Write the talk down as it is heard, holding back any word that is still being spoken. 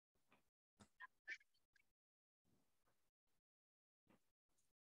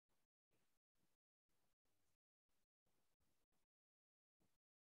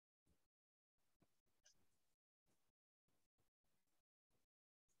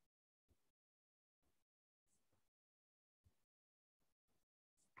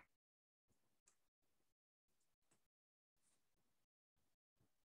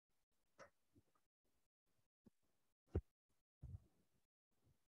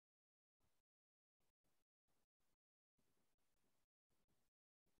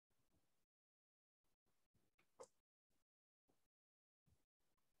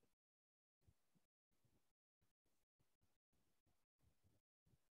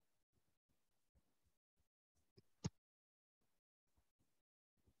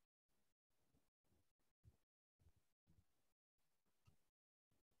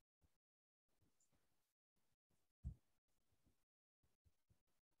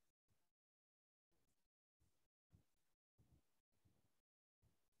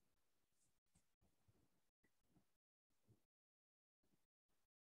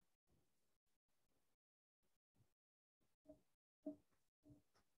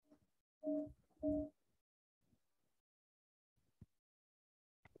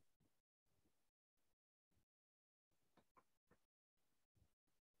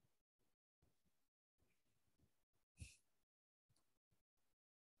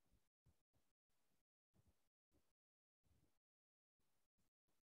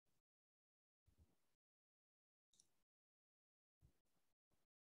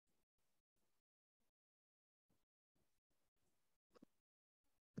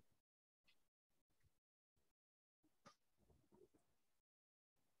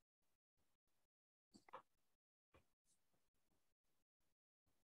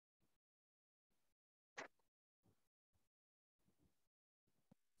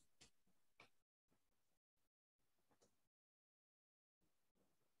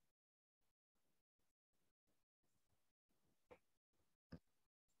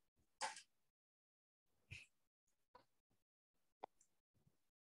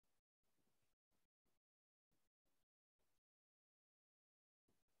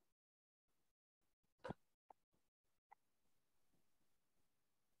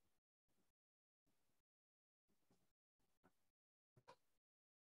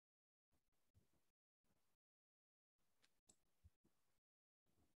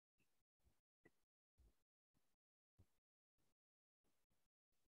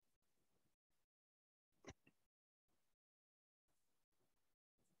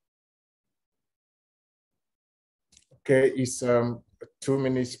Okay, it's 2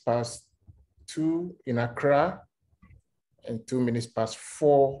 minutes past 2 in Accra and 2 minutes past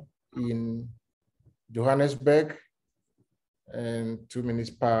 4 in Johannesburg and 2 minutes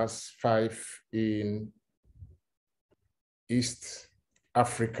past 5 in East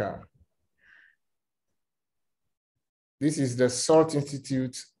Africa. This is the SALT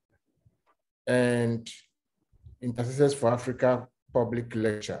Institute and Intercessors for Africa public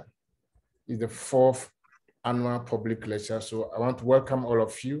lecture. It's the 4th annual public lecture. So I want to welcome all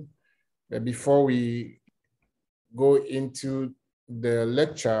of you. But before we go into the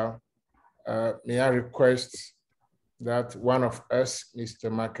lecture, may I request that one of us, Mr.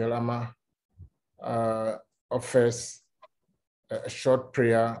 Makelama, offers a short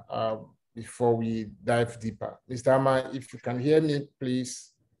prayer before we dive deeper. Mr. Ama, if you can hear me,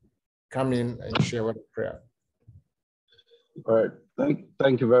 please come in and share with the prayer. All right,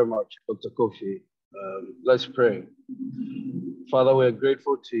 thank you very much, Dr. Kofi. Let's pray. Father, we're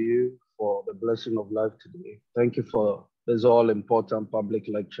grateful to you for the blessing of life today. Thank you for this all-important public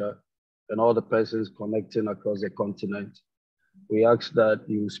lecture and all the persons connecting across the continent. We ask that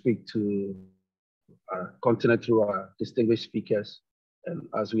you speak to our continent through our distinguished speakers. And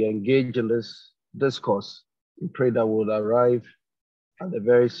as we engage in this discourse, we pray that we'll arrive at the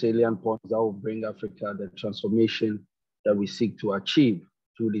very salient points that will bring Africa the transformation that we seek to achieve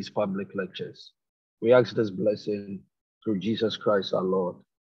through these public lectures. We ask this blessing through Jesus Christ our Lord.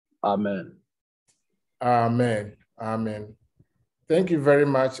 Amen. Amen. Amen. Thank you very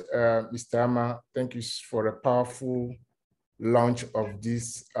much, Mr. Ama. Thank you for a powerful launch of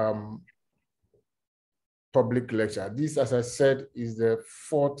this public lecture. This, as I said, is the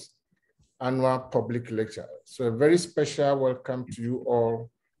 4th annual public lecture. So a very special welcome to you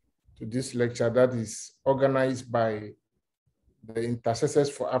all to this lecture that is organized by the Intercessors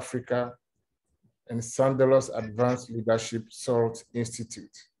for Africa and Sandalos Advanced Leadership SALT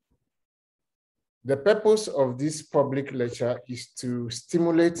Institute. The purpose of this public lecture is to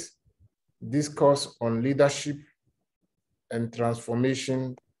stimulate discourse on leadership and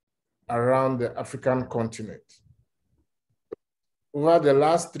transformation around the African continent. Over the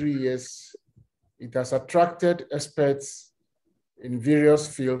last 3 years, it has attracted experts in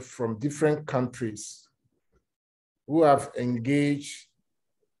various fields from different countries who have engaged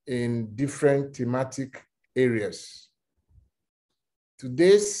in different thematic areas.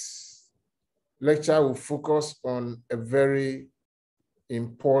 Today's lecture will focus on a very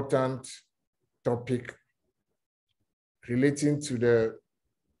important topic relating to the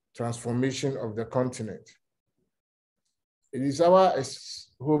transformation of the continent. It is our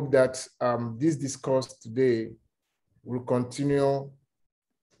hope that this discourse today will continue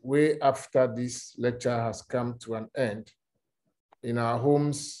way after this lecture has come to an end in our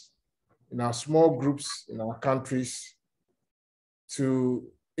homes, in our small groups, in our countries, to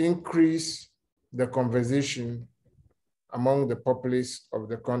increase the conversation among the populace of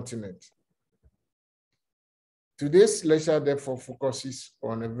the continent. Today's lecture, therefore, focuses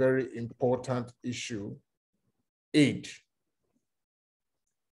on a very important issue, aid.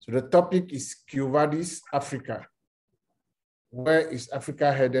 So the topic is vadis Africa. Where is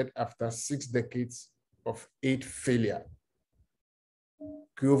Africa headed after 6 decades of aid failure?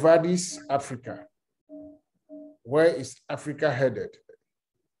 vadis Africa. Where is Africa headed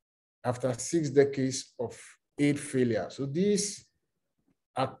after 6 decades of aid failure? So these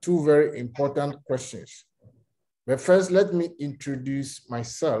are 2 very important questions. But first, let me introduce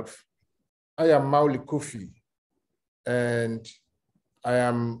myself. I am Mauli Kofi, and I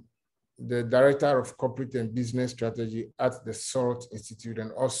am the Director of Corporate and Business Strategy at the SALT Institute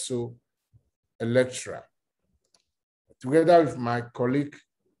and also a lecturer. Together with my colleague,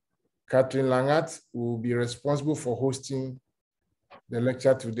 Catherine Langat, who will be responsible for hosting the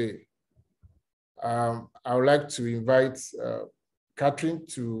lecture today. I would like to invite Catherine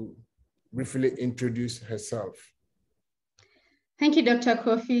to briefly introduce herself. Thank you, Dr.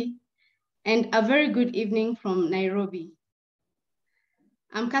 Kofi, and a very good evening from Nairobi.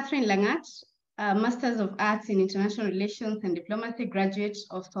 I'm Catherine Langat, a Master's of Arts in International Relations and Diplomacy graduate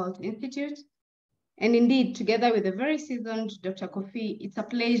of SALT Institute. And indeed, together with a very seasoned Dr. Kofi, it's a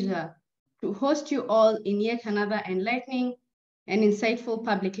pleasure to host you all in yet another enlightening and insightful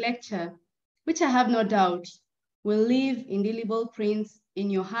public lecture, which I have no doubt will leave indelible prints in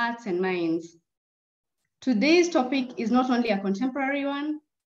your hearts and minds. Today's topic is not only a contemporary one,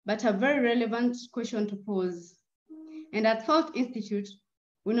 but a very relevant question to pose. And at SALT Institute,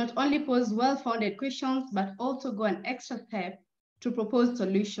 we not only pose well-founded questions, but also go an extra step to propose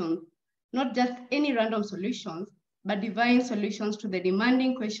solutions, not just any random solutions, but divine solutions to the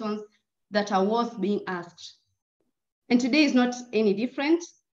demanding questions that are worth being asked. And today is not any different.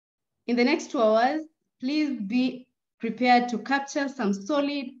 In the next 2 hours, please be prepared to capture some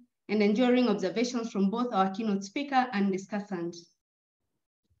solid and enduring observations from both our keynote speaker and discussant.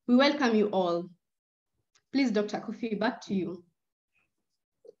 We welcome you all. Please, Dr. Kofi, back to you.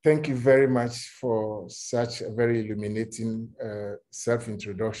 Thank you very much for such a very illuminating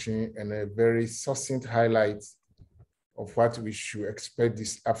self-introduction and a very succinct highlight of what we should expect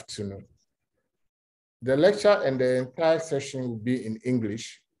this afternoon. The lecture and the entire session will be in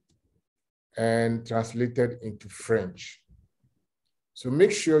English and translated into French. So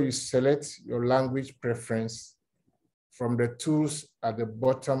make sure you select your language preference from the tools at the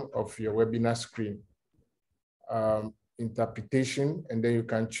bottom of your webinar screen. Interpretation, and then you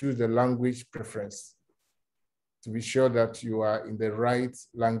can choose the language preference to be sure that you are in the right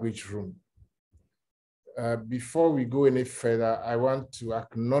language room. Before we go any further, I want to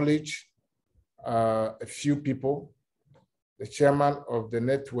acknowledge a few people: the chairman of the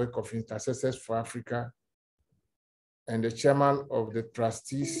Network of Intercessors for Africa and the chairman of the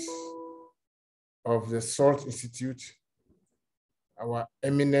trustees of the SALT Institute, our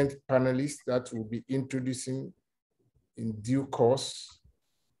eminent panelists that will be introducing in due course,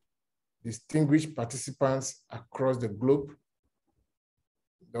 distinguished participants across the globe,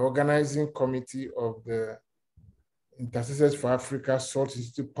 the organizing committee of the Intercessors for Africa SALT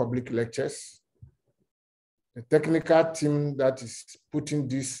Institute Public Lectures, the technical team that is putting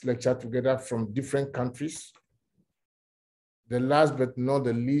this lecture together from different countries, the last but not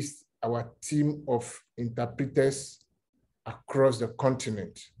the least, our team of interpreters across the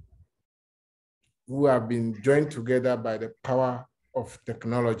continent, who have been joined together by the power of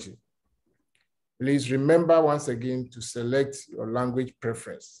technology. Please remember once again to select your language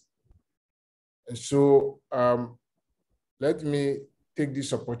preference. And so let me take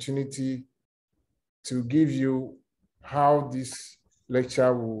this opportunity to give you how this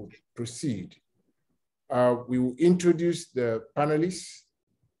lecture will proceed. We will introduce the panelists,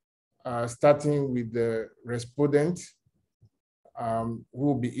 starting with the respondent, who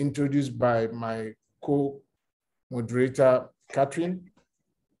will be introduced by my co-moderator, Catherine.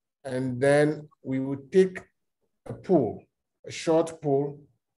 And then we will take a poll, a short poll,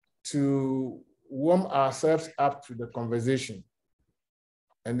 to warm ourselves up to the conversation.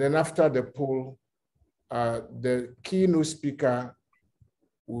 And then after the poll, the keynote speaker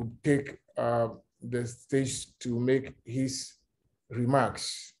will take the stage to make his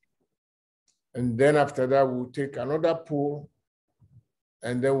remarks. And then after that, we'll take another poll,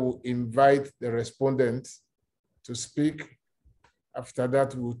 and then we'll invite the respondent to speak. After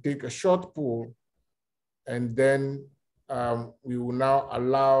that, we'll take a short poll, and then we will now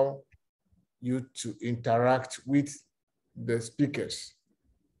allow you to interact with the speakers.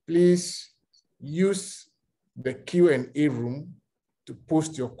 Please use the Q&A room to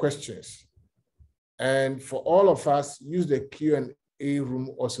post your questions. And for all of us, use the Q&A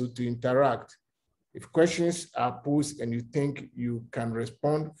room also to interact. If questions are posed and you think you can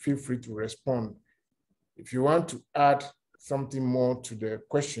respond, feel free to respond. If you want to add something more to the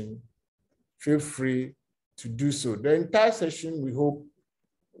question, feel free to do so. The entire session, we hope,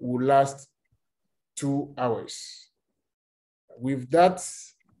 will last 2 hours. With that,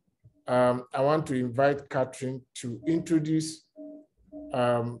 I want to invite Catherine to introduce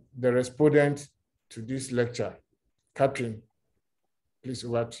the respondent to this lecture. Catherine, please,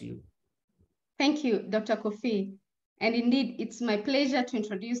 over to you. Thank you, Dr. Kofi. And indeed, it's my pleasure to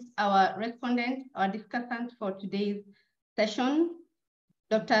introduce our respondent, our discussant for today's session,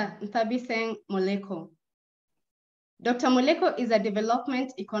 Dr. Nthabiseng Moleko. Dr. Moleko is a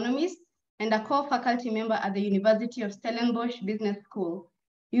development economist and a core faculty member at the University of Stellenbosch Business School,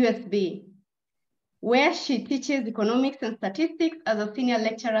 USB, where she teaches economics and statistics as a senior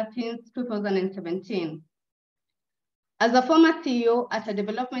lecturer since 2017. As a former CEO at a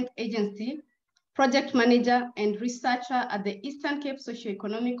development agency, project manager and researcher at the Eastern Cape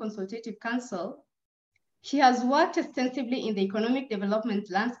Socioeconomic Consultative Council, she has worked extensively in the economic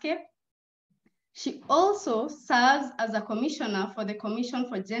development landscape. She also serves as a commissioner for the Commission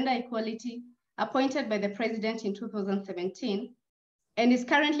for Gender Equality, appointed by the President in 2017, and is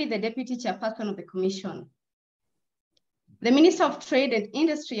currently the deputy chairperson of the commission. The Minister of Trade and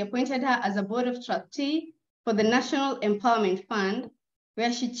Industry appointed her as a board of trustee for the National Empowerment Fund,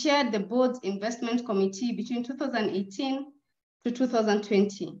 where she chaired the board's investment committee between 2018 to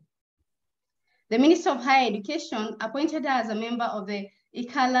 2020. The Minister of Higher Education appointed her as a member of the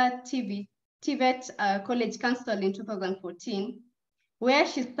Ikala TVET College Council in 2014, where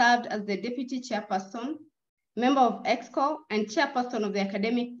she served as the deputy chairperson, member of EXCO, and chairperson of the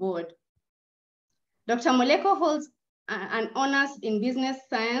academic board. Dr. Moleko holds an honors in business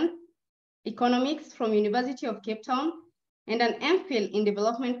science, economics from University of Cape Town, and an MPhil in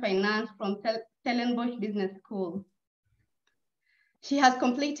development finance from Stellenbosch Business School. She has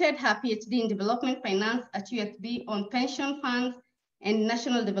completed her PhD in development finance at USB on pension funds and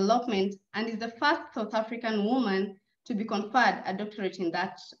national development, and is the first South African woman to be conferred a doctorate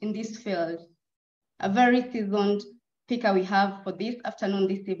in this field. A very seasoned speaker we have for this afternoon,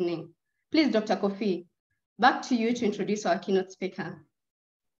 this evening. Please, Dr. Kofi, back to you to introduce our keynote speaker.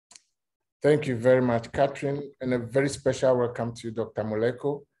 Thank you very much, Catherine, and a very special welcome to you, Dr.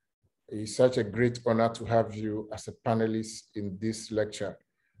 Moleko. It's such a great honor to have you as a panelist in this lecture.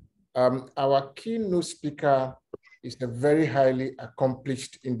 Our keynote speaker is a very highly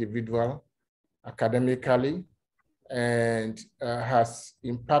accomplished individual academically and has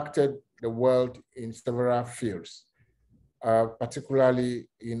impacted the world in several fields, particularly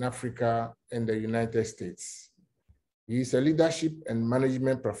in Africa and the United States. He is a leadership and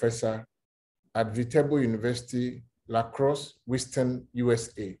management professor at Viterbo University, La Crosse, Western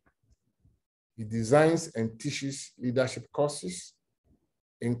USA. He designs and teaches leadership courses,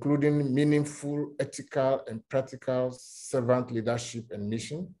 including meaningful, ethical, and practical servant leadership and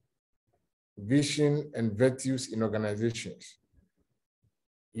mission, vision, and virtues in organizations.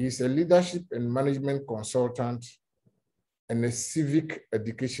 He is a leadership and management consultant and a civic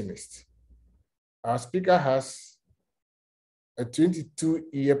educationist. Our speaker has a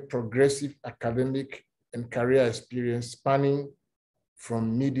 22-year progressive academic and career experience spanning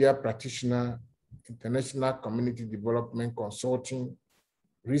from media practitioner, international community development consulting,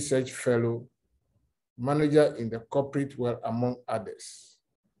 research fellow, manager in the corporate world, among others,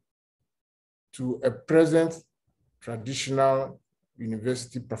 to a present traditional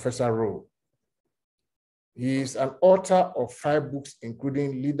university professor role. He is an author of 5 books,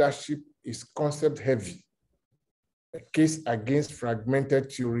 including Leadership is Concept Heavy, a case against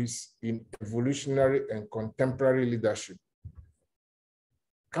fragmented theories in evolutionary and contemporary leadership,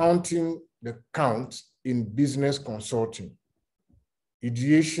 Counting the Count in Business Consulting,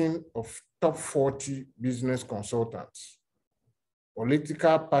 Ideation of Top 40 Business Consultants,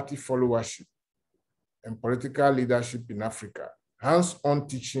 Political Party Followership, and Political Leadership in Africa, Hands-on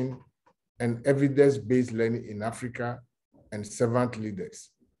Teaching and Evidence-Based Learning in Africa, and Servant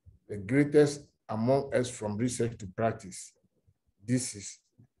Leaders, the greatest among us from research to practice. This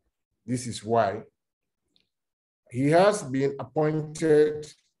is why. He has been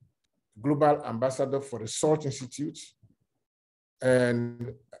appointed Global Ambassador for the SALT Institute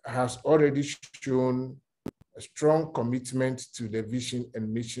and has already shown a strong commitment to the vision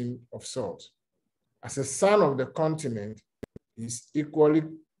and mission of SALT. As a son of the continent, he's equally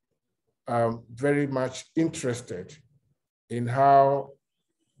very much interested in how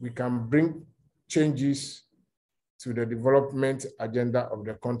we can bring changes to the development agenda of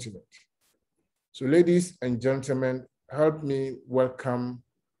the continent. So ladies and gentlemen, help me welcome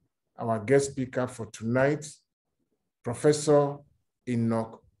our guest speaker for tonight, Professor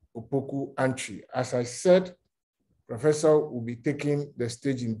Enoch Opoku-Antwi. As I said, Professor will be taking the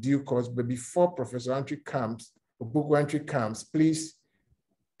stage in due course, but before Professor Opoku-Antwi comes, please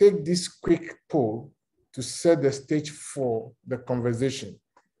take this quick poll to set the stage for the conversation.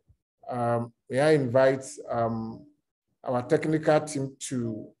 May I invite our technical team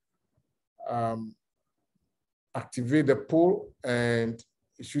to activate the poll, and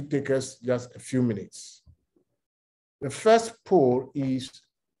it should take us just a few minutes. The first poll is,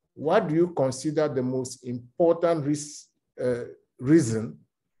 what do you consider the most important reason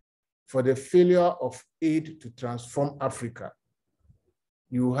for the failure of aid to transform Africa?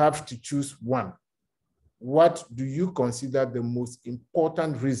 You have to choose one. What do you consider the most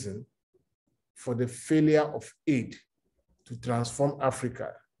important reason for the failure of aid to transform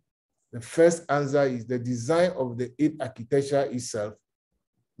Africa? The first answer is the design of the aid architecture itself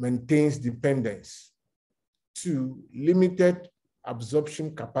maintains dependence. 2, limited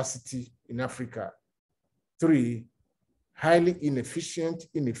absorption capacity in Africa. 3, highly inefficient,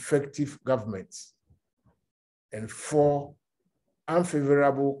 ineffective governments. And 4,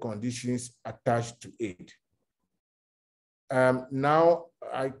 unfavorable conditions attached to aid. Now,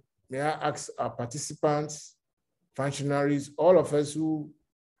 may I ask our participants, functionaries, all of us who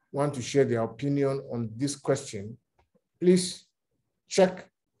want to share their opinion on this question, please check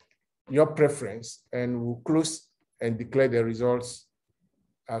your preference and we'll close and declare the results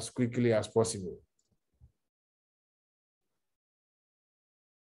as quickly as possible.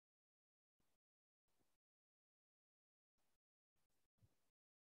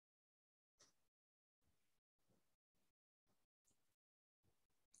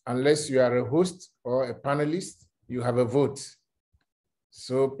 Unless you are a host or a panelist, you have a vote.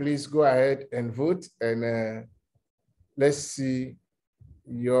 So please go ahead and vote, and let's see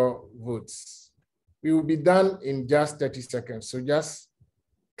your votes. We will be done in just 30 seconds. So just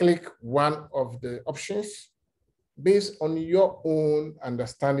click one of the options based on your own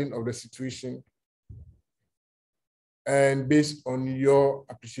understanding of the situation and based on your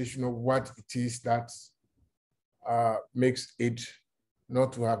appreciation of what it is that makes it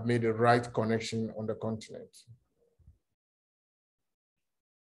not to have made the right connection on the continent.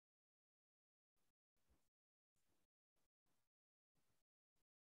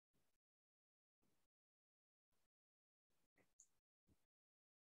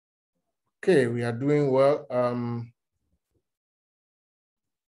 Okay, we are doing well.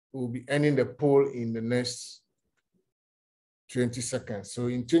 We'll be ending the poll in the next 20 seconds. So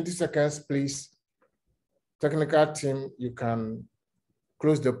in 20 seconds, please, technical team, you can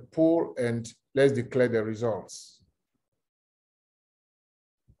close the poll and let's declare the results.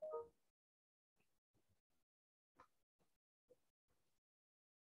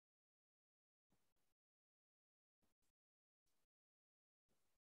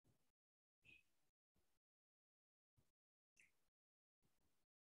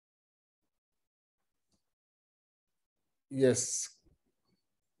 Yes,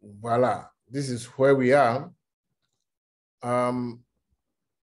 voila, this is where we are.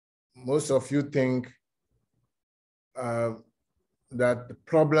 Most of you think that the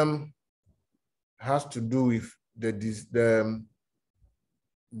problem has to do with the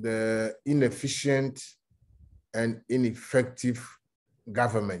inefficient and ineffective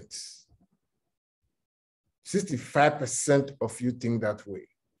government. 65% of you think that way,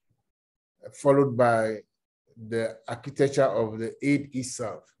 followed by the architecture of the aid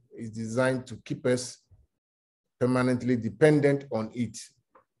itself is designed to keep us permanently dependent on it.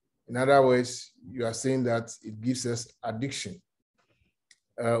 In other words, you are saying that it gives us addiction.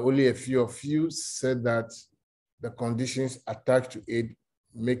 Only a few of you said that the conditions attached to aid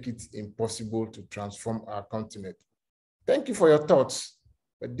make it impossible to transform our continent. Thank you for your thoughts,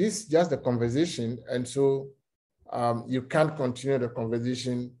 but this is just the conversation, and so you can't continue the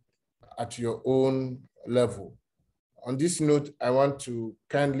conversation at your own level. On this note, I want to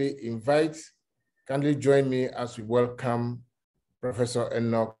kindly join me as we welcome Professor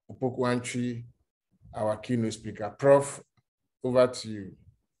Enoch Opoku-Antwi, our keynote speaker. Prof, over to you.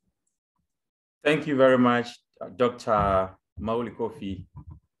 Thank you very much, Dr. Moleko.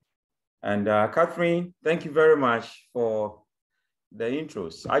 And Catherine, thank you very much for the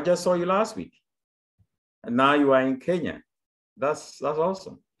intros. I just saw you last week, and now you are in Kenya. That's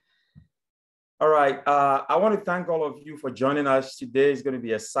awesome. All right, I want to thank all of you for joining us today. It's going to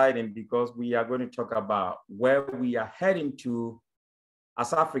be exciting because we are going to talk about where we are heading to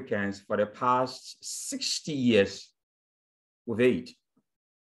as Africans for the past 60 years with aid.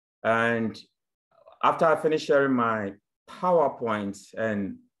 And after I finish sharing my PowerPoints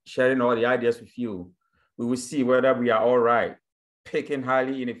and sharing all the ideas with you, we will see whether we are all right picking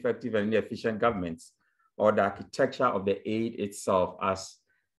highly ineffective and inefficient governments or the architecture of the aid itself as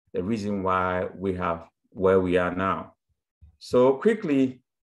the reason why we have where we are now. So quickly,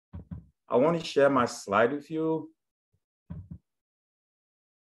 I want to share my slide with you.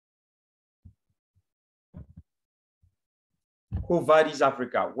 Who vadis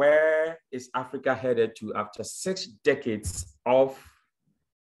Africa? Where is Africa headed to after 6 decades of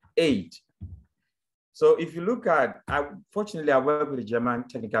aid? So if you look at, fortunately, I worked with the German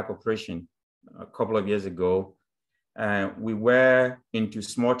Technical Corporation a couple of years ago. We were into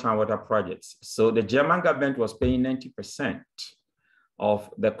small town water projects. So the German government was paying 90% of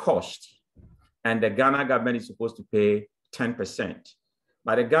the cost, and the Ghana government is supposed to pay 10%.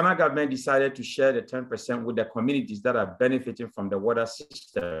 But the Ghana government decided to share the 10% with the communities that are benefiting from the water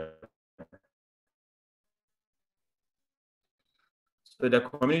system. So the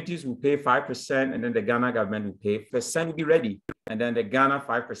communities will pay 5%, and then the Ghana government will pay 5% will be ready. And then the Ghana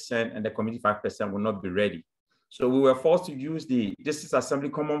 5% and the community 5% will not be ready. So we were forced to use the District Assembly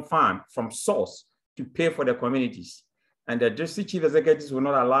Common Fund from source to pay for the communities. And the district chief executives will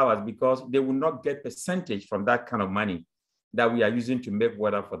not allow us because they will not get percentage from that kind of money that we are using to make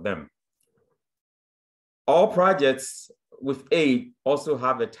water for them. All projects with aid also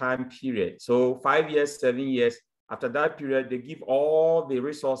have a time period. So 5 years, 7 years, after that period, they give all the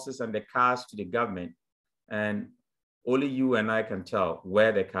resources and the cash to the government. And only you and I can tell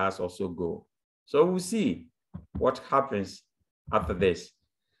where the cash also go. So we'll see what happens after this.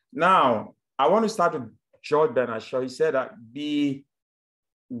 Now, I want to start with George Bernard Shaw. He said that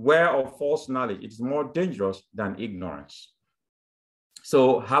beware of false knowledge. It is more dangerous than ignorance.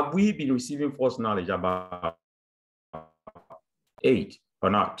 So have we been receiving false knowledge about aid or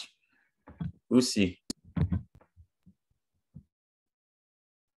not. We'll see.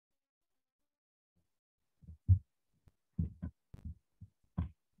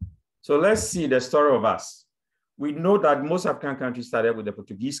 So let's see the story of us. We know that most African countries started with the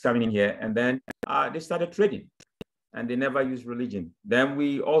Portuguese coming in here, and then they started trading, and they never used religion. Then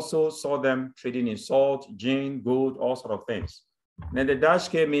we also saw them trading in salt, gin, gold, all sort of things. And then the Dutch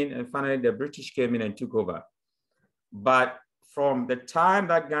came in, and finally the British came in and took over. But from the time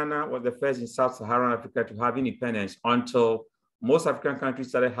that Ghana was the first in Sub-Saharan Africa to have independence until most African countries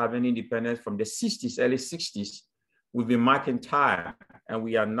started having independence from the 60s, early 60s, we've been marking time, and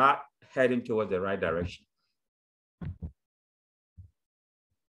we are not heading towards the right direction.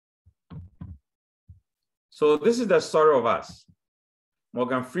 So this is the story of us.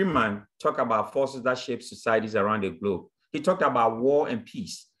 Morgan Freeman talked about forces that shape societies around the globe. He talked about war and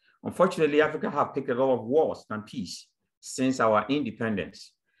peace. Unfortunately, Africa have picked a lot of wars than peace since our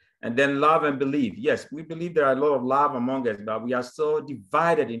independence. And then love and belief. Yes, we believe there are a lot of love among us, but we are still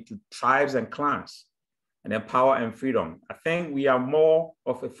divided into tribes and clans. And then power and freedom. I think we are more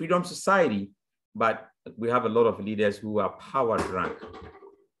of a freedom society, but we have a lot of leaders who are power drunk.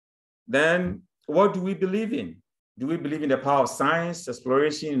 Then what do we believe in? Do we believe in the power of science,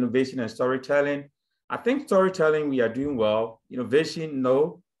 exploration, innovation, and storytelling? I think storytelling, we are doing well. Innovation,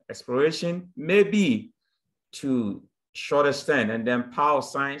 no. Exploration, maybe to short extent. And then power of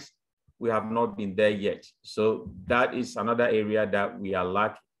science, we have not been there yet. So that is another area that we are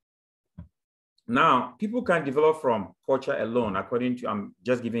lacking. Now, people can develop from culture alone, according to, I'm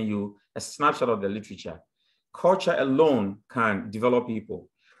just giving you a snapshot of the literature. Culture alone can develop people.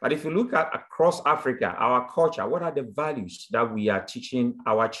 But if you look at across Africa, our culture, what are the values that we are teaching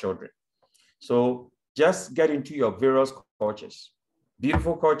our children? So just get into your various cultures.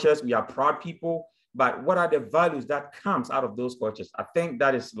 Beautiful cultures, we are proud people, but what are the values that comes out of those cultures? I think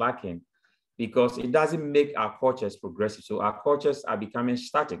that is lacking because it doesn't make our cultures progressive. So our cultures are becoming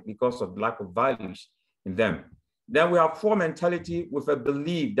static because of lack of values in them. Then we have poor mentality with a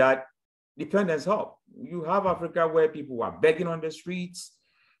belief that dependence help. You have Africa where people are begging on the streets.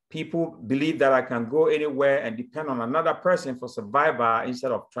 People believe that I can go anywhere and depend on another person for survival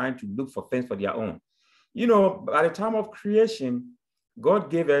instead of trying to look for things for their own. By the time of creation, God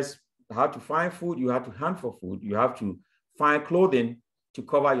gave us how to find food. You have to hunt for food. You have to find clothing to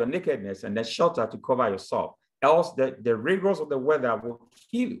cover your nakedness and then shelter to cover yourself. Else the rigors of the weather will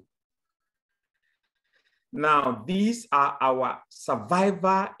kill you. Now, these are our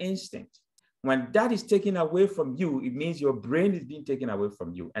survival instinct. When that is taken away from you, it means your brain is being taken away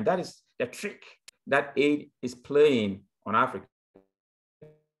from you. And that is the trick that aid is playing on Africa.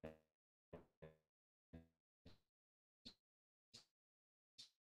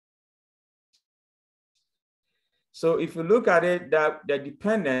 So if you look at it, that the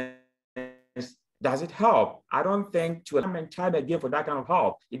dependence, does it help? I don't think to time and time again for that kind of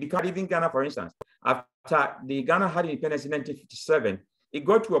help. It becomes even Ghana, for instance, after the Ghana had independence in 1957, it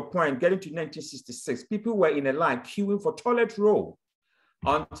got to a point, getting to 1966, people were in a line queuing for toilet roll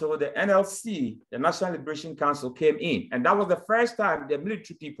until the NLC, the National Liberation Council, came in. And that was the first time the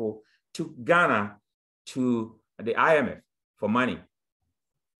military people took Ghana to the IMF for money.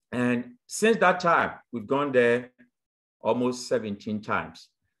 And since that time, we've gone there almost 17 times.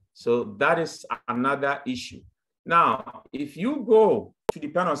 So that is another issue. Now, if you go to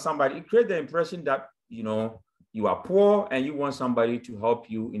depend on somebody, it creates the impression that, you are poor and you want somebody to help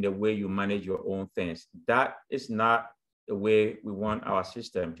you in the way you manage your own things. That is not the way we want our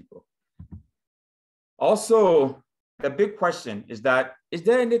system to go. Also, the big question is that, is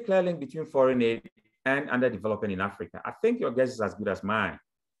there any clear link between foreign aid and underdevelopment in Africa? I think your guess is as good as mine.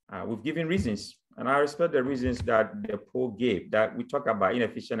 We've given reasons, and I respect the reasons that the poll gave, that we talk about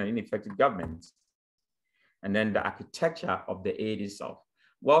inefficient and ineffective governments, and then the architecture of the aid itself.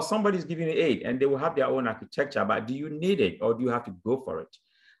 Well, somebody's giving you aid and they will have their own architecture, but do you need it or do you have to go for it?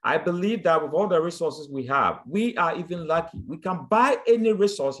 I believe that with all the resources we have, we are even lucky. We can buy any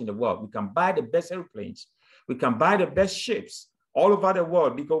resource in the world. We can buy the best airplanes. We can buy the best ships all over the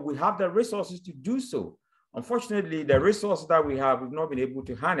world because we have the resources to do so. Unfortunately, the resources that we have, we've not been able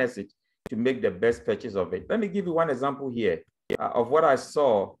to harness it to make the best purchase of it. Let me give you one example here of what I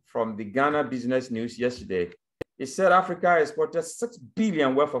saw from the Ghana Business News yesterday. It said Africa exported 6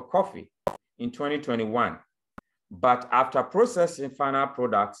 billion worth of coffee in 2021. But after processing final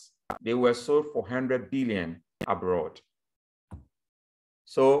products, they were sold for 100 billion abroad.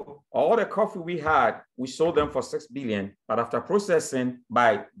 So all the coffee we had, we sold them for 6 billion, but after processing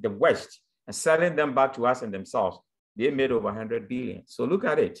by the West and selling them back to us and themselves, they made over 100 billion. So look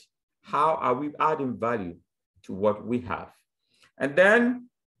at it. How are we adding value to what we have? And then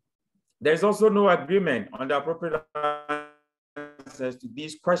there's also no agreement on the appropriate answers to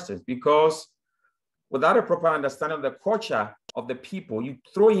these questions, because without a proper understanding of the culture of the people, you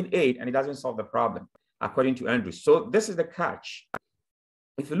throw in aid and it doesn't solve the problem, according to Andrews. So this is the catch.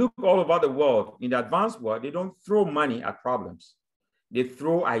 If you look all over the world, in the advanced world, they don't throw money at problems. They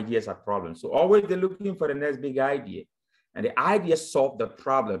throw ideas at problems. So always they're looking for the next big idea. And the idea solves the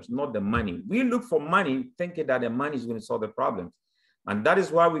problems, not the money. We look for money thinking that the money is going to solve the problems. And that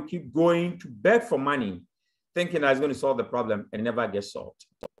is why we keep going to beg for money, thinking that it's going to solve the problem, and it never gets solved.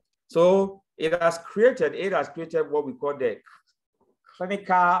 So it has created what we call the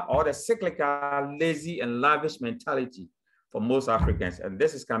clinical or the cyclical, lazy and lavish mentality for most Africans. And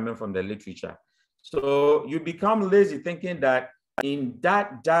this is coming from the literature. So you become lazy thinking that in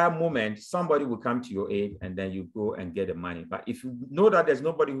that dire moment, somebody will come to your aid and then you go and get the money. But if you know that there's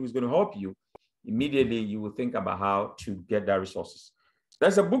nobody who's going to help you, immediately you will think about how to get that resources.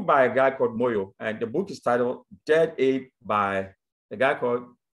 There's a book by a guy called Moyo, and the book is titled Dead Aid by a guy called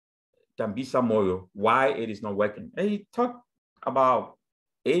Nthabiseng Moleko, Why Aid is Not Working. And he talked about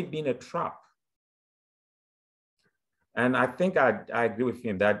aid being a trap. And I think I agree with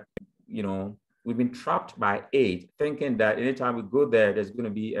him that, you know, we've been trapped by aid, thinking that anytime we go there, there's going to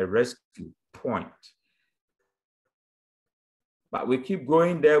be a rescue point. But we keep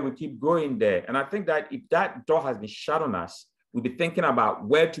going there, we keep going there. And I think that if that door has been shut on us, we'll be thinking about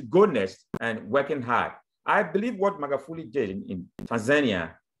where to go next and working hard. I believe what Magufuli did in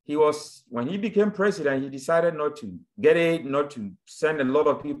Tanzania, when he became president, he decided not to get aid, not to send a lot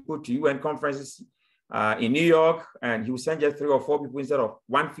of people to UN conferences in New York, and he would send just 3 or 4 people instead of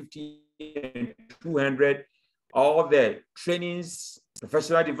 150 and 200, all the trainings,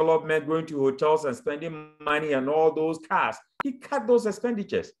 professional development, going to hotels and spending money and all those costs. He cut those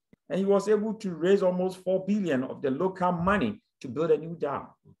expenditures, and he was able to raise almost 4 billion of the local money to build a new dam.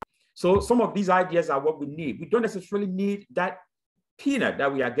 So some of these ideas are what we need. We don't necessarily need that peanut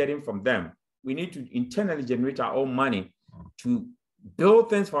that we are getting from them. We need to internally generate our own money to build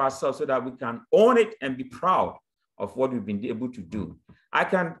things for ourselves so that we can own it and be proud of what we've been able to do. I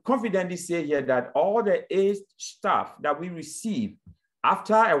can confidently say here that all the aid stuff that we receive,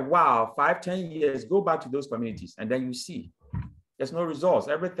 after a while, 5, 10 years, go back to those communities, and then you see there's no results.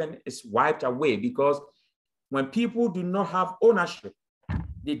 Everything is wiped away, because when people do not have ownership,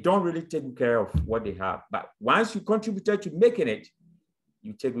 they don't really take good care of what they have. But once you contributed to making it,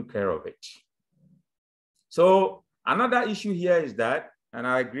 you take good care of it. So another issue here is that, and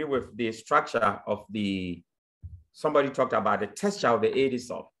I agree with the structure of somebody talked about the texture of the aid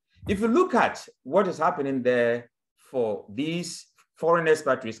itself. If you look at what is happening there for these foreign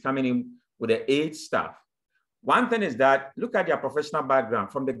expatriates coming in with the aid stuff, one thing is that look at their professional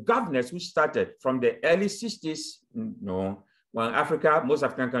background from the governors who started from the early 60s, when most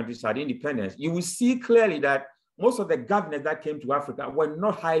African countries had independence. You will see clearly that most of the governors that came to Africa were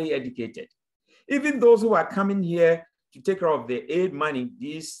not highly educated. Even those who are coming here to take care of the aid money,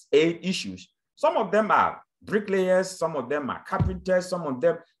 these aid issues, some of them are bricklayers, some of them are carpenters, some of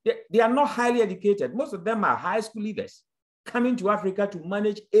them, they are not highly educated. Most of them are high school leavers coming to Africa to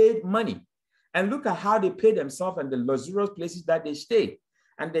manage aid money. And look at how they pay themselves and the luxurious places that they stay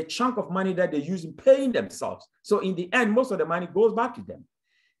and the chunk of money that they use in paying themselves. So in the end, most of the money goes back to them.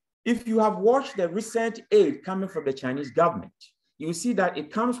 If you have watched the recent aid coming from the Chinese government, you will see that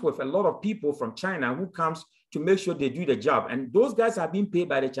it comes with a lot of people from China who comes to make sure they do the job. And those guys are being paid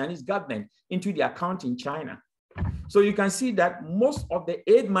by the Chinese government into the account in China. So you can see that most of the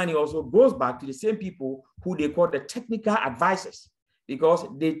aid money also goes back to the same people who they call the technical advisors, because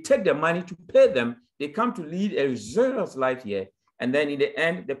they take the money to pay them. They come to lead a luxurious life here. And then in the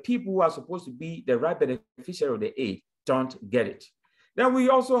end, the people who are supposed to be the right beneficiary of the aid don't get it. Then we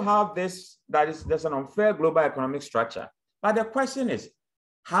also have there's an unfair global economic structure. But the question is,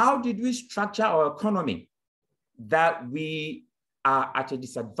 how did we structure our economy that we are at a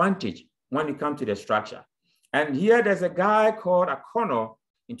disadvantage when it comes to the structure? And here there's a guy called Akono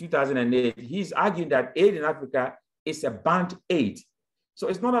in 2008. He's arguing that aid in Africa is a band aid. So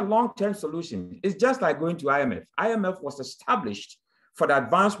it's not a long-term solution. It's just like going to IMF. IMF was established for the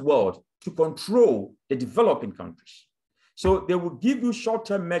advanced world to control the developing countries. So they will give you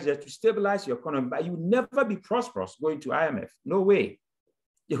short-term measures to stabilize your economy, but you will never be prosperous going to IMF. No way.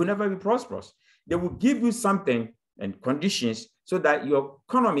 You will never be prosperous. They will give you something and conditions so that your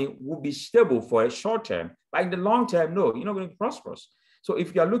economy will be stable for a short term, but in the long term, no, you're not going to be prosperous. So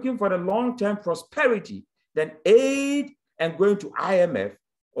if you're looking for the long-term prosperity, then aid and going to IMF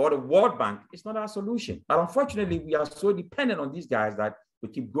or the World Bank is not our solution. But unfortunately, we are so dependent on these guys that we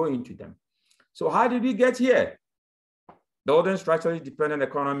keep going to them. So how did we get here? Northern structurally dependent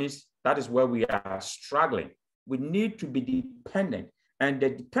economies, that is where we are struggling. We need to be dependent. And the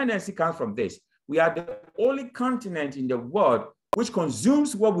dependency comes from this. We are the only continent in the world which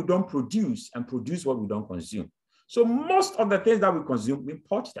consumes what we don't produce and produce what we don't consume. So most of the things that we consume, we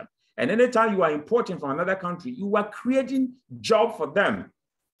import them. And anytime you are importing from another country, you are creating jobs for them.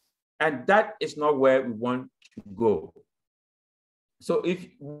 And that is not where we want to go. So if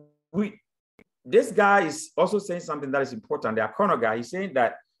this guy is also saying something that is important, the Akono guy, he's saying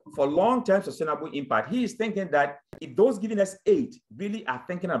that for long-term sustainable impact, he is thinking that if those giving us aid really are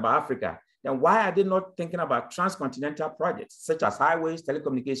thinking about Africa, then why are they not thinking about transcontinental projects such as highways,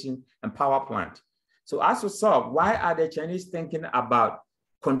 telecommunication, and power plant? So as a result, why are the Chinese thinking about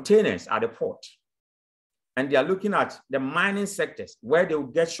containers at the port? And they are looking at the mining sectors where they will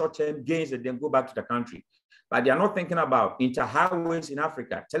get short-term gains and then go back to the country. But they are not thinking about inter-highways in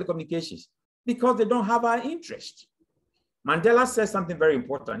Africa, telecommunications, because they don't have our interest. Mandela said something very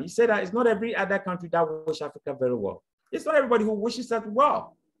important. He said that it's not every other country that wishes Africa very well. It's not everybody who wishes that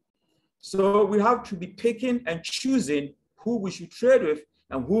well. So we have to be picking and choosing who we should trade with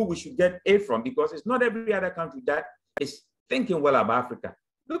and who we should get aid from, because it's not every other country that is thinking well about Africa.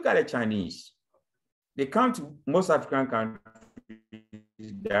 Look at the Chinese. They come to most African countries,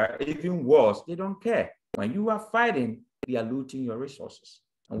 they're even worse, they don't care. When you are fighting, they are looting your resources,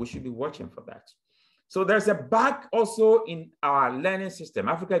 and we should be watching for that. So there's a bug also in our learning system,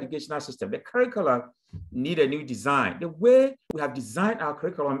 African educational system. The curriculum need a new design. The way we have designed our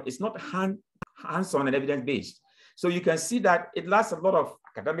curriculum is not hands-on and evidence-based. So you can see that it lacks a lot of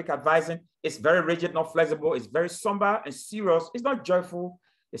academic advising. It's very rigid, not flexible. It's very somber and serious. It's not joyful.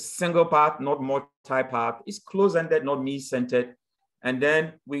 It's single path, not multi-path. It's close-ended, not me-centered. And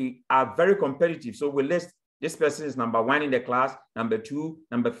then we are very competitive. So we list this person is number 1 in the class, number 2,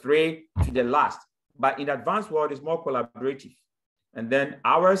 number 3 to the last. But in the advanced world, it's more collaborative. And then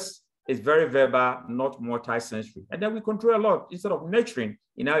ours is very verbal, not multi-sensory. And then we control a lot instead of nurturing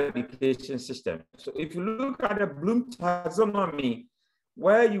in our education system. So if you look at the Bloom taxonomy,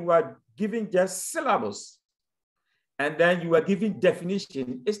 where you are giving just syllables, and then you are giving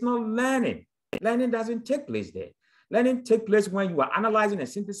definition, it's not learning. Learning doesn't take place there. Learning takes place when you are analyzing and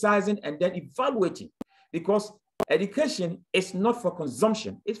synthesizing and then evaluating, because education is not for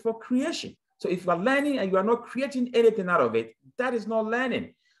consumption, it's for creation. So if you are learning and you are not creating anything out of it, that is not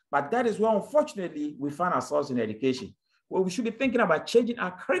learning. But that is where, unfortunately, we find ourselves in education, where we should be thinking about changing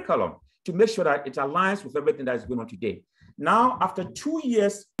our curriculum to make sure that it aligns with everything that is going on today. Now, after 2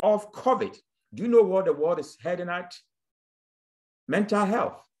 years of COVID, do you know what the world is heading at? Mental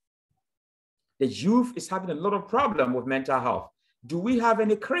health. The youth is having a lot of problem with mental health. Do we have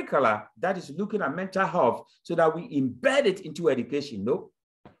any curricula that is looking at mental health so that we embed it into education? No.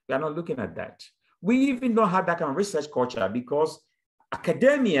 We are not looking at that. We even don't have that kind of research culture because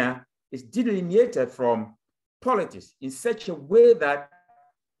academia is delineated from politics in such a way that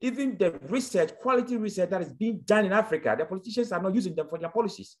even the research, quality research that is being done in Africa, the politicians are not using them for their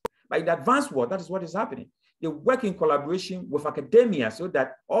policies. But in the advanced world, that is what is happening. They work in collaboration with academia so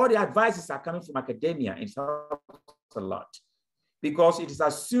that all the advices are coming from academia, and it helps a lot. Because it is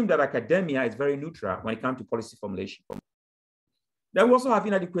assumed that academia is very neutral when it comes to policy formulation. Then we also have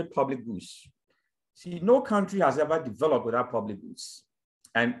inadequate public goods. See, no country has ever developed without public goods.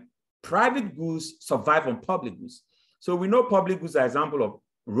 And private goods survive on public goods. So we know public goods are an example of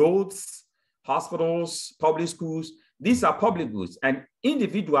roads, hospitals, public schools. These are public goods, and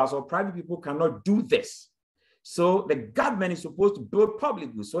individuals or private people cannot do this. So the government is supposed to build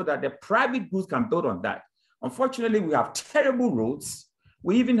public goods so that the private goods can build on that. Unfortunately, we have terrible roads.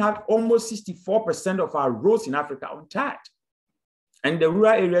 We even have almost 64% of our roads in Africa untied. And the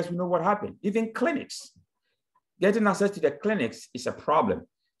rural areas, we know what happened. Even clinics, getting access to the clinics is a problem.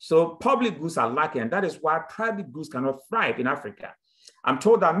 So public goods are lacking, and that is why private goods cannot thrive in Africa. I'm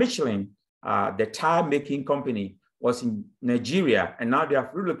told that Michelin, the tire making company, was in Nigeria, and now they have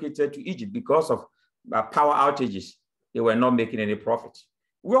relocated to Egypt because of power outages. They were not making any profit.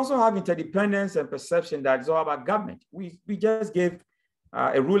 We also have interdependence and perception that it's all about government. We just gave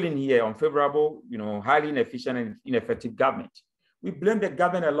a ruling here on favorable, highly inefficient and ineffective government. We blame the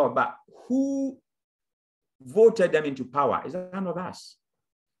government a lot, but who voted them into power? Is that none of us?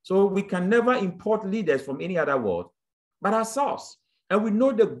 So we can never import leaders from any other world, but ourselves. And we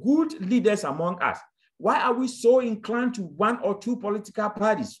know the good leaders among us. Why are we so inclined to 1 or 2 political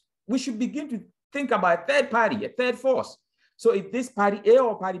parties? We should begin to think about a third party, a third force. So if this party A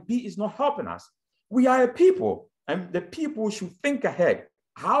or party B is not helping us, we are a people, and the people should think ahead.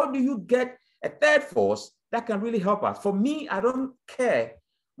 How do you get a third force that can really help us? For me, I don't care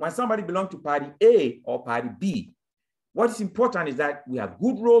when somebody belongs to party A or party B. What is important is that we have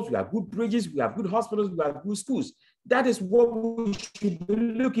good roads, we have good bridges, we have good hospitals, we have good schools. That is what we should be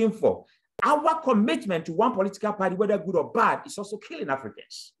looking for. Our commitment to one political party, whether good or bad, is also killing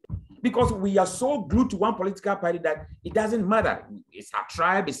Africans. Because we are so glued to one political party that it doesn't matter. It's our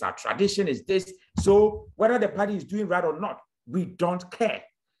tribe, it's our tradition, it's this. So whether the party is doing right or not, we don't care.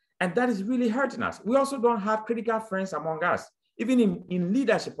 And that is really hurting us. We also don't have critical friends among us, even in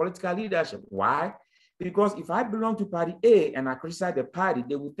leadership, political leadership. Why? Because if I belong to party A and I criticize the party,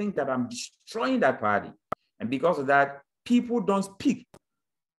 they will think that I'm destroying that party. And because of that, people don't speak,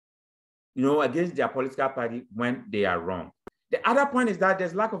 against their political party when they are wrong. The other point is that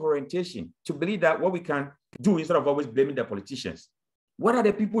there's lack of orientation to believe that what we can do instead of always blaming the politicians. What are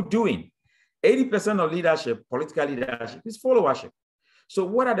the people doing? 80% of leadership, political leadership, is followership. So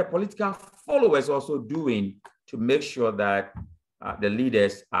what are the political followers also doing to make sure that the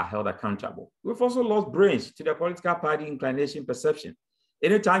leaders are held accountable? We've also lost brains to the political party inclination perception.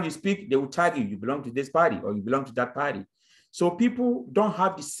 Anytime you speak, they will tag you, you belong to this party or you belong to that party. So people don't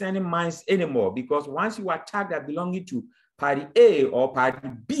have discerning minds anymore, because once you are tagged as belonging to party A or party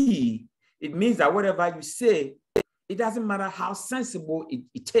B, it means that whatever you say, it doesn't matter how sensible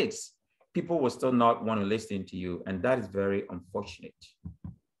it takes, people will still not want to listen to you. And that is very unfortunate.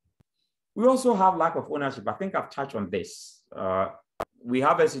 We also have lack of ownership. I think I've touched on this. We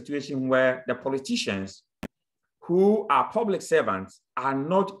have a situation where the politicians who are public servants are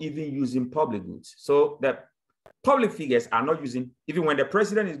not even using public goods. So the public figures are not using, even when the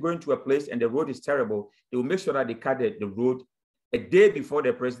president is going to a place and the road is terrible, they will make sure that they cut the road a day before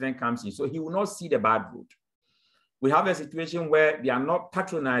the president comes in, so he will not see the bad road. We have a situation where they are not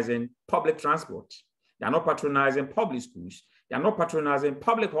patronizing public transport. They are not patronizing public schools. They are not patronizing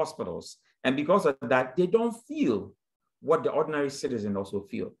public hospitals. And because of that, they don't feel what the ordinary citizen also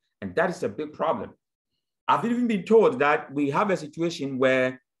feel. And that is a big problem. I've even been told that we have a situation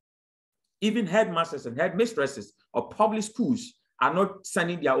where even headmasters and headmistresses of public schools are not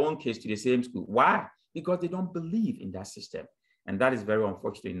sending their own kids to the same school. Why? Because they don't believe in that system. And that is very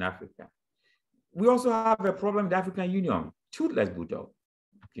unfortunate in Africa. We also have a problem with the African Union, toothless bulldog.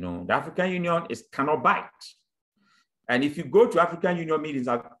 The African Union cannot bite. And if you go to African Union meetings,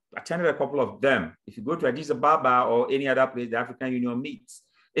 I've attended a couple of them. If you go to Addis Ababa or any other place the African Union meets,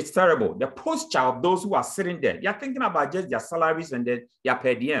 it's terrible. The posture of those who are sitting there, they're thinking about just their salaries and their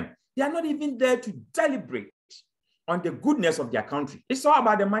per diem. They are not even there to deliberate on the goodness of their country. It's all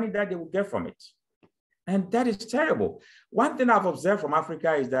about the money that they will get from it. And that is terrible. One thing I've observed from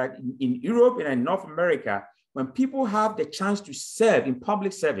Africa is that in Europe and in North America, when people have the chance to serve in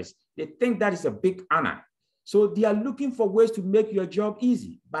public service, they think that is a big honor. So they are looking for ways to make your job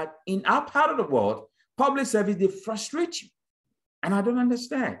easy. But in our part of the world, public service, they frustrate you. And I don't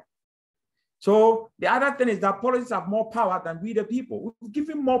understand. So the other thing is that politics have more power than we the people. We've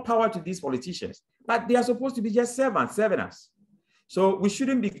given more power to these politicians, but they are supposed to be just servants, serving us. So we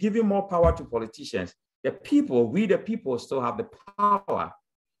shouldn't be giving more power to politicians. The people, we the people, still have the power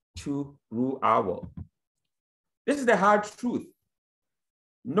to rule our world. This is the hard truth.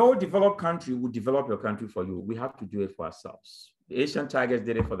 No developed country will develop your country for you. We have to do it for ourselves. The Asian tigers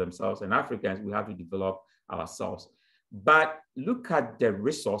did it for themselves, and Africans, we have to develop ourselves. But look at the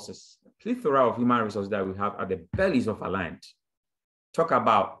resources, plethora of human resources that we have at the bellies of our land. Talk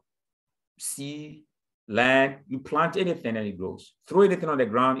about sea, land, you plant anything and it grows. Throw anything on the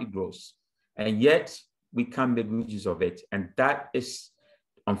ground, it grows. And yet we can't make good use of it. And that is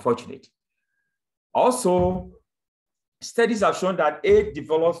unfortunate. Also, studies have shown that aid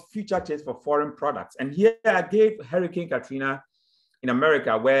develops future taste for foreign products. And here I gave Hurricane Katrina in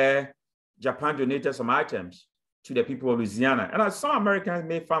America, where Japan donated some items to the people of Louisiana. And some Americans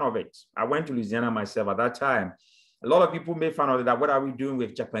made fun of it. I went to Louisiana myself at that time. A lot of people made fun of it, that what are we doing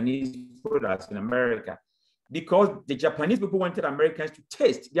with Japanese products in America? Because the Japanese people wanted Americans to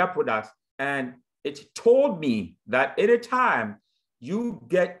taste their products. And it told me that any time you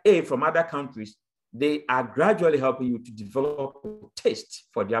get aid from other countries, they are gradually helping you to develop taste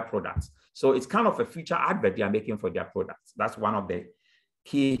for their products. So it's kind of a future advert they are making for their products. That's one of the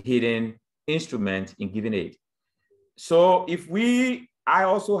key hidden instruments in giving aid. So I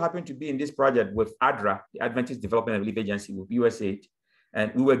also happen to be in this project with ADRA, the Adventist Development and Relief Agency, with USAID,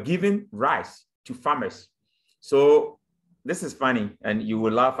 and we were giving rice to farmers. So this is funny, and you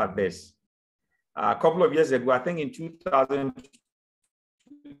will laugh at this. A couple of years ago, I think in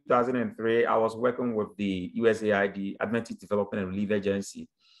 2003, I was working with the USAID, Adventist Development and Relief Agency.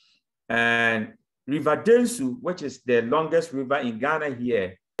 And River Densu, which is the longest river in Ghana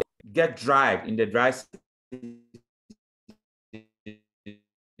here, get dried in the dry season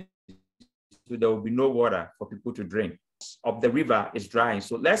so there will be no water for people to drink. Of the river is drying.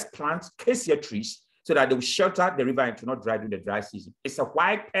 So let's plant acacia trees so that they will shelter the river and to not dry during the dry season. It's a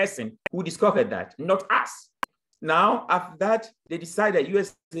white person who discovered that, not us. Now, after that, they decided,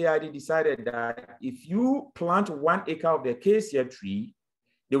 USAID decided that if you plant 1 acre of the acacia tree,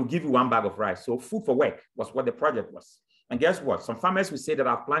 they will give you 1 bag of rice. So food for work was what the project was. And guess what? Some farmers will say that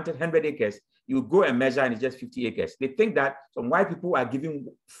I've planted 100 acres. You go and measure and it's just 50 acres. They think that some white people are giving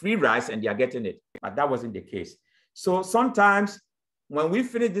free rice and they are getting it, but that wasn't the case. So sometimes when we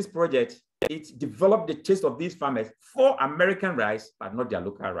finish this project, it developed the taste of these farmers for American rice, but not their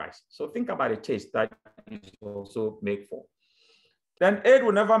local rice. So think about the taste that is also made for. Then aid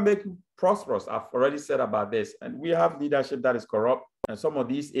will never make you prosperous. I've already said about this. And we have leadership that is corrupt, and some of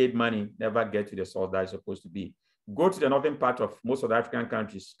these aid money never get to the source that is supposed to be. Go to the northern part of most of the African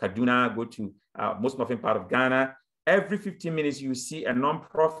countries, Kaduna, go to most northern part of Ghana. Every 15 minutes, you see a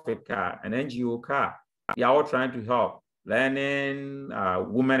non-profit car, an NGO car. They are all trying to help. Learning,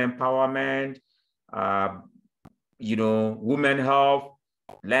 women empowerment, women health,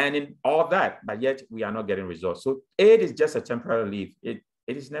 learning, all that, but yet we are not getting results. So aid is just a temporary relief. It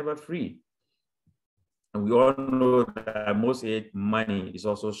is never free. And we all know that most aid money is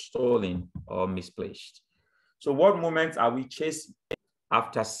also stolen or misplaced. So what moments are we chasing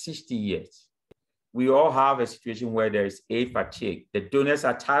after 60 years? We all have a situation where there is aid fatigue. The donors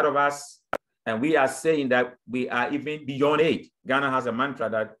are tired of us, and we are saying that we are even beyond aid. Ghana has a mantra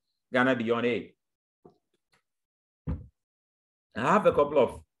that Ghana beyond aid. I have a couple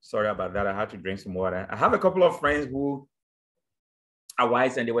of, sorry about that, I had to drink some water. I have a couple of friends who are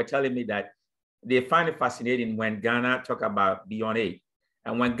wise, and they were telling me that they find it fascinating when Ghana talk about beyond aid.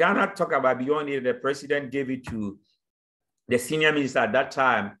 And when Ghana talk about beyond aid, the president gave it to the senior minister at that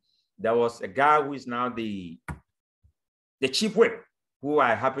time. There was a guy who is now the chief whip, who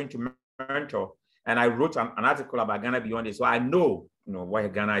I happen to mentor, and I wrote an article about Ghana beyond aid. So I know,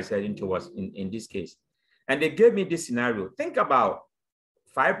 what Ghana is heading towards in this case. And they gave me this scenario. Think about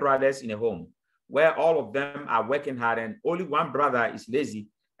 5 brothers in a home where all of them are working hard and only one brother is lazy.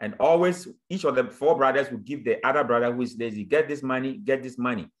 And always each of the 4 brothers will give the other brother who is lazy, get this money, get this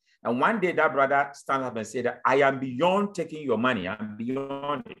money. And one day that brother stands up and said that I am beyond taking your money. I'm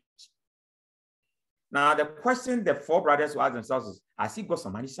beyond it. Now, the question the 4 brothers will ask themselves is, has he got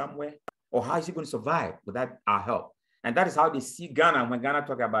some money somewhere? Or how is he going to survive without our help? And that is how they see Ghana when Ghana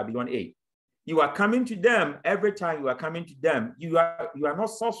talk about beyond aid. You are coming to them, every time you are coming to them, you are not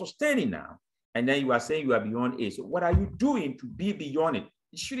self-sustaining now. And then you are saying you are beyond aid. So what are you doing to be beyond it?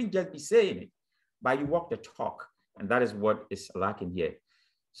 You shouldn't just be saying it, but you walk the talk. And that is what is lacking here.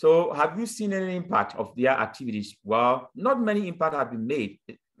 So have you seen any impact of their activities? Well, not many impact have been made.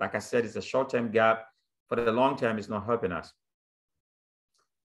 Like I said, it's a short-term gap. For the long term, it's not helping us.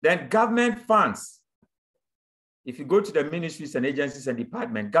 Then government funds. If you go to the ministries and agencies and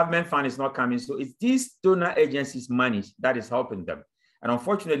departments, government fund is not coming. So it's these donor agencies' money that is helping them. And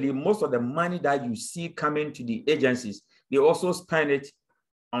unfortunately, most of the money that you see coming to the agencies, they also spend it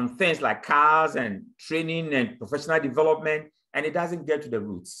on things like cars and training and professional development, and it doesn't get to the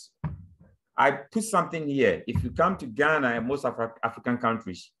roots. I put something here. If you come to Ghana and most of African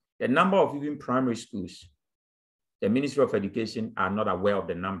countries, the number of even primary schools, the Ministry of Education are not aware of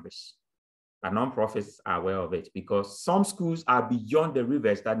the numbers. But non-profits are aware of it because some schools are beyond the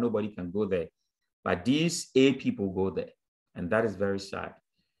rivers that nobody can go there. But these aid people go there, and that is very sad.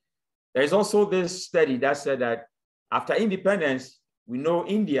 There's also this study that said that after independence, we know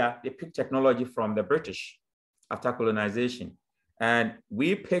India, they picked technology from the British after colonization. And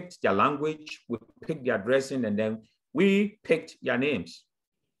we picked their language, we picked their dressing, and then we picked their names.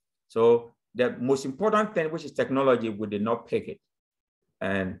 So the most important thing, which is technology, we did not pick it.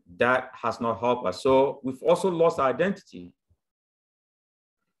 And that has not helped us. So we've also lost our identity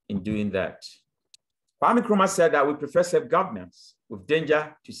in doing that. Kwame Nkrumah said that we prefer self-governance with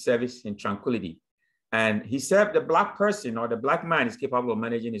danger to service and tranquility. And he said the Black person or the Black man is capable of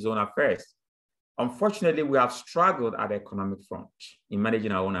managing his own affairs. Unfortunately, we have struggled at the economic front in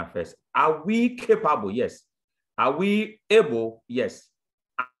managing our own affairs. Are we capable? Yes. Are we able? Yes.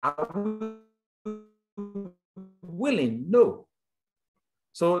 Are we willing? No.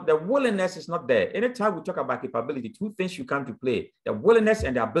 So the willingness is not there. Anytime we talk about capability, 2 things should come to play: the willingness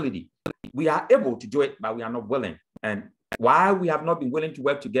and the ability. We are able to do it, but we are not willing. And why we have not been willing to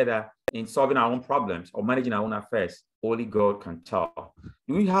work together in solving our own problems or managing our own affairs, only God can tell.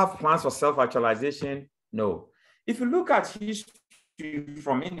 Do we have plans for self-actualization? No. If you look at history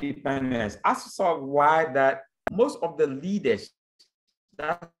from independence, I saw why that most of the leaders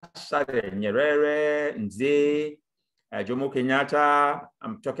that started Nyerere, Nze, Jomo Kenyatta,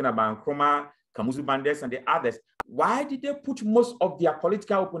 I'm talking about Nkrumah, Kamuzu Bandes and the others, why did they put most of their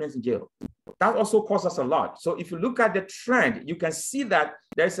political opponents in jail? That also cost us a lot. So if you look at the trend, you can see that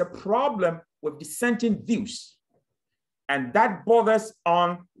there's a problem with dissenting views. And that borders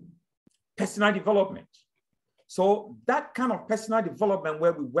on personal development. So that kind of personal development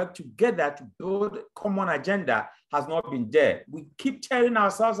where we work together to build a common agenda has not been there. We keep tearing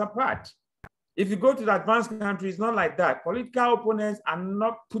ourselves apart. If you go to the advanced countries, it's not like that. Political opponents are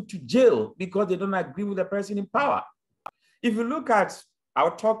not put to jail because they don't agree with the person in power. If you look at,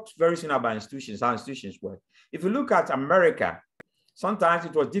 I'll talk very soon about institutions, how institutions work. If you look at America, sometimes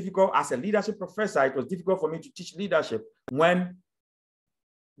it was difficult as a leadership professor, it was difficult for me to teach leadership when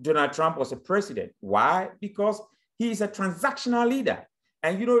Donald Trump was a president. Why? Because he is a transactional leader.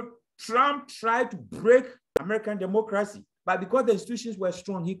 And you know, Trump tried to break American democracy, but because the institutions were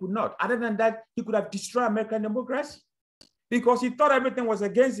strong, he could not. Other than that, he could have destroyed American democracy because he thought everything was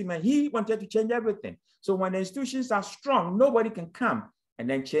against him and he wanted to change everything. So when the institutions are strong, nobody can come and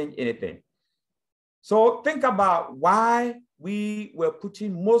then change anything. So think about why we were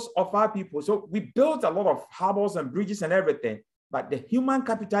putting most of our people. So we built a lot of harbors and bridges and everything, but the human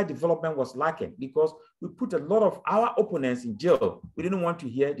capital development was lacking because we put a lot of our opponents in jail. We didn't want to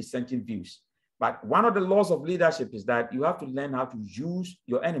hear dissenting views. But one of the laws of leadership is that you have to learn how to use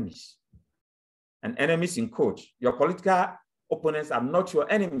your enemies. And enemies in quote. Your political opponents are not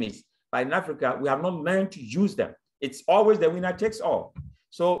your enemies. But in Africa, we have not learned to use them. It's always the winner takes all.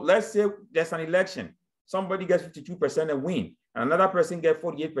 So let's say there's an election. Somebody gets 52% and win. And another person gets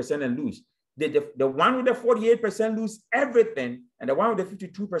 48% and lose. The one with the 48% lose everything. And the one with the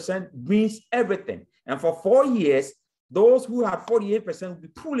 52% wins everything. And for 4 years, those who had 48% will be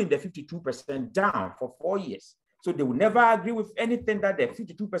pulling the 52% down for 4 years. So they will never agree with anything that the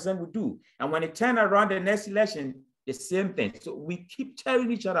 52% would do. And when they turn around the next election, the same thing. So we keep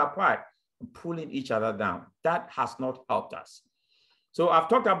tearing each other apart and pulling each other down. That has not helped us. So I've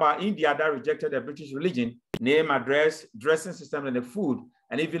talked about India that rejected the British religion, name, address, dressing system, and the food,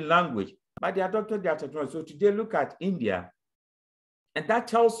 and even language. But they adopted their technology. So today, look at India. And that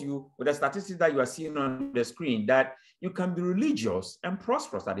tells you, with the statistics that you are seeing on the screen, that you can be religious and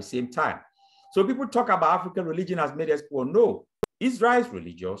prosperous at the same time. So people talk about African religion has made us poor. No, Israel is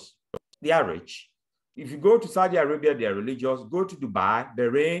religious. They are rich. If you go to Saudi Arabia, they are religious. Go to Dubai,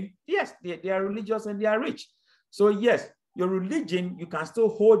 Bahrain, yes, they are religious and they are rich. So yes, your religion, you can still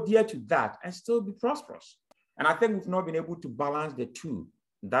hold dear to that and still be prosperous. And I think we've not been able to balance the two.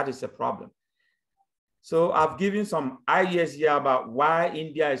 That is a problem. So I've given some ideas here about why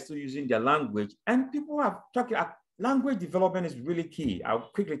India is still using their language. And people have talked about language development is really key.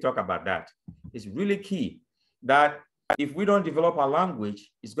 I'll quickly talk about that. It's really key that if we don't develop our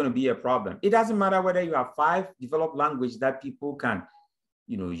language, it's going to be a problem. It doesn't matter whether you have 5 developed languages that people can,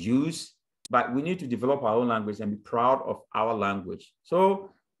 use, but we need to develop our own language and be proud of our language. So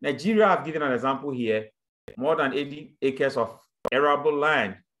Nigeria, I've given an example here, more than 80 acres of arable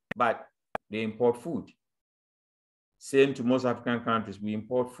land, but they import food. Same to most African countries, we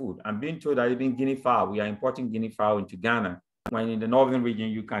import food. I'm being told that even guinea fowl, we are importing guinea fowl into Ghana, when in the northern region,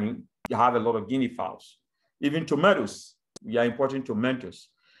 you have a lot of guinea fowls. Even tomatoes, we are importing tomatoes.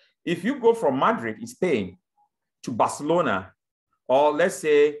 If you go from Madrid in Spain to Barcelona, or let's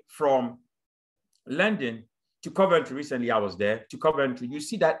say from London to Coventry, recently I was there, to Coventry, you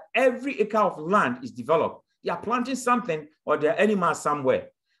see that every acre of land is developed. They are planting something or there are animals somewhere.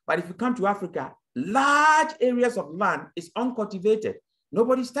 But if you come to Africa, large areas of land is uncultivated.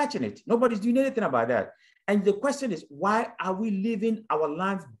 Nobody's touching it. Nobody's doing anything about that. And the question is, why are we leaving our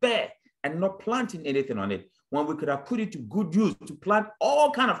lands bare and not planting anything on it when we could have put it to good use to plant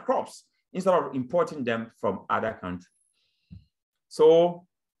all kinds of crops instead of importing them from other countries? So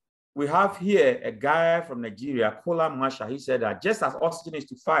we have here a guy from Nigeria, Kola Masha. He said that just as oxygen is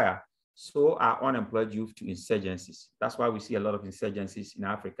to fire, so are unemployed youth to insurgencies. That's why we see a lot of insurgencies in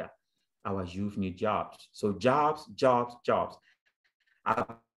Africa. Our youth need jobs. So jobs, jobs, jobs. I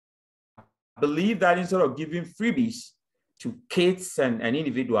believe that instead of giving freebies to kids and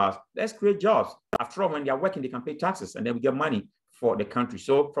individuals, let's create jobs. After all, when they are working, they can pay taxes and then we get money for the country.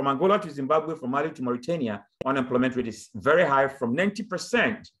 So from Angola to Zimbabwe, from Mali to Mauritania, unemployment rate is very high, from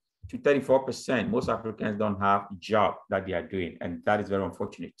 90% to 34%. Most Africans don't have a job that they are doing, and that is very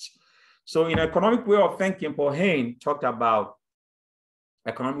unfortunate. So in economic way of thinking, Paul Hayne talked about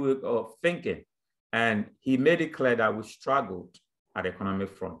economic way of thinking, and he made it clear that we struggled at the economic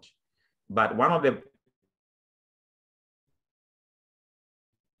front. But one of the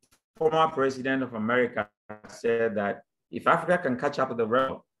former president of America said that if Africa can catch up with the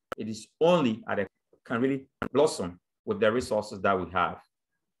world, it is only at can really blossom with the resources that we have.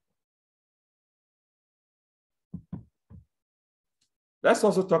 Let's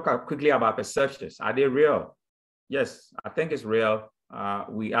also talk quickly about perceptions. Are they real? Yes, I think it's real.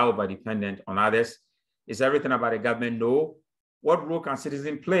 We are over-dependent on others. Is everything about the government? No. What role can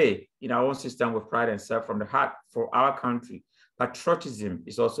citizens play in our own system with pride and self from the heart for our country? Patriotism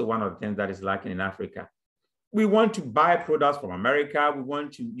is also one of the things that is lacking in Africa. We want to buy products from America. We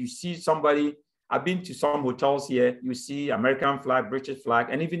want to, you see somebody, I've been to some hotels here, you see American flag, British flag,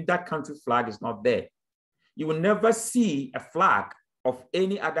 and even that country flag is not there. You will never see a flag of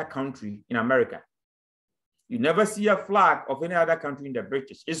any other country in America. You never see a flag of any other country in the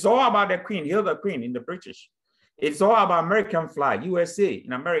British. It's all about the Queen, Hail the Queen in the British. It's all about American flag, USA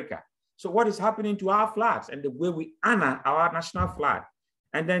in America. So what is happening to our flags and the way we honor our national flag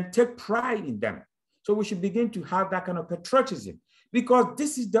and then take pride in them? So we should begin to have that kind of patriotism because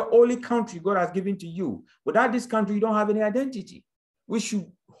this is the only country God has given to you. Without this country, you don't have any identity. We should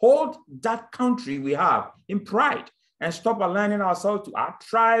hold that country we have in pride and stop aligning ourselves to our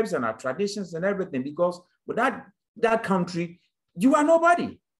tribes and our traditions and everything because without that country, you are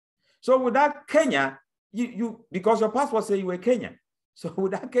nobody. So without Kenya, because your passport says you were Kenyan. So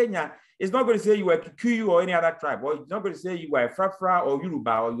without Kenya, it's not going to say you were Kikuyu or any other tribe, or it's not going to say you were a Frafra or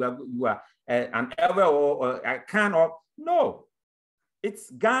Yoruba, or you are an Ewe or a Kan, or no.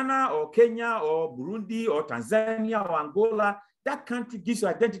 It's Ghana or Kenya or Burundi or Tanzania or Angola. That country gives you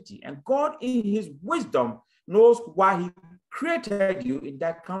identity. And God, in his wisdom, knows why he created you in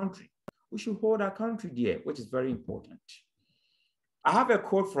that country. We should hold our country dear, which is very important. I have a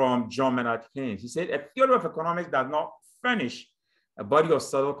quote from John Maynard Keynes. He said, a theory of economics does not furnish a body of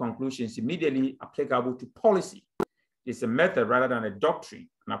subtle conclusions immediately applicable to policy. It's a method rather than a doctrine,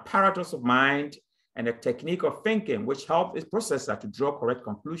 an apparatus of mind and a technique of thinking which helps its processor to draw correct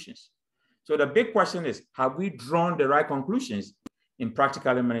conclusions. So the big question is, have we drawn the right conclusions in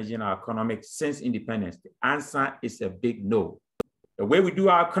practically managing our economics since independence? The answer is a big no. The way we do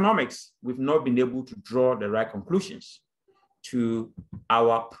our economics, we've not been able to draw the right conclusions to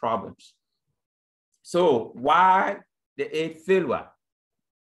our problems. So why the aid failure?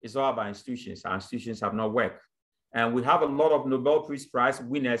 It's all about institutions. Our institutions have not worked. And we have a lot of Nobel Peace Prize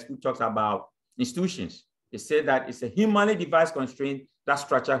winners who talks about institutions. They say that it's a humanly devised constraint that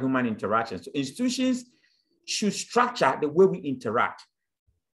structure human interactions. So institutions should structure the way we interact.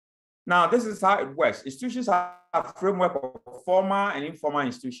 Now, this is how it works. Institutions have a framework of formal and informal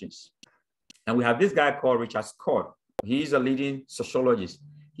institutions. And we have this guy called Richard Scott. He's a leading sociologist.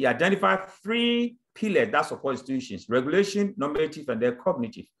 He identified 3 pillars that support institutions: regulation, normative, and then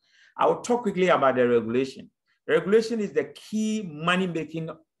cognitive. I will talk quickly about the regulation. Regulation is the key money-making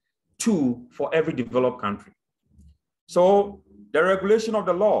tool for every developed country. So the regulation of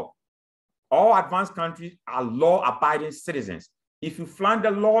the law. All advanced countries are law-abiding citizens. If you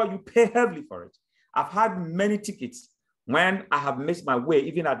flounder the law, you pay heavily for it. I've had many tickets when I have missed my way,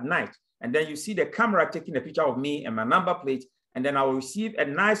 even at night. And then you see the camera taking a picture of me and my number plate, and then I will receive a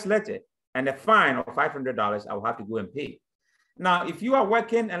nice letter and a fine of $500 I will have to go and pay. Now, if you are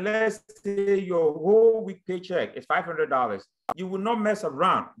working and let's say your whole week paycheck is $500, you will not mess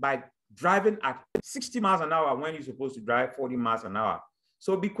around by driving at 60 miles an hour when you're supposed to drive 40 miles an hour.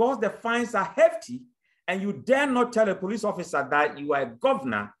 So because the fines are hefty and you dare not tell a police officer that you are a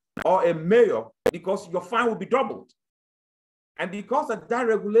governor or a mayor because your fine will be doubled. And because of that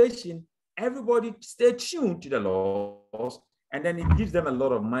regulation, everybody stay tuned to the laws and then it gives them a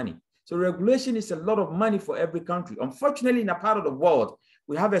lot of money. So regulation is a lot of money for every country. Unfortunately, in a part of the world,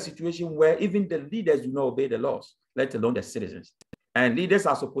 we have a situation where even the leaders do not obey the laws, let alone the citizens. And leaders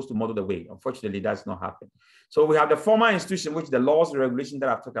are supposed to model the way. Unfortunately, that's not happening. So we have the formal institution, which the laws and regulations that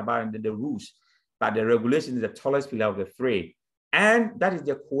I've talked about, and then the rules. But the regulation is the tallest pillar of the three. And that is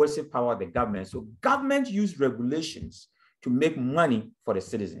the coercive power of the government. So government use regulations to make money for the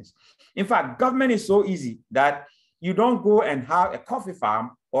citizens. In fact, government is so easy that you don't go and have a coffee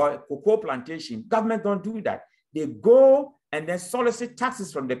farm or a cocoa plantation. Government don't do that. They go and then solicit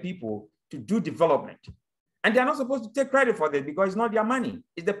taxes from the people to do development. And they're not supposed to take credit for this because it's not their money.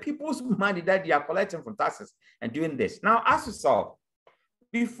 It's the people's money that they are collecting from taxes and doing this. Now, ask yourself,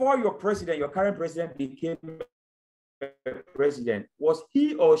 before your president, your current president became president, was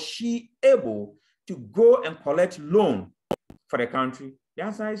he or she able to go and collect loan for the country? The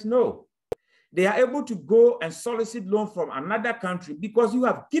answer is no. They are able to go and solicit loan from another country because you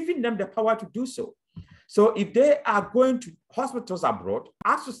have given them the power to do so. So if they are going to hospitals abroad,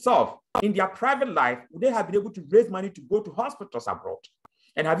 ask yourself, in their private life, would they have been able to raise money to go to hospitals abroad?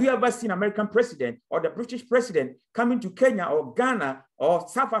 And have you ever seen American president or the British president coming to Kenya or Ghana or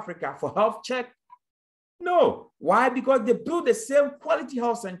South Africa for health check? No. Why? Because they build the same quality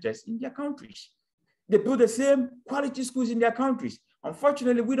health centers in their countries. They build the same quality schools in their countries.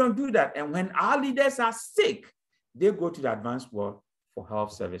 Unfortunately, we don't do that. And when our leaders are sick, they go to the advanced world for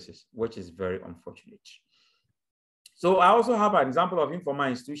health services, which is very unfortunate. So I also have an example of informal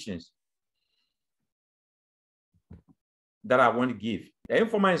institutions that I want to give. The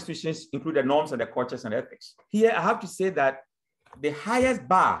informal institutions include the norms and the cultures and ethics. Here, I have to say that the highest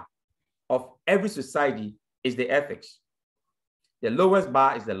bar of every society is the ethics. The lowest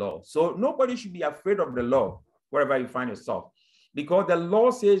bar is the law. So nobody should be afraid of the law wherever you find yourself, because the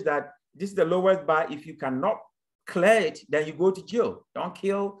law says that this is the lowest bar. If you cannot clear it, then you go to jail. Don't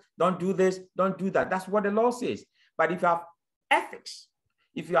kill, don't do this, don't do that. That's what the law says. But if you have ethics,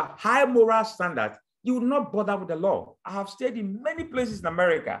 if you have high moral standards, you will not bother with the law. I have stayed in many places in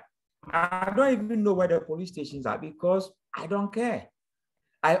America. I don't even know where the police stations are because I don't care.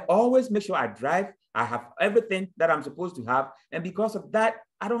 I always make sure I drive. I have everything that I'm supposed to have. And because of that,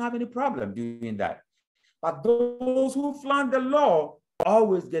 I don't have any problem doing that. But those who flaunt the law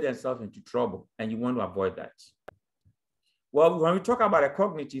always get themselves into trouble, and you want to avoid that. Well, when we talk about a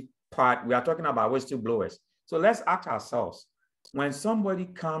cognitive part, we are talking about whistleblowers. So let's ask ourselves, when somebody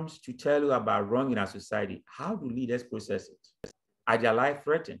comes to tell you about wrong in our society, how do leaders process it? Are their life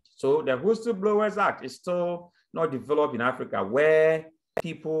threatened? So the Whistleblowers Act is still not developed in Africa, where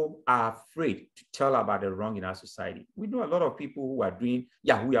people are afraid to tell about the wrong in our society. We know a lot of people who are doing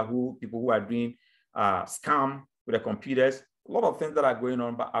Yahoo, people who are doing scam with the computers, a lot of things that are going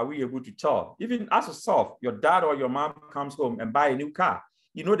on, but are we able to tell? Even as yourself, your dad or your mom comes home and buy a new car.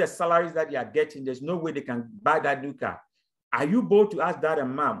 You know the salaries that they are getting, there's no way they can buy that new car. Are you bold to ask dad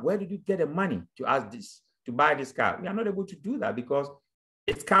and mom, where did you get the money to ask this, to buy this car? We are not able to do that because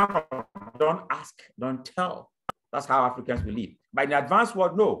it's kind of don't ask, don't tell. That's how Africans believe. But in the advanced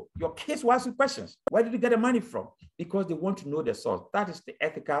world, no, your kids will ask you questions. Where did you get the money from? Because they want to know the source. That is the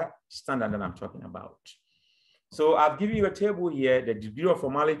ethical standard that I'm talking about. So I've given you a table here, the degree of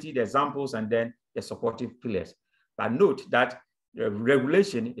formality, the examples, and then the supportive pillars. But note that the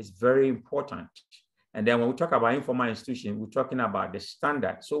regulation is very important. And then when we talk about informal institutions, we're talking about the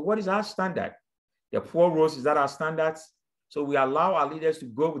standard. So what is our standard? The poor roads, is that our standards? So we allow our leaders to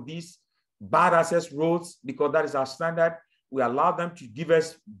go with these bad access roads because that is our standard. We allow them to give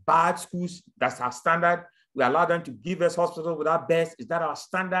us bad schools, that's our standard. We allow them to give us hospitals without beds, is that our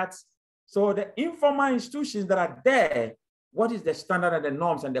standards? So the informal institutions that are there, what is the standard and the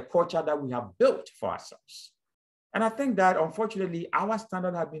norms and the culture that we have built for ourselves? And I think that unfortunately, our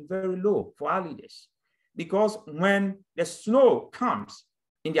standard has been very low for our leaders, because when the snow comes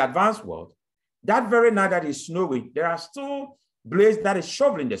in the advanced world, that very night that is snowing, there are still blades that is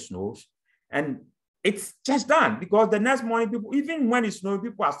shoveling the snows, and it's just done because the next morning, people, even when it's snowing,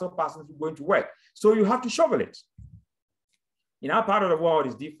 people are still passing through going to work. So you have to shovel it. In our part of the world,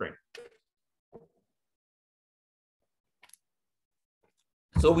 it's different.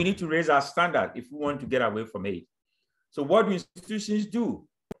 So we need to raise our standard if we want to get away from it. So what do institutions do?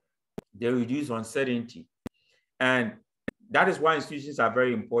 They reduce uncertainty. And that is why institutions are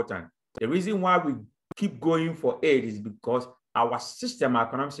very important. The reason why we keep going for aid is because our system, our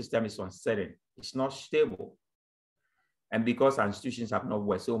economic system is uncertain. It's not stable. And because our institutions have not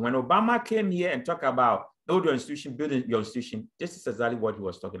worked. So when Obama came here and talked about build your institution, building your institution, this is exactly what he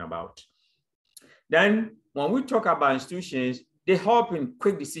was talking about. Then when we talk about institutions, they help in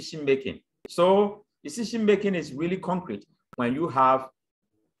quick decision-making. So decision-making is really concrete when you have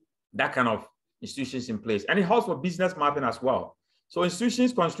that kind of institutions in place. And it helps for business mapping as well. So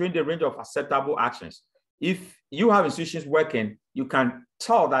institutions constrain the range of acceptable actions. If you have institutions working, you can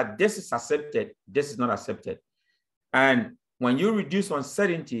tell that this is accepted, this is not accepted. And when you reduce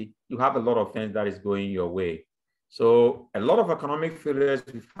uncertainty, you have a lot of things that is going your way. So a lot of economic failures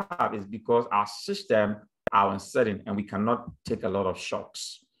we have is because our system are uncertain and we cannot take a lot of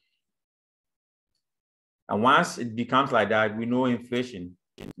shocks. And once it becomes like that, we know inflation.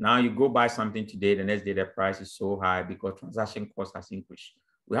 Now you go buy something today, the next day the price is so high because transaction cost has increased.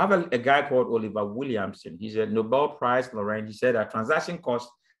 We have a guy called Oliver Williamson. He's a Nobel Prize laureate. He said that transaction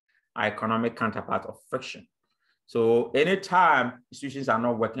costs are economic counterpart of friction. So anytime institutions are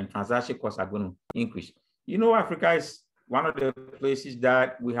not working, transaction costs are going to increase. You know, Africa is one of the places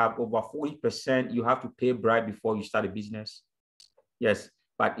that we have over 40%. You have to pay bribe before you start a business. Yes,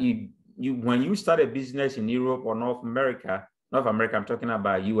 but when you start a business in Europe or North America, I'm talking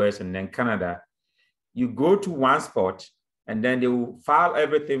about US and then Canada, you go to one spot and then they will file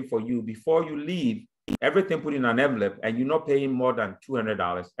everything for you. Before you leave, everything put in an envelope and you're not paying more than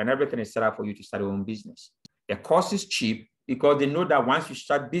 $200 and everything is set up for you to start your own business. The cost is cheap because they know that once you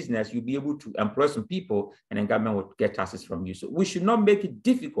start business, you'll be able to employ some people and then government will get taxes from you. So we should not make it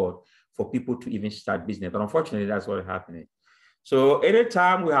difficult for people to even start business. But unfortunately, that's what is happening. So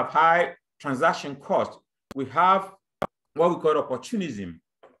anytime we have high transaction cost, we have what we call opportunism,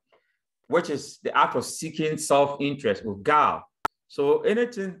 which is the act of seeking self-interest with guile. So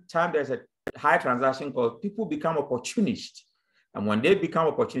anytime there's a high transaction cost, people become opportunists. And when they become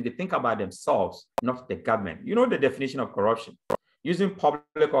opportunists, they think about themselves, not the government. You know the definition of corruption, using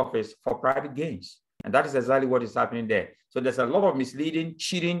public office for private gains. And that is exactly what is happening there. So there's a lot of misleading,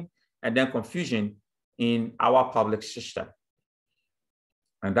 cheating, and then confusion in our public system.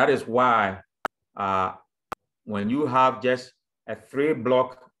 And that is why when you have just a three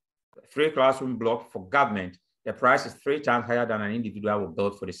classroom block for government, the price is 3 times higher than an individual will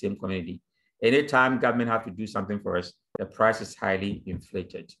build for the same community. Anytime government have to do something for us, the price is highly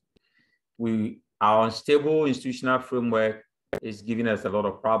inflated. Our unstable institutional framework is giving us a lot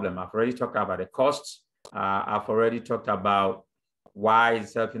of problem. I've already talked about the costs. I've already talked about why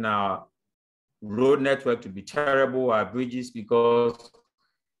it's helping our road network to be terrible, our bridges, because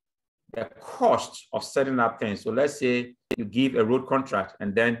the cost of setting up things. So let's say you give a road contract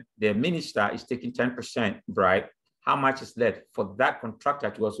and then the minister is taking 10% bribe. How much is left for that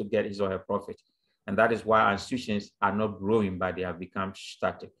contractor to also get his or her profit? And that is why our institutions are not growing, but they have become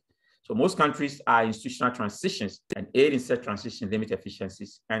static. So most countries are institutional transitions, and aid in such transitions limit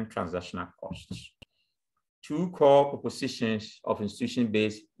efficiencies and transactional costs. 2 core propositions of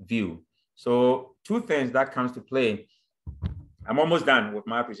institution-based view. So 2 things that comes to play. I'm almost done with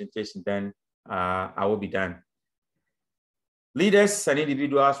my presentation, then I will be done. Leaders and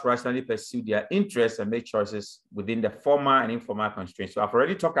individuals rationally pursue their interests and make choices within the formal and informal constraints. So I've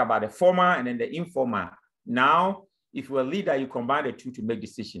already talked about the formal and then the informal. Now, if you're a leader, you combine the 2 to make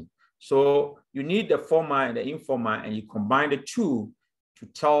decisions. So you need the formal and the informal, and you combine the 2 to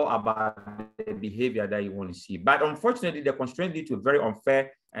tell about the behavior that you want to see. But unfortunately, the constraints lead to a very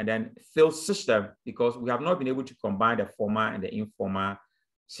unfair and then failed system, because we have not been able to combine the formal and the informal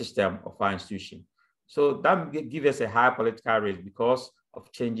system of our institution. So that gives us a high political risk because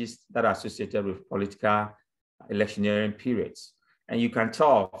of changes that are associated with political electioneering periods. And you can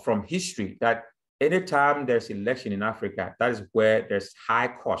tell from history that anytime there's election in Africa, that is where there's high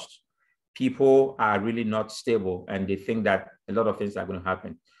cost. People are really not stable, and they think that a lot of things are going to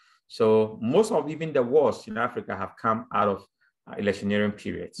happen. So most of even the wars in Africa have come out of electioneering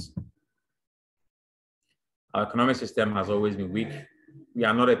periods. Our economic system has always been weak. We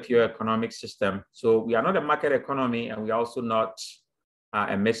are not a pure economic system. So we are not a market economy, and we are also not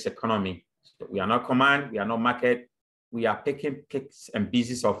a mixed economy. So we are not command, we are not market. We are picking picks and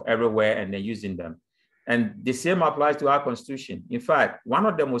pieces of everywhere and then using them. And the same applies to our constitution. In fact, one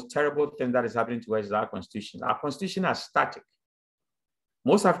of the most terrible things that is happening to us is our constitution. Our constitution are static.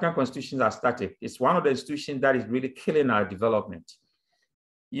 Most African constitutions are static. It's one of the institutions that is really killing our development.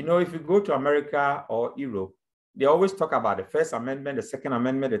 You know, if you go to America or Europe, they always talk about the First Amendment, the Second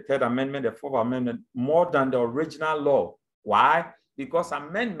Amendment, the Third Amendment, the Fourth Amendment, more than the original law. Why? Because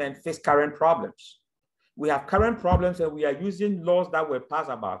amendment face current problems. We have current problems, and we are using laws that were passed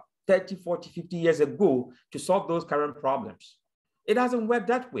about 30, 40, 50 years ago to solve those current problems. It doesn't work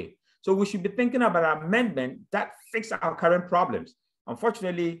that way. So we should be thinking about an amendment that fix our current problems.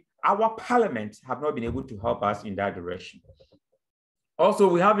 Unfortunately, our parliaments have not been able to help us in that direction. Also,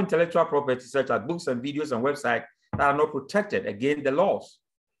 we have intellectual property such as books and videos and websites that are not protected against the laws.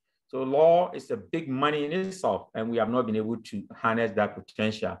 So law is a big money in itself, and we have not been able to harness that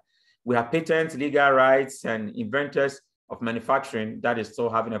potential. We have patents, legal rights, and inventors of manufacturing that is still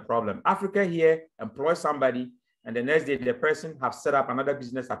having a problem. Africa here employs somebody, and the next day the person has set up another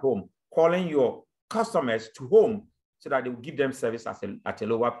business at home, calling your customers to home so that they will give them service at a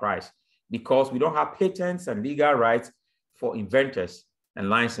lower price, because we don't have patents and legal rights for inventors and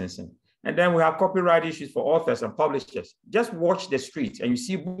licensing. And then we have copyright issues for authors and publishers. Just watch the streets and you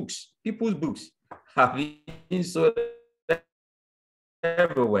see books, people's books have been sold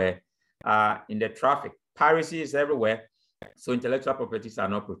everywhere in the traffic. Piracy is everywhere. So intellectual properties are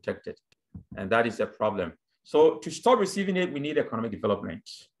not protected. And that is a problem. So to stop receiving it, we need economic development.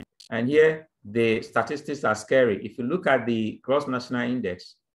 And here, the statistics are scary. If you look at the gross national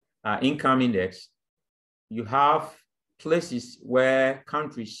index, income index, you have places where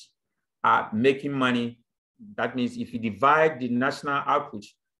countries are making money. That means if you divide the national output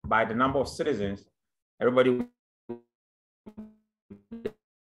by the number of citizens, everybody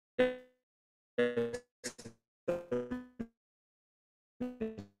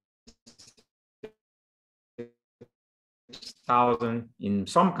thousand in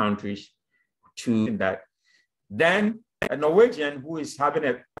some countries to that. Then a Norwegian who is having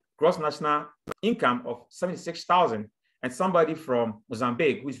a gross national income of 76,000 and somebody from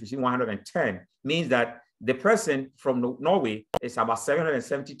Mozambique who is receiving 110 means that the person from Norway is about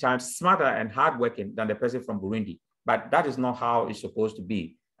 770 times smarter and hardworking than the person from Burundi. But that is not how it's supposed to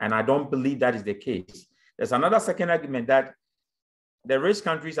be. And I don't believe that is the case. There's another second argument that the rich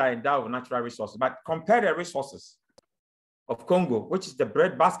countries are endowed with natural resources, but compare the resources of Congo, which is the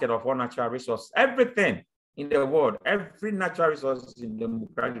breadbasket of all natural resources. Everything in the world, every natural resource in the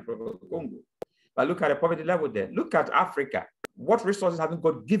Democratic Republic of Congo. But look at the poverty level there. Look at Africa. What resources haven't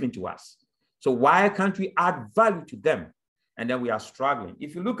God given to us? So why can't we add value to them? And then we are struggling.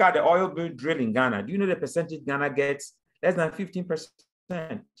 If you look at the oil being drilled in Ghana, do you know the percentage Ghana gets? Less than 15%.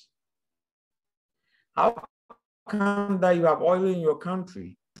 How come that you have oil in your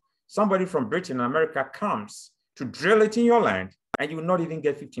country? Somebody from Britain and America comes to drill it in your land, and you will not even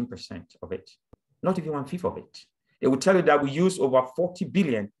get 15% of it. Not even 1/5 of it. It will tell you that we use over $40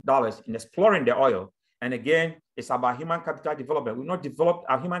 billion in exploring the oil. And again, it's about human capital development. We've not developed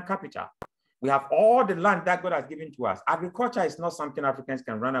our human capital. We have all the land that God has given to us. Agriculture is not something Africans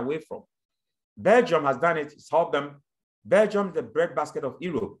can run away from. Belgium has done it. It's helped them. Belgium is the breadbasket of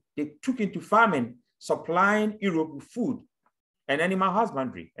Europe. They took into farming, supplying Europe with food and animal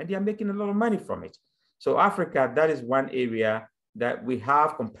husbandry, and they are making a lot of money from it. So Africa, that is one area that we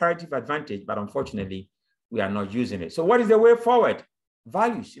have comparative advantage, but unfortunately, we are not using it. So what is the way forward?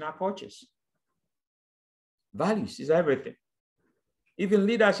 Values in our cultures. Values is everything. Even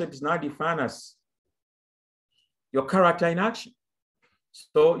leadership is now defined as your character in action.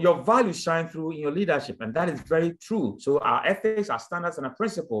 So your values shine through in your leadership, and that is very true. So our ethics, our standards, and our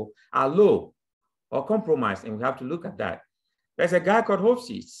principles are low or compromised, and we have to look at that. There's a guy called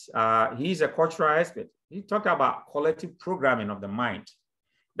Hofstede. He's a cultural expert. He talked about collective programming of the mind.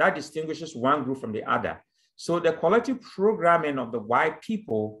 That distinguishes one group from the other. So the collective programming of the white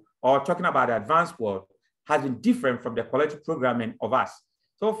people, or talking about the advanced world, has been different from the collective programming of us.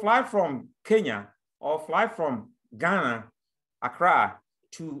 So fly from Kenya or fly from Ghana, Accra,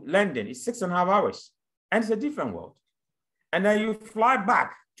 to London, it's 6.5 hours, and it's a different world. And then you fly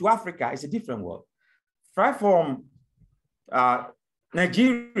back to Africa, it's a different world. Fly from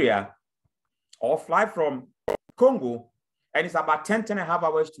Nigeria or fly from Congo, and it's about 10.5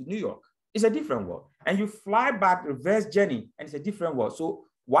 hours to New York. It's a different world. And you fly back, reverse journey, and it's a different world. So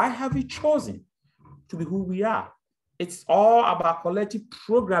why have we chosen to be who we are? It's all about collective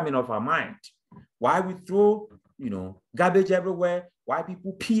programming of our mind. Why we throw, garbage everywhere, why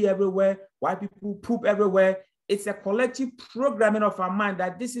people pee everywhere, why people poop everywhere. It's a collective programming of our mind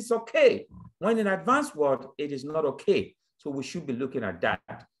that this is okay. When in advanced world, it is not okay. So we should be looking at that.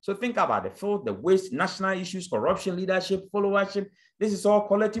 So think about the filth, the waste, national issues, corruption, leadership, followership. This is all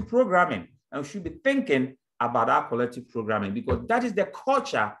collective programming. And we should be thinking about our collective programming, because that is the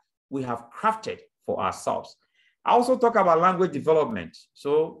culture we have crafted for ourselves. I also talk about language development.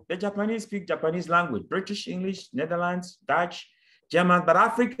 So the Japanese speak Japanese language, British, English, Netherlands, Dutch, German, but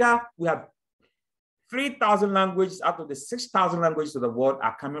Africa, we have 3,000 languages out of the 6,000 languages of the world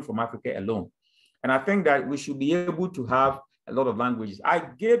are coming from Africa alone. And I think that we should be able to have a lot of languages. I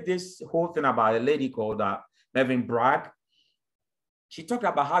gave this whole thing about a lady called Melvin Bragg. She talked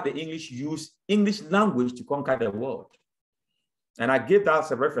about how the English use English language to conquer the world. And I gave that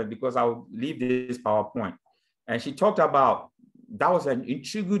as a reference because I'll leave this PowerPoint. And she talked about that was an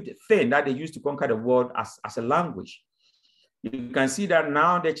intriguing thing that they used to conquer the world as a language. You can see that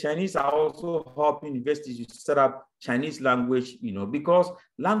now the Chinese are also helping universities to set up Chinese language, because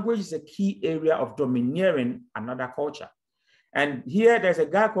language is a key area of domineering another culture. And here there's a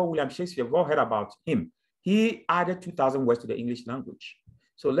guy called William Shakespeare. We've all heard about him. He added 2,000 words to the English language.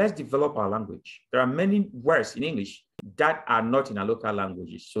 So let's develop our language. There are many words in English that are not in our local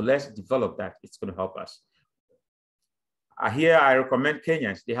languages. So let's develop that. It's going to help us. Here I recommend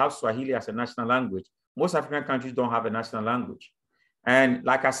Kenyans. They have Swahili as a national language. Most African countries don't have a national language. And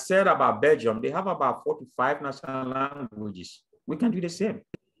like I said about Belgium, they have about 4 to 5 national languages. We can do the same.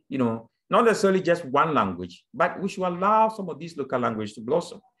 Not necessarily just one language, but we should allow some of these local languages to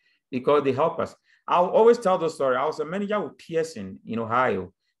blossom because they help us. I'll always tell the story. I was a manager with Pearson in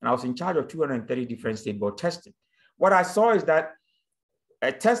Ohio, and I was in charge of 230 different state board testing. What I saw is that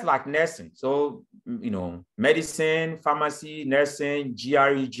a test like nursing, so, medicine, pharmacy, nursing,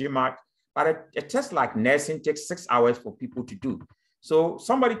 GRE, GMAT, but a test like nursing takes 6 hours for people to do. So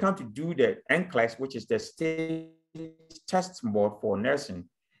somebody comes to do the NCLEX, which is the state test board for nursing.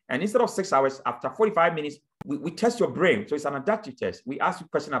 And instead of 6 hours, after 45 minutes, we test your brain. So it's an adaptive test. We ask you a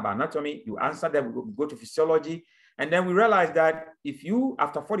question about anatomy, you answer them, we go to physiology. And then we realize that if you,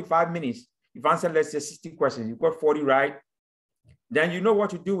 after 45 minutes, you've answered, let's say 60 questions, you got 40 right, then you know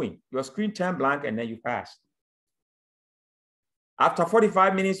what you're doing. Your screen turned blank and then you pass. After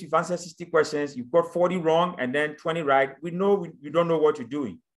 45 minutes, you've answered 60 questions, you've got 40 wrong and then 20 right. We know you don't know what you're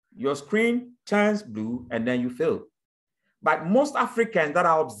doing. Your screen turns blue and then you fail. But most Africans that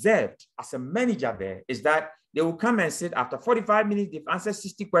are observed as a manager there is that they will come and sit after 45 minutes, they've answered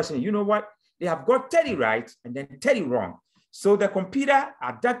 60 questions. You know what? They have got 30 right and then 30 wrong. So the computer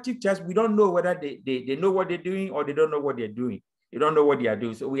adaptive test, we don't know whether they know what they're doing or they don't know what they're doing. They don't know what they are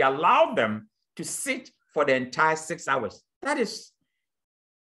doing. So we allow them to sit for the entire 6 hours. That is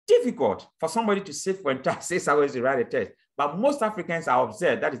difficult for somebody to sit for entire 6 hours to write a test. But most Africans are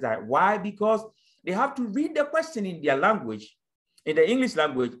observed. That is that. Why? Because they have to read the question in their language, in the English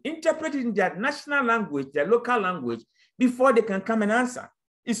language, interpret it in their national language, their local language, before they can come and answer.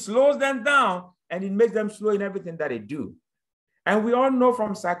 It slows them down and it makes them slow in everything that they do. And we all know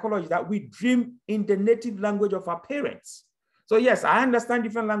from psychology that we dream in the native language of our parents. So yes, I understand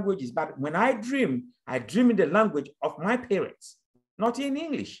different languages, but when I dream in the language of my parents, not in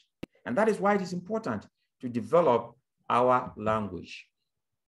English. And that is why it is important to develop our language.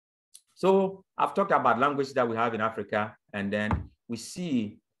 So I've talked about languages that we have in Africa, and then we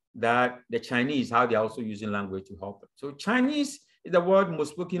see that the Chinese, how they're also using language to help them. So Chinese is the world's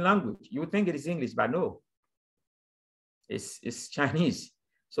most spoken language. You would think it is English, but no. It's Chinese.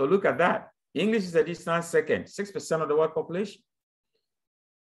 So look at that. English is a distant second, 6% of the world population.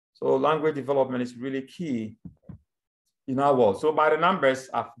 So language development is really key in our world. So by the numbers,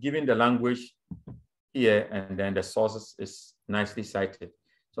 I've given the language here, and then the sources is nicely cited.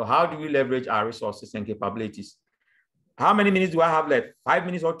 So how do we leverage our resources and capabilities? How many minutes do I have left? 5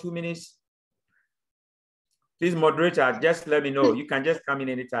 minutes or 2 minutes? Please, moderator, just let me know. You can just come in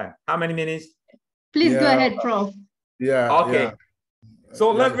anytime. How many minutes? Please go ahead, Prof. Yeah. Okay. Yeah.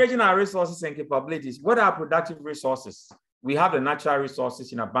 So leveraging our resources and capabilities. What are productive resources? We have the natural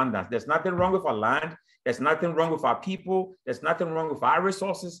resources in abundance. There's nothing wrong with our land. There's nothing wrong with our people. There's nothing wrong with our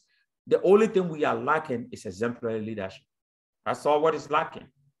resources. The only thing we are lacking is exemplary leadership. That's all what is lacking.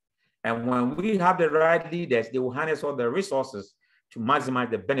 And when we have the right leaders, they will harness all the resources to maximize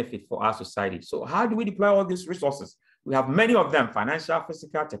the benefit for our society. So how do we deploy all these resources? We have many of them: financial,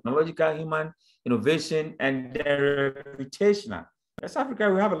 physical, technological, human, innovation, and reputational. West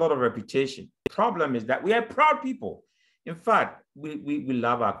Africa, we have a lot of reputation. The problem is that we are proud people. In fact, we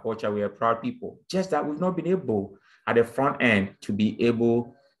love our culture. We are proud people, just that we've not been able at the front end to be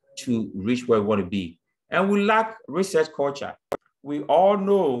able to reach where we want to be. And we lack research culture. We all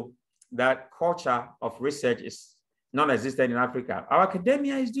know that culture of research is non-existent in Africa. Our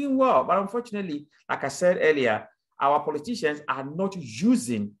academia is doing well, but unfortunately, like I said earlier, our politicians are not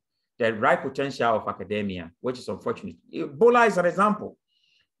using the right potential of academia, which is unfortunate. Ebola is an example.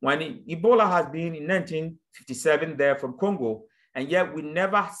 When Ebola has been in 1957 there from Congo, and yet we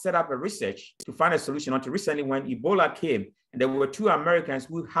never set up a research to find a solution until recently when Ebola came, and there were 2 Americans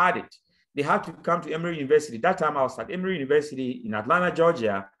who had it. They had to come to Emory University. That time I was at Emory University in Atlanta,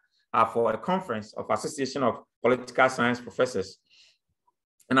 Georgia, for a conference of Association of Political Science Professors.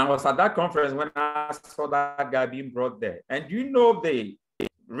 And I was at that conference when I saw that guy being brought there. And you know the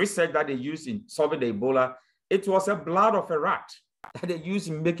research that they used in solving the Ebola? It was a blood of a rat that they used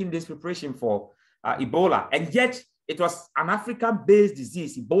in making this preparation for Ebola. And yet it was an African-based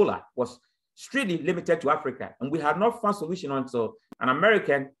disease. Ebola was strictly limited to Africa. And we had not found a solution until an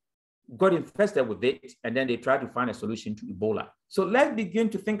American got infested with it, and then they tried to find a solution to Ebola. So let's begin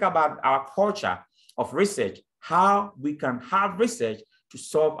to think about our culture of research, how we can have research to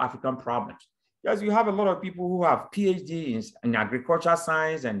solve African problems. Because you have a lot of people who have PhDs in agricultural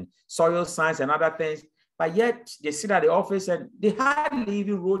science and soil science and other things, but yet they sit at the office and they hardly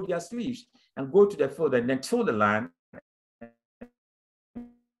even roll their sleeves and go to the field and then till the land.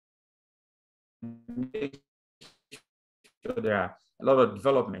 There are a lot of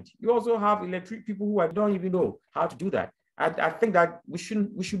development. You also have electric people who don't even know how to do that. I think that we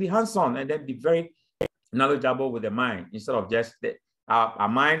should be hands-on and then be very knowledgeable with the mind instead of just our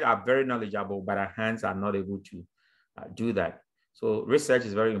minds are very knowledgeable, but our hands are not able to do that. So research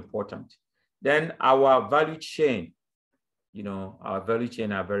is very important. Then our value chain, our value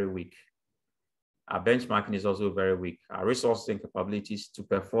chain are very weak. Our benchmarking is also very weak. Our resources and capabilities to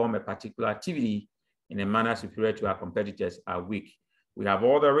perform a particular activity in a manner superior to our competitors are weak. We have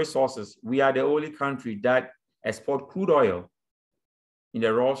all the resources. We are the only country that export crude oil in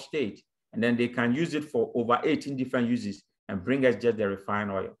the raw state, and then they can use it for over 18 different uses and bring us just the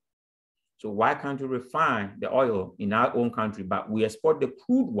refined oil. So why can't we refine the oil in our own country, but we export the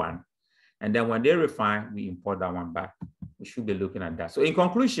crude one, and then when they refine, we import that one back? We should be looking at that. So in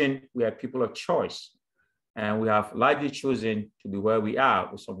conclusion, we are people of choice, and we have largely chosen to be where we are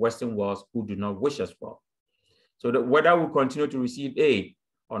with some Western worlds who do not wish us well. So that whether we continue to receive aid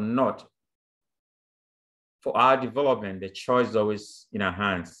or not, for our development, the choice is always in our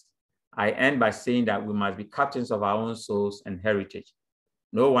hands. I end by saying that we must be captains of our own souls and heritage.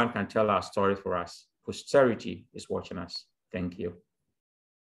 No one can tell our story for us. Posterity is watching us. Thank you.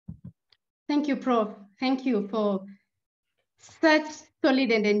 Thank you, Prof. Thank you for such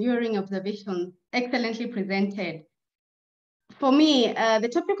solid and enduring observations, excellently presented. For me, the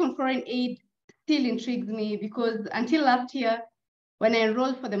topic on foreign aid still intrigues me because until last year, when I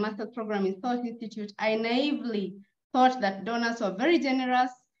enrolled for the master's program in Thought Institute, I naively thought that donors were very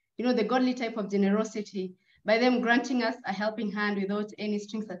generous, you know, the godly type of generosity, by them granting us a helping hand without any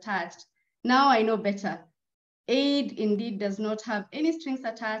strings attached. Now I know better. Aid indeed does not have any strings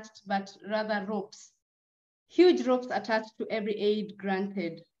attached, but rather ropes. Huge ropes attached to every aid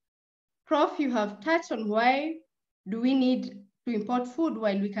granted. Prof, you have touched on why do we need to import food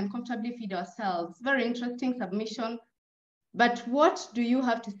while we can comfortably feed ourselves. Very interesting submission. But what do you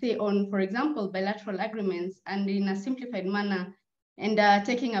have to say on, for example, bilateral agreements and in a simplified manner? And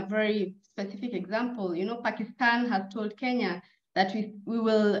taking a very specific example, you know, Pakistan has told Kenya that we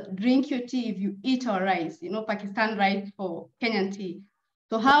will drink your tea if you eat our rice. You know, Pakistan rice for Kenyan tea.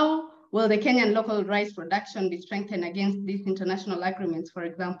 So how will the Kenyan local rice production be strengthened against these international agreements, for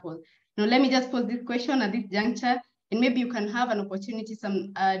example? Now, let me just pose this question at this juncture, and maybe you can have an opportunity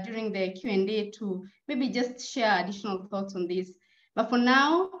during the Q&A to maybe just share additional thoughts on this. But for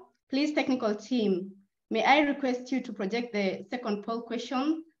now, please, technical team, may I request you to project the second poll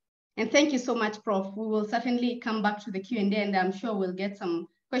question? And thank you so much, Prof. We will certainly come back to the Q&A, and I'm sure we'll get some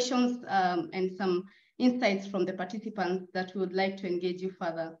questions and some insights from the participants that we would like to engage you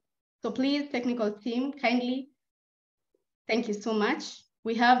further. So please, technical team, kindly. Thank you so much.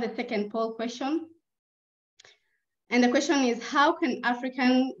 We have the second poll question. And the question is, how can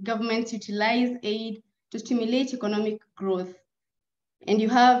African governments utilize aid to stimulate economic growth? And you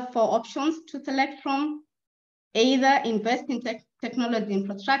have 4 options to select from: either invest in technology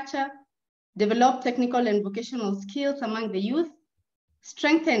infrastructure, develop technical and vocational skills among the youth,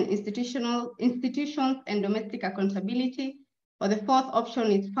 strengthen institutions and domestic accountability, or the 4th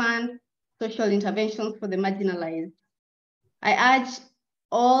option is fund social interventions for the marginalized. I urge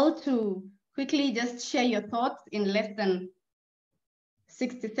all to quickly just share your thoughts in less than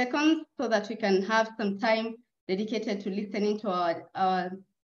 60 seconds so that we can have some time dedicated to listening to our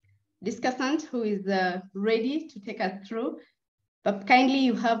discussant who is ready to take us through. But kindly,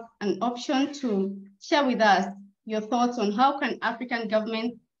 you have an option to share with us your thoughts on how can African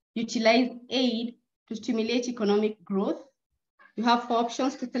governments utilize aid to stimulate economic growth. You have 4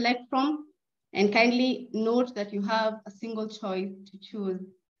 options to select from, and kindly note that you have a single choice to choose.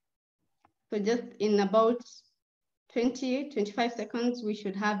 So just in about 20-25 seconds, we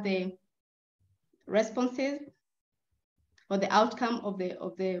should have the responses or the outcome of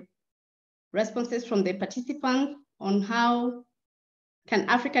the responses from the participants on how can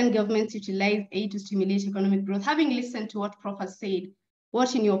African governments utilize aid to stimulate economic growth. Having listened to what Prof has said,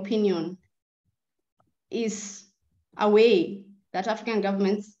 what in your opinion is a way that African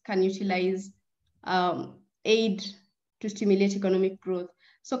governments can utilize aid to stimulate economic growth?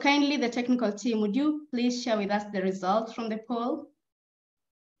 So kindly, the technical team, would you please share with us the results from the poll?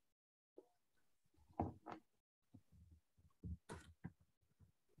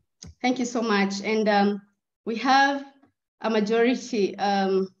 Thank you so much. And we have a majority,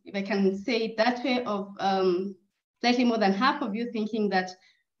 if I can say it that way, of slightly more than half of you thinking that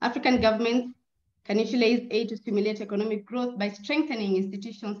African governments can utilize aid to stimulate economic growth by strengthening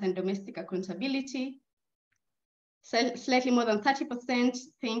institutions and domestic accountability. Slightly more than 30%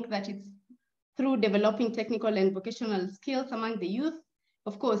 think that it's through developing technical and vocational skills among the youth.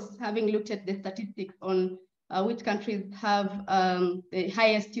 Of course, having looked at the statistics on which countries have the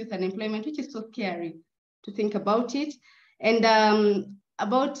highest youth unemployment, which is so scary to think about it. And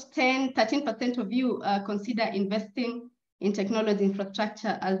about 13% of you consider investing in technology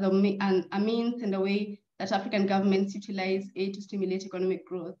infrastructure as a means and a way that African governments utilize aid to stimulate economic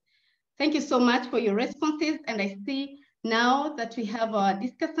growth. Thank you so much for your responses. And I see now that we have our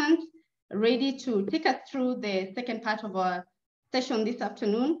discussant ready to take us through the second part of our session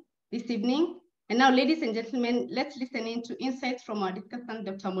this evening. And now, ladies and gentlemen, let's listen in to insights from our discussant,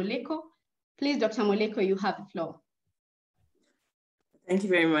 Dr. Moleko. Please, Dr. Moleko, you have the floor. Thank you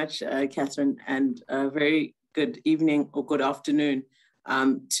very much, Catherine, and a very good evening or good afternoon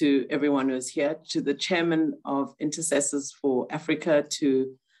to everyone who's here, to the chairman of Intercessors for Africa,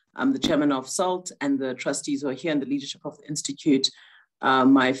 to the chairman of SALT and the trustees who are here and the leadership of the Institute,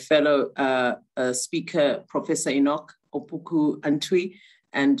 my fellow speaker, Professor Enoch Opoku-Antwi,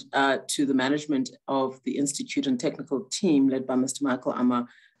 and to the management of the Institute and technical team led by Mr. Michael Amma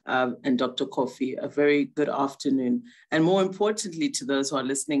and Dr. Kofi, a very good afternoon. And more importantly, to those who are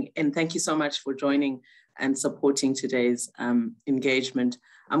listening, and thank you so much for joining and supporting today's engagement.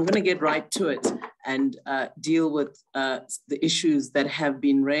 I'm going to get right to it and deal with the issues that have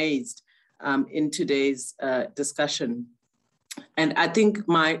been raised in today's discussion. And I think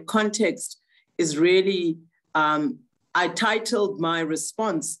my context is really, I titled my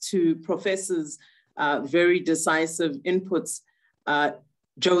response to Professor's very decisive inputs,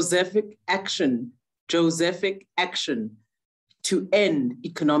 Josephic action to end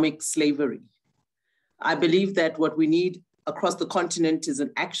economic slavery. I believe that what we need across the continent is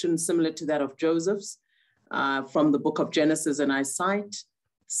an action similar to that of Joseph's from the book of Genesis, and I cite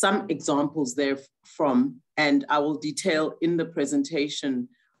some examples therefrom, and I will detail in the presentation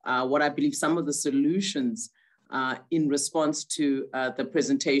what I believe some of the solutions in response to the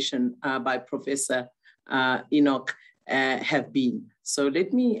presentation by Professor Enoch have been. So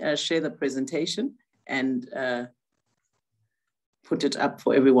let me share the presentation and put it up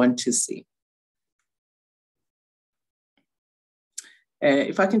for everyone to see.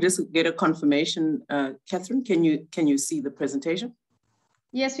 If I can just get a confirmation, Catherine, can you see the presentation?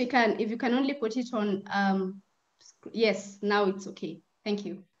 Yes, we can. If you can only put it on, yes, now it's okay. Thank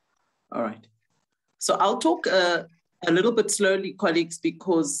you. All right. So I'll talk a little bit slowly, colleagues,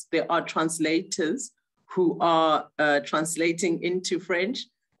 because there are translators who are translating into French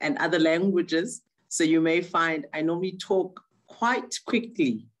and other languages. So you may find I normally talk quite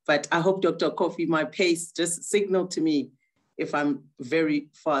quickly, but I hope Dr. Kofi, my pace, just signal to me if I'm very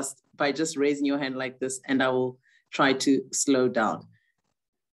fast by just raising your hand like this, and I will try to slow down.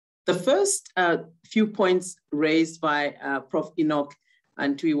 The first few points raised by Prof Enoch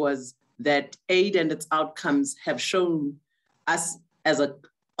Opoku-Antwi was that aid and its outcomes have shown us as a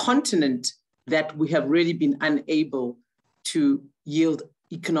continent that we have really been unable to yield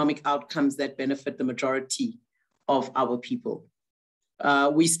economic outcomes that benefit the majority of our people.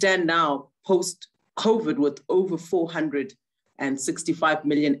 We stand now post-COVID with over 465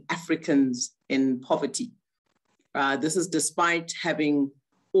 million Africans in poverty. This is despite having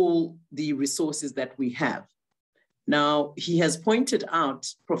all the resources that we have. Now, he has pointed out,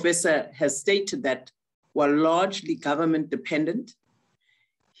 Professor has stated that we're largely government dependent.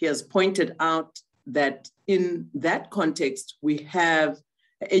 He has pointed out that in that context, we have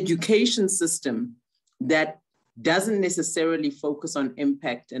an education system that doesn't necessarily focus on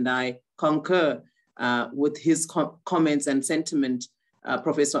impact. And I concur with his comments and sentiment,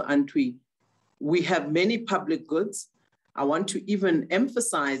 Professor Antwi. We have many public goods. I want to even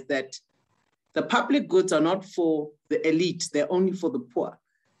emphasize that the public goods are not for the elite, they're only for the poor.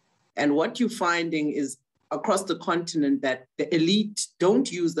 And what you're finding is across the continent that the elite don't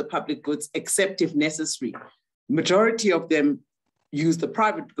use the public goods except if necessary. Majority of them use the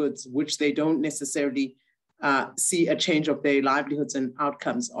private goods, which they don't necessarily see a change of their livelihoods and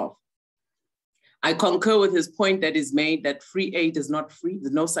outcomes of. I concur with his point that is made that free aid is not free.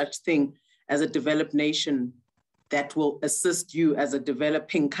 There's no such thing as a developed nation that will assist you as a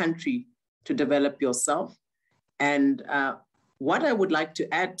developing country to develop yourself. And what I would like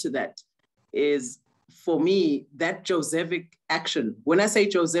to add to that is, for me, that Josephic action, when I say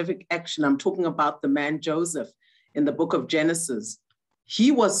Josephic action, I'm talking about the man Joseph in the book of Genesis.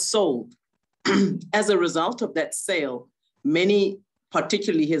 He was sold. As a result of that sale, many,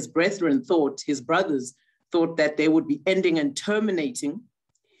 particularly his brethren his brothers thought that they would be ending and terminating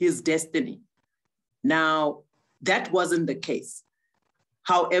his destiny. Now, that wasn't the case.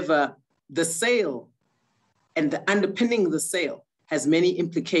 However, the sale and the underpinning the sale has many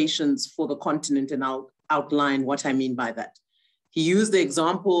implications for the continent, and I'll outline what I mean by that. He used the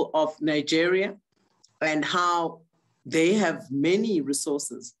example of Nigeria and how they have many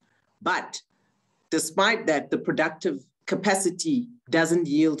resources, but despite that, the productive capacity doesn't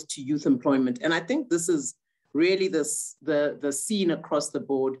yield to youth employment. And I think this is really the scene across the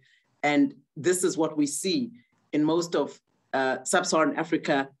board. And this is what we see in most of sub-Saharan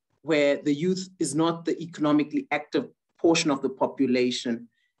Africa, where the youth is not the economically active portion of the population.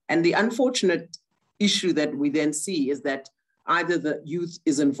 And the unfortunate issue that we then see is that either the youth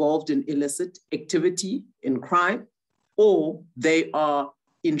is involved in illicit activity, in crime, or they are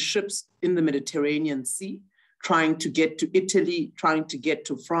in ships in the Mediterranean Sea, trying to get to Italy, trying to get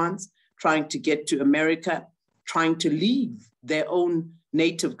to France, trying to get to America, trying to leave their own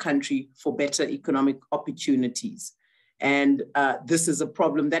native country for better economic opportunities. And this is a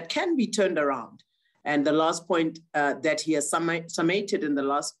problem that can be turned around. And the last point that he has summated in the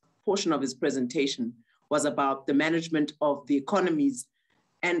last portion of his presentation was about the management of the economies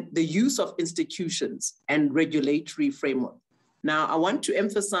and the use of institutions and regulatory framework. Now, I want to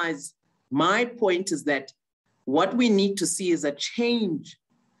emphasize, my point is that what we need to see is a change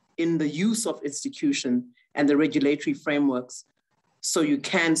in the use of institutions and the regulatory frameworks so you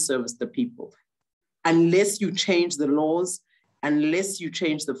can service the people. Unless you change the laws, unless you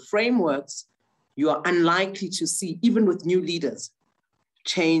change the frameworks, you are unlikely to see, even with new leaders,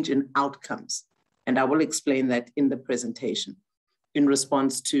 change in outcomes. And I will explain that in the presentation in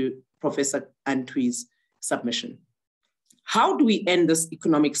response to Professor Antwi's submission. How do we end this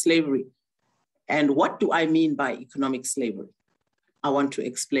economic slavery? And what do I mean by economic slavery? I want to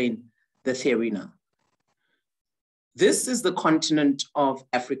explain the theory now. This is the continent of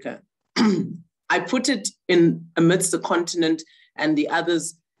Africa. I put it in amidst the continent and the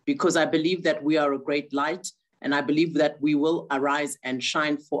others because I believe that we are a great light, and I believe that we will arise and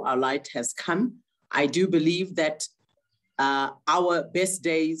shine, for our light has come. I do believe that our best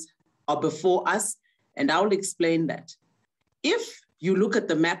days are before us, and I'll explain that. If you look at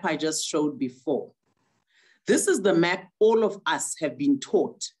the map I just showed before, this is the map all of us have been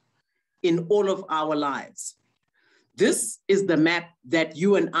taught in all of our lives. This is the map that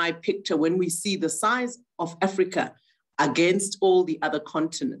you and I picture when we see the size of Africa against all the other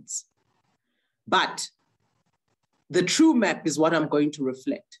continents. But the true map is what I'm going to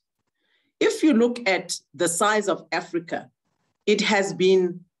reflect. If you look at the size of Africa, it has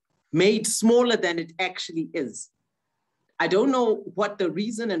been made smaller than it actually is. I don't know what the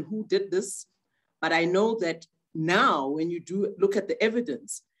reason and who did this, but I know that now when you do look at the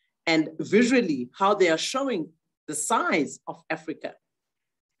evidence and visually how they are showing the size of Africa,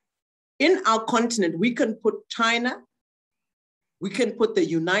 in our continent, we can put China, we can put the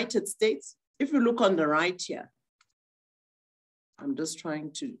United States. If you look on the right here, I'm just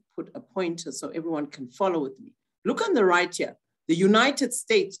trying to put a pointer so everyone can follow with me. Look on the right here. The United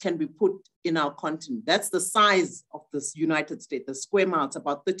States can be put in our continent. That's the size of this United States, the square miles,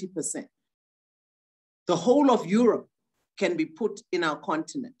 about 30%. The whole of Europe can be put in our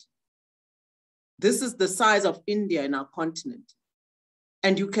continent. This is the size of India in our continent.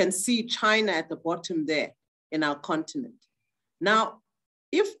 And you can see China at the bottom there in our continent. Now,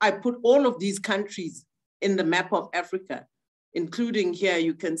 if I put all of these countries in the map of Africa, including here,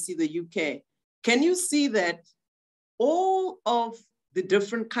 you can see the UK. Can you see that all of the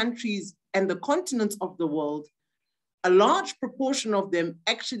different countries and the continents of the world, a large proportion of them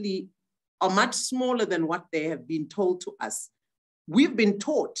actually are much smaller than what they have been told to us. We've been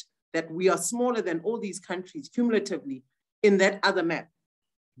taught that we are smaller than all these countries cumulatively in that other map.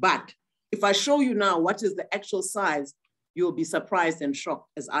 But if I show you now what is the actual size, you'll be surprised and shocked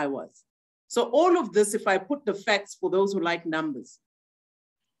as I was. So all of this, if I put the facts for those who like numbers,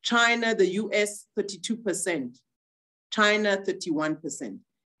 China, the US, 32%, China, 31%,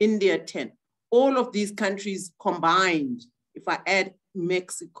 India, 10%. All of these countries combined, if I add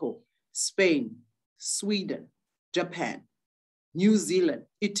Mexico, Spain, Sweden, Japan, New Zealand,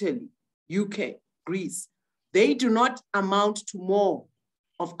 Italy, UK, Greece, they do not amount to more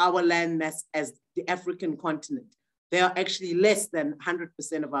of our land mass as the African continent. They are actually less than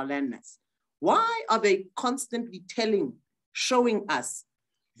 100% of our land mass. Why are they constantly showing us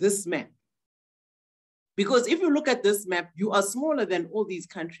this map? Because if you look at this map, you are smaller than all these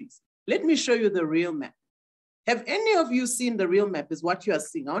countries. Let me show you the real map. Have any of you seen the real map is what you are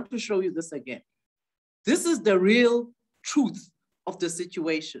seeing? I want to show you this again. This is the real truth of the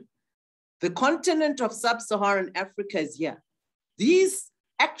situation. The continent of sub-Saharan Africa is here. These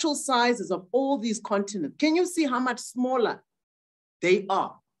actual sizes of all these continents, can you see how much smaller they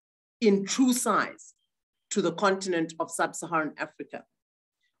are in true size to the continent of sub-Saharan Africa?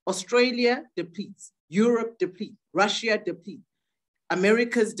 Australia depletes, Europe depletes, Russia depletes,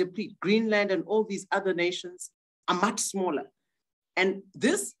 Americas deplete, Greenland and all these other nations are much smaller. And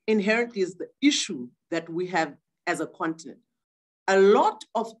this inherently is the issue that we have as a continent. A lot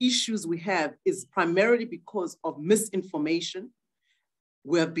of issues we have is primarily because of misinformation.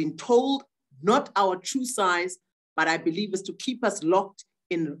 We have been told not our true size, but I believe is to keep us locked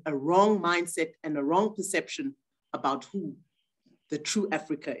in a wrong mindset and a wrong perception about who the true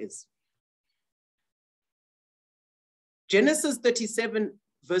Africa is. Genesis 37,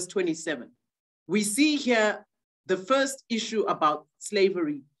 verse 27. We see here the first issue about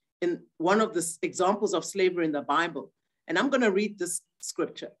slavery in one of the examples of slavery in the Bible. And I'm going to read this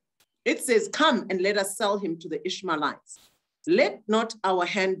scripture. It says, "Come and let us sell him to the Ishmaelites. Let not our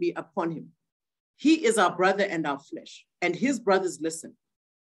hand be upon him. He is our brother and our flesh." And his brothers listen.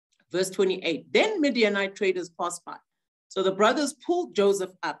 Verse 28, "Then Midianite traders passed by. So the brothers pulled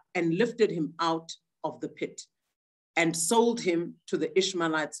Joseph up and lifted him out of the pit. and sold him to the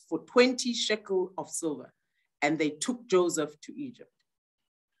Ishmaelites for 20 shekel of silver. And they took Joseph to Egypt.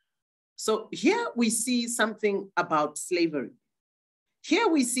 So here we see something about slavery. Here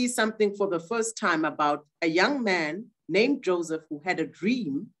we see something for the first time about a young man named Joseph who had a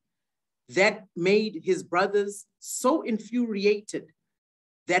dream that made his brothers so infuriated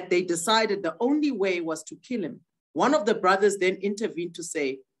that they decided the only way was to kill him. One of the brothers then intervened to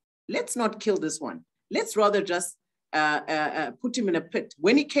say, let's not kill this one. Let's rather just put him in a pit.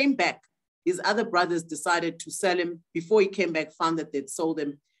 When he came back, his other brothers decided to sell him. Before he came back, found that they'd sold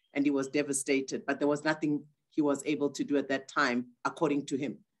him, and he was devastated, but there was nothing he was able to do at that time, according to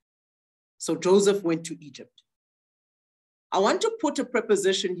him. So Joseph went to Egypt. I want to put a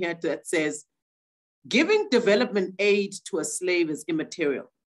preposition here that says, giving development aid to a slave is immaterial.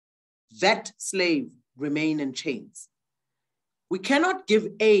 That slave remain in chains. We cannot give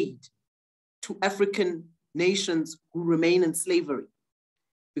aid to African nations who remain in slavery,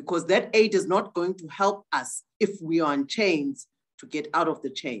 because that aid is not going to help us if we are in chains to get out of the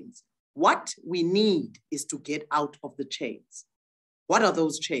chains. What we need is to get out of the chains. What are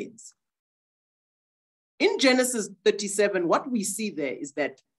those chains? In Genesis 37, what we see there is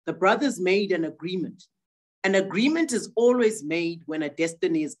that the brothers made an agreement. An agreement is always made when a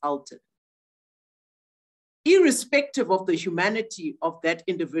destiny is altered. Irrespective of the humanity of that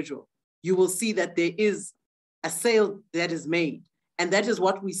individual, you will see that there is a sale that is made. And that is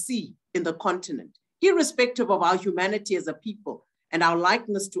what we see in the continent. Irrespective of our humanity as a people and our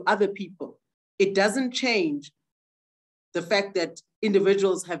likeness to other people, it doesn't change the fact that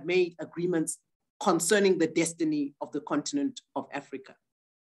individuals have made agreements concerning the destiny of the continent of Africa.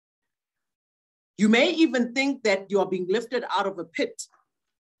 You may even think that you are being lifted out of a pit,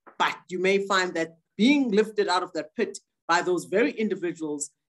 but you may find that being lifted out of that pit by those very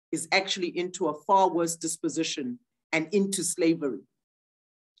individuals is actually into a far worse disposition and into slavery.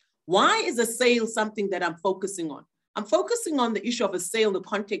 Why is a sale something that I'm focusing on? I'm focusing on the issue of a sale in the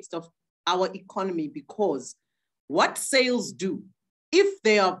context of our economy, because what sales do, if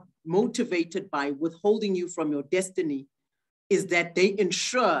they are motivated by withholding you from your destiny, is that they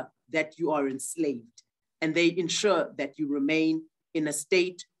ensure that you are enslaved, and they ensure that you remain in a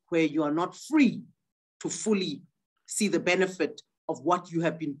state where you are not free to fully see the benefit of what you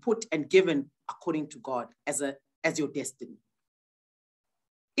have been put and given according to God as your destiny.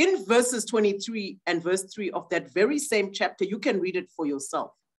 In verses 23 and verse 3 of that very same chapter, you can read it for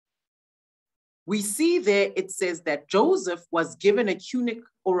yourself. We see there, it says that Joseph was given a tunic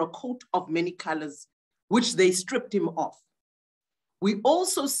or a coat of many colors, which they stripped him of. We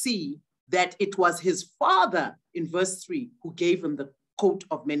also see that it was his father in verse 3 who gave him the coat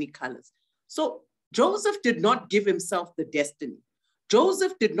of many colors. So Joseph did not give himself the destiny.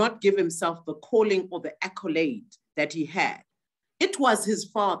 Joseph did not give himself the calling or the accolade that he had. It was his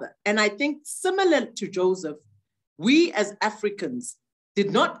father. And I think similar to Joseph, we as Africans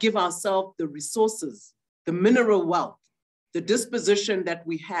did not give ourselves the resources, the mineral wealth, the disposition that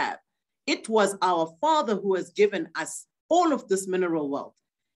we have. It was our father who has given us all of this mineral wealth.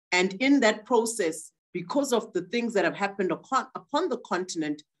 And in that process, because of the things that have happened upon the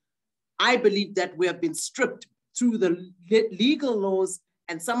continent, I believe that we have been stripped through the legal laws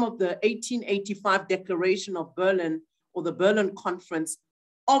and some of the 1885 Declaration of Berlin or the Berlin Conference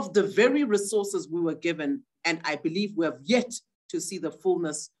of the very resources we were given. And I believe we have yet to see the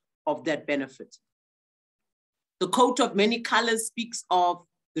fullness of that benefit. The coat of many colors speaks of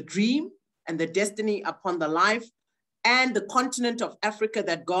the dream and the destiny upon the life and the continent of Africa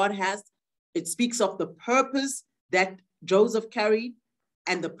that God has. It speaks of the purpose that Joseph carried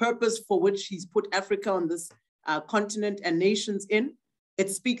and the purpose for which he's put Africa on this continent and nations in. It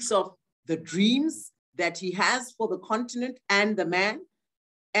speaks of the dreams that he has for the continent and the man.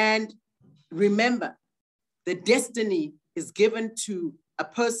 And remember, the destiny is given to a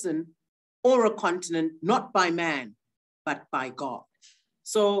person or a continent, not by man, but by God.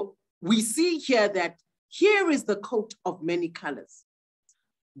 So we see here that here is the coat of many colors.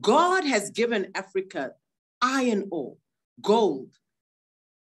 God has given Africa iron ore, gold,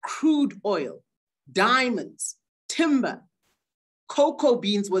 crude oil, diamonds, timber. Cocoa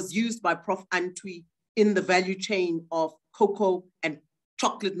beans was used by Prof Antwi in the value chain of cocoa and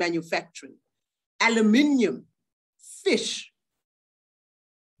chocolate manufacturing. Aluminium, fish,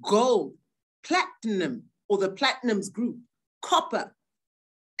 gold, platinum, or the platinum's group, copper,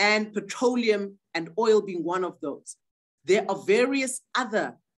 and petroleum and oil being one of those. There are various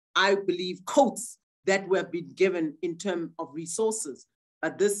other, I believe, coats that were being given in terms of resources.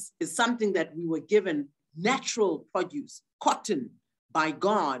 But this is something that we were given natural produce, cotton, by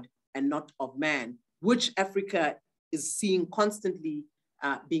God and not of man, which Africa is seeing constantly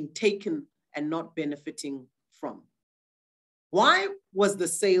being taken and not benefiting from. Why was the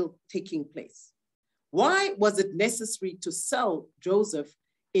sale taking place? Why was it necessary to sell Joseph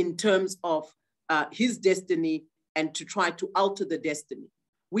in terms of his destiny and to try to alter the destiny?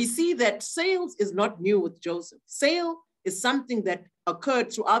 We see that sales is not new with Joseph. Sale is something that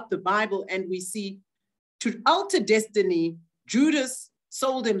occurred throughout the Bible, and we see to alter destiny, Judas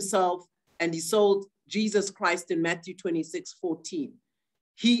sold himself and he sold Jesus Christ in Matthew 26:14.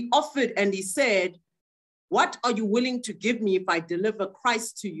 He offered and he said, "What are you willing to give me if I deliver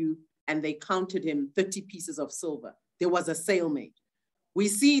Christ to you?" And they counted him 30 pieces of silver. There was a sale made. We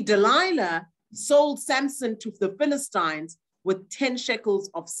see Delilah sold Samson to the Philistines with 10 shekels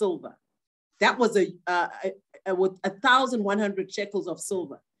of silver. That was with 1,100 shekels of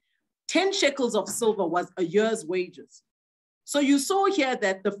silver. 10 shekels of silver was a year's wages. So you saw here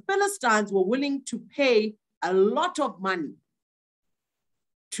that the Philistines were willing to pay a lot of money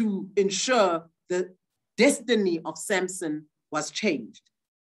to ensure the destiny of Samson was changed.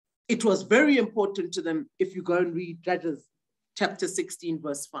 It was very important to them if you go and read Judges chapter 16,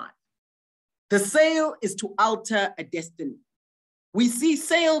 verse 5. The sale is to alter a destiny. We see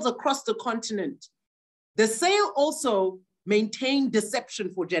sales across the continent. The sale also maintained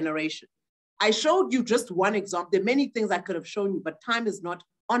deception for generation. I showed you just one example. There are many things I could have shown you, but time is not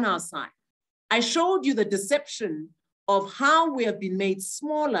on our side. I showed you the deception of how we have been made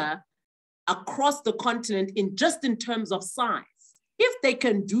smaller across the continent in terms of size. If they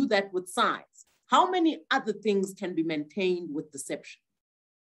can do that with size, how many other things can be maintained with deception?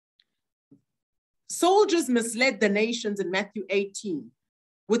 Soldiers misled the nations in Matthew 18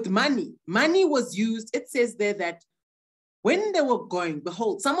 with money. Money was used. It says there that when they were going,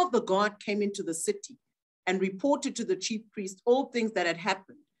 behold, some of the guard came into the city and reported to the chief priest all things that had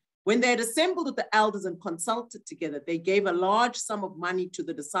happened. When they had assembled with the elders and consulted together, they gave a large sum of money to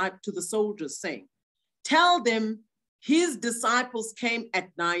the soldiers, saying, "Tell them his disciples came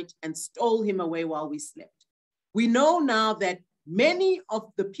at night and stole him away while we slept." We know now that many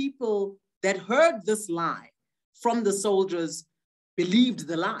of the people that heard this lie from the soldiers believed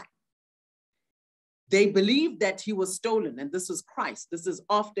the lie. They believed that he was stolen, and this was Christ. This is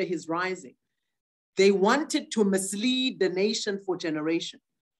after his rising. They wanted to mislead the nation for generation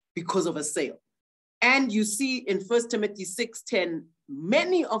because of a sale. And you see in 1 Timothy 6:10,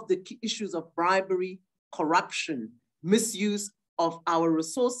 many of the issues of bribery, corruption, misuse of our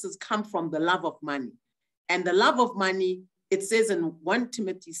resources come from the love of money. And the love of money, it says in 1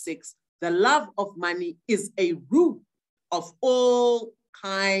 Timothy 6, the love of money is a root of all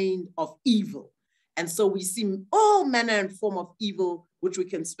kind of evil. And so we see all manner and form of evil, which we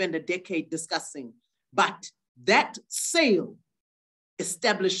can spend a decade discussing. But that sale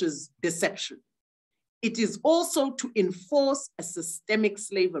establishes deception. It is also to enforce a systemic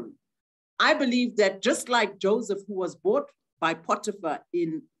slavery. I believe that just like Joseph, who was bought by Potiphar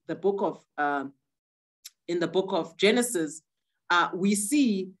in the book of Genesis, we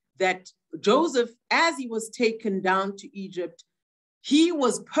see that Joseph, as he was taken down to Egypt, he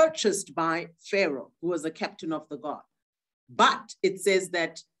was purchased by Pharaoh, who was the captain of the guard. But it says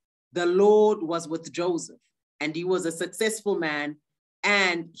that the Lord was with Joseph, and he was a successful man,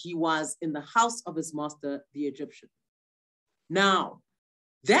 and he was in the house of his master, the Egyptian. Now,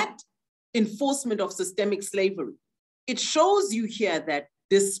 that enforcement of systemic slavery, it shows you here that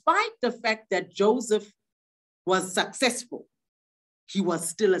despite the fact that Joseph was successful, he was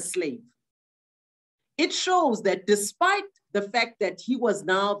still a slave. It shows that despite the fact that he was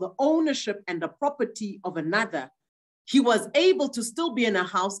now the ownership and the property of another, he was able to still be in a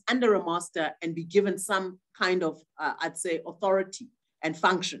house under a master and be given some kind of, I'd say, authority and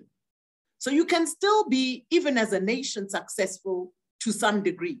function. So you can still be, even as a nation, successful to some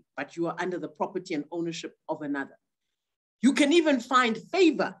degree, but you are under the property and ownership of another. You can even find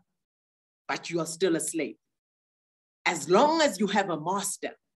favor, but you are still a slave. As long as you have a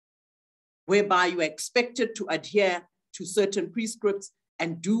master, whereby you are expected to adhere to certain prescripts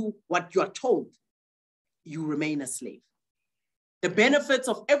and do what you are told, you remain a slave. The benefits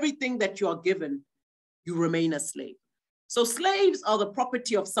of everything that you are given, you remain a slave. So slaves are the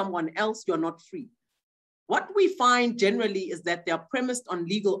property of someone else. You're not free. What we find generally is that they are premised on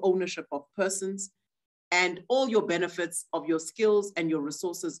legal ownership of persons, and all your benefits of your skills and your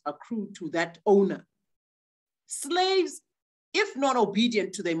resources accrue to that owner. Slaves, if not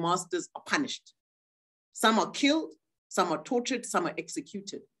obedient to their masters, are punished. Some are killed, some are tortured, some are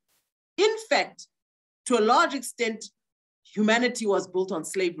executed. In fact, to a large extent, humanity was built on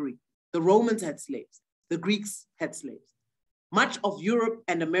slavery. The Romans had slaves, the Greeks had slaves. Much of Europe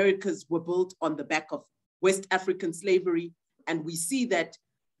and Americas were built on the back of West African slavery, and we see that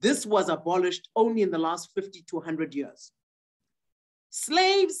this was abolished only in the last 50 to 100 years.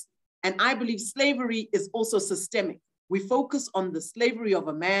 Slaves, and I believe slavery is also systemic. We focus on the slavery of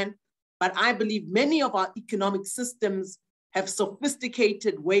a man, but I believe many of our economic systems have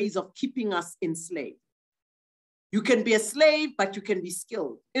sophisticated ways of keeping us enslaved. You can be a slave, but you can be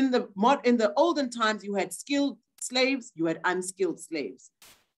skilled. In the olden times, you had skilled slaves, you had unskilled slaves.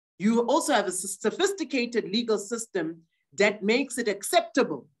 You also have a sophisticated legal system that makes it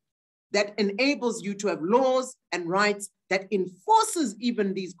acceptable, that enables you to have laws and rights, that enforces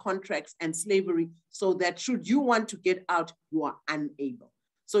even these contracts and slavery, so that should you want to get out, you are unable.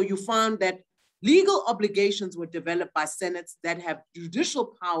 So you found that legal obligations were developed by senates that have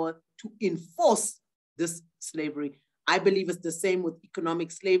judicial power to enforce this slavery. I believe it's the same with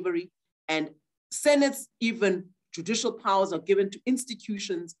economic slavery, and senates, even judicial powers are given to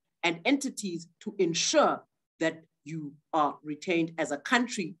institutions and entities to ensure that you are retained as a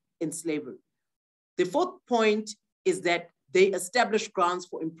country in slavery. The fourth point is that they establish grounds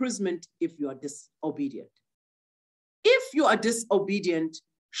for imprisonment if you are disobedient. If you are disobedient,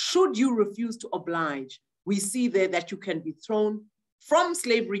 should you refuse to oblige, we see there that you can be thrown from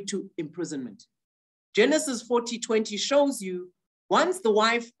slavery to imprisonment. Genesis 40:20 shows you once the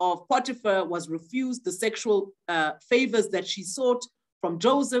wife of Potiphar was refused the sexual favors that she sought from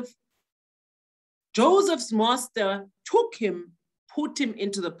Joseph, Joseph's master took him, put him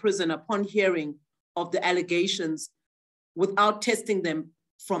into the prison upon hearing of the allegations without testing them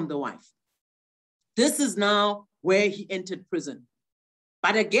from the wife. This is now where he entered prison.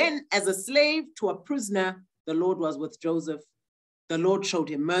 But again, as a slave to a prisoner, the Lord was with Joseph. The Lord showed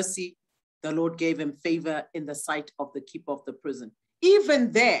him mercy. The Lord gave him favor in the sight of the keeper of the prison.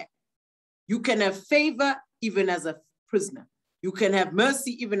 Even there, you can have favor even as a prisoner. You can have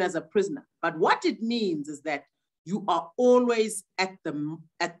mercy even as a prisoner. But what it means is that you are always at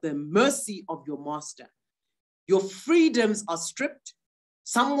the mercy of your master. Your freedoms are stripped.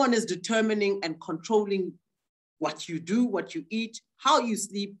 Someone is determining and controlling what you do, what you eat, how you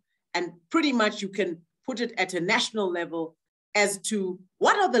sleep, and pretty much you can put it at a national level as to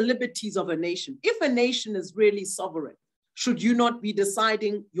what are the liberties of a nation. If a nation is really sovereign, should you not be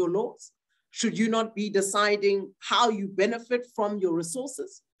deciding your laws? Should you not be deciding how you benefit from your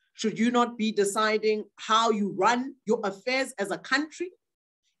resources? Should you not be deciding how you run your affairs as a country?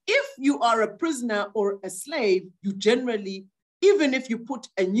 If you are a prisoner or a slave, you generally, even if you put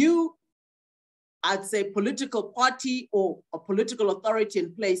a new, I'd say, political party or a political authority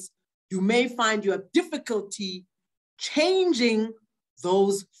in place, you may find you have difficulty changing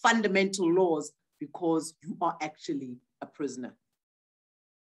those fundamental laws because you are actually a prisoner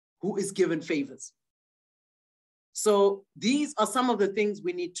who is given favors. So these are some of the things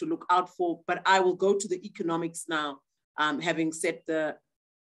we need to look out for, but I will go to the economics now, having set the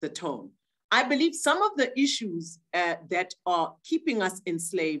tone. I believe some of the issues that are keeping us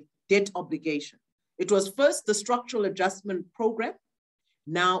enslaved, debt obligation. It was first the structural adjustment program,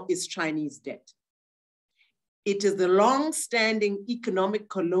 now is Chinese debt. It is the long-standing economic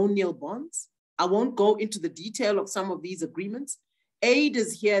colonial bonds. I won't go into the detail of some of these agreements. Aid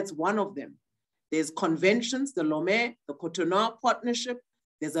is here, it's one of them. There's conventions, the Lomé, the Cotonou Partnership.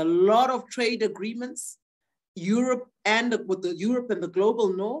 There's a lot of trade agreements, Europe and with the Europe and the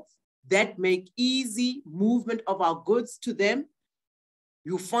global north that make easy movement of our goods to them.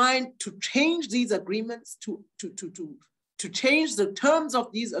 You find to change these agreements, to change the terms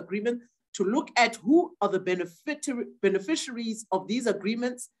of these agreements, to look at who are the beneficiaries of these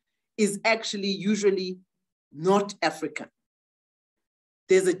agreements is actually usually not African.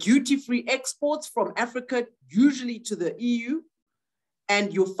 There's a duty-free exports from Africa, usually to the EU,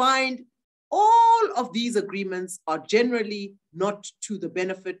 and you'll find all of these agreements are generally not to the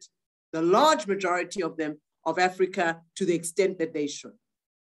benefit, the large majority of them, of Africa to the extent that they should.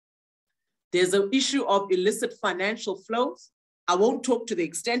 There's an issue of illicit financial flows. I won't talk to the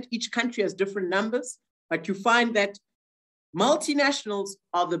extent, each country has different numbers, but you find that multinationals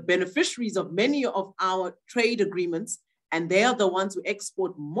are the beneficiaries of many of our trade agreements, and they are the ones who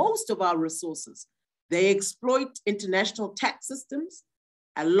export most of our resources. They exploit international tax systems.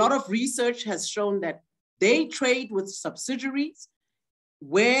 A lot of research has shown that they trade with subsidiaries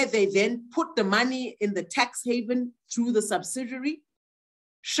where they then put the money in the tax haven through the subsidiary.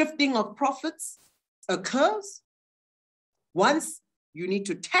 Shifting of profits occurs. Once you need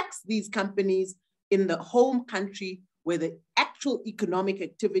to tax these companies in the home country where the actual economic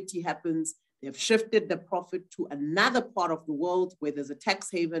activity happens, they've shifted the profit to another part of the world where there's a tax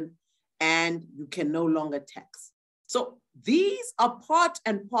haven and you can no longer tax. So these are part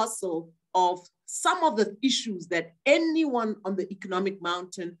and parcel of some of the issues that anyone on the economic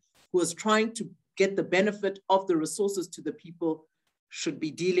mountain who is trying to get the benefit of the resources to the people should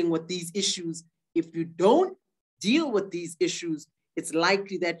be dealing with these issues. If you don't deal with these issues, it's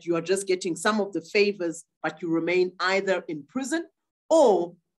likely that you are just getting some of the favors, but you remain either in prison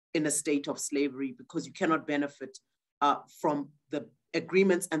or in a state of slavery because you cannot benefit from the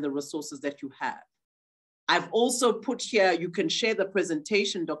agreements and the resources that you have. I've also put here, you can share the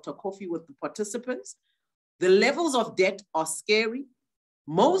presentation, Dr. Kofi, with the participants. The levels of debt are scary.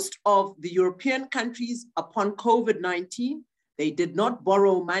 Most of the European countries upon COVID-19, they did not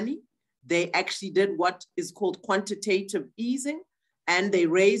borrow money. They actually did what is called quantitative easing, and they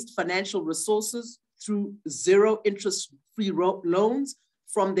raised financial resources through zero interest-free loans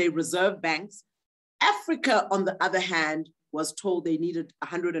from their reserve banks. Africa, on the other hand, was told they needed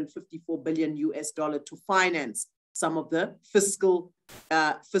 $154 billion to finance some of the fiscal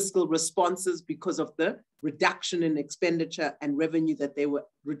responses because of the reduction in expenditure and revenue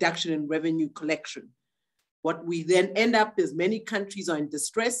reduction in revenue collection. What we then end up is many countries are in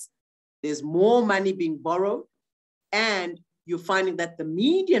distress. There's more money being borrowed, and you're finding that the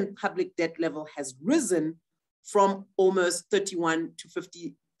median public debt level has risen from almost 31 to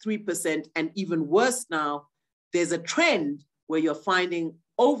 53%, and even worse now, there's a trend where you're finding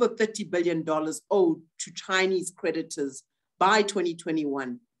over $30 billion owed to Chinese creditors by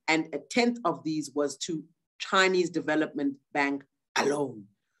 2021, and a tenth of these was to Chinese Development Bank alone.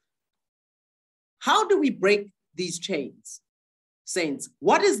 How do we break these chains? Saints,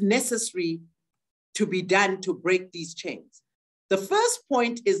 what is necessary to be done to break these chains? The first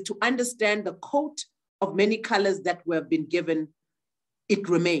point is to understand the coat of many colors that we have been given. It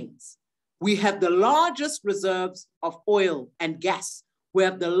remains. We have the largest reserves of oil and gas. We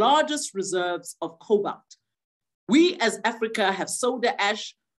have the largest reserves of cobalt. We as Africa have soda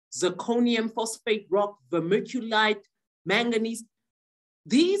ash, zirconium, phosphate rock, vermiculite, manganese.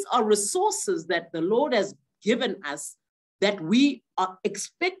 These are resources that the Lord has given us that we are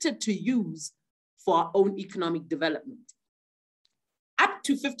expected to use for our own economic development. Up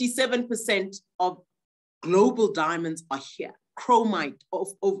to 57% of global diamonds are here. Chromite, of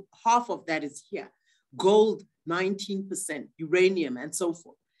half of that is here. Gold, 19%, uranium, and so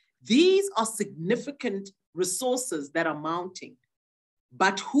forth. These are significant resources that are mounting.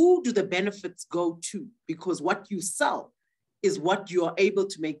 But who do the benefits go to? Because what you sell is what you are able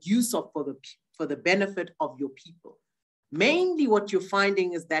to make use of for the benefit of your people. Mainly what you're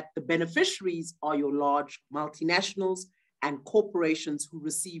finding is that the beneficiaries are your large multinationals and corporations who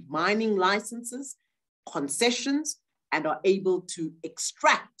receive mining licenses, concessions, and are able to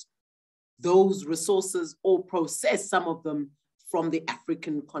extract those resources or process some of them from the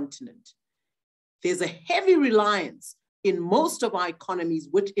African continent. There's a heavy reliance in most of our economies,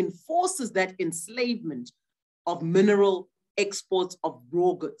 which enforces that enslavement of mineral exports of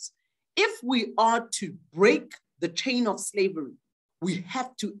raw goods. If we are to break the chain of slavery, we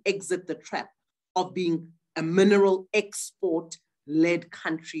have to exit the trap of being a mineral export-led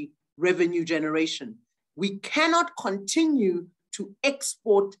country, revenue generation. We cannot continue to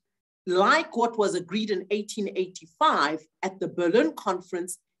export like what was agreed in 1885 at the Berlin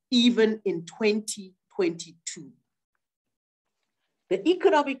Conference, even in 2022. The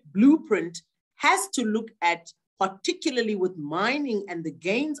economic blueprint has to look at, particularly with mining and the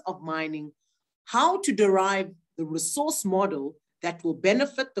gains of mining, how to derive the resource model that will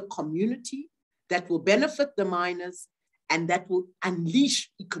benefit the community, that will benefit the miners, and that will unleash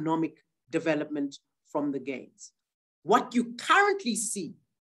economic development from the gains. What you currently see,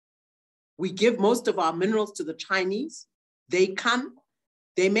 we give most of our minerals to the Chinese. They come,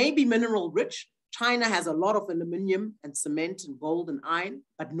 they may be mineral rich. China has a lot of aluminum and cement and gold and iron,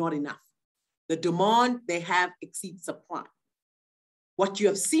 but not enough. The demand they have exceeds supply. What you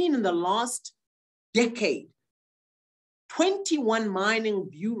have seen in the last decade, 21 mining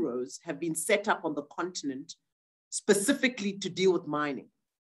bureaus have been set up on the continent specifically to deal with mining.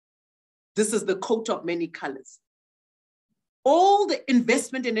 This is the coat of many colors. All the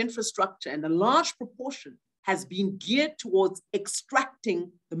investment in infrastructure and a large proportion has been geared towards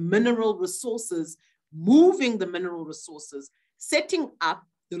extracting the mineral resources, moving the mineral resources, setting up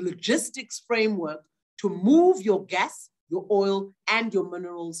the logistics framework to move your gas, your oil, and your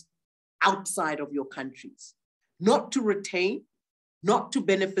minerals outside of your countries. Not to retain, not to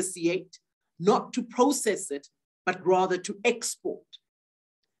beneficiate, not to process it, but rather to export.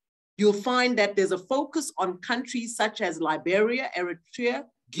 You'll find that there's a focus on countries such as Liberia, Eritrea,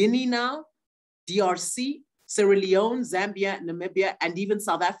 Guinea now, DRC, Sierra Leone, Zambia, Namibia, and even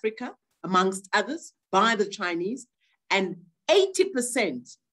South Africa, amongst others, by the Chinese. And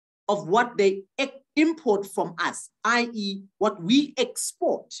 80% of what they import from us, i.e. what we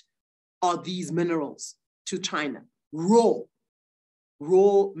export are these minerals to China, raw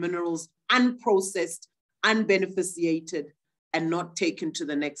minerals, unprocessed, unbeneficiated, and not taken to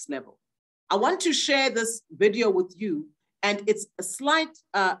the next level. I want to share this video with you, and it's a slight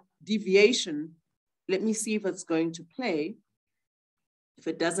deviation. Let me see if it's going to play. If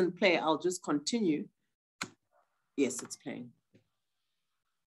it doesn't play, I'll just continue. Yes, it's playing.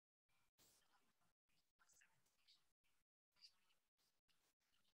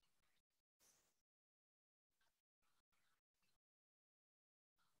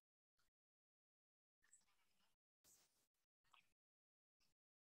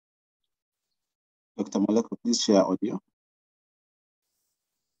 Dr. Moleko, please share audio.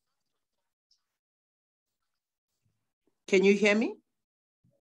 Can you hear me?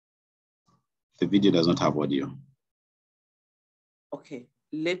 The video does not have audio. Okay,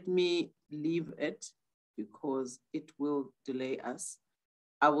 let me leave it because it will delay us.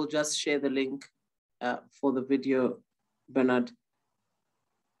 I will just share the link for the video, Bernard,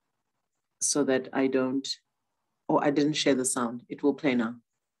 so that I don't, oh, I didn't share the sound. It will play now.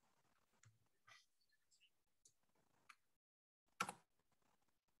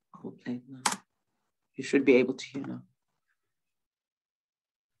 I will play it now. You should be able to hear now.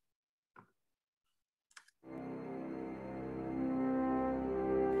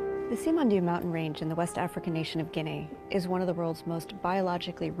 The Simandou mountain range in the West African nation of Guinea is one of the world's most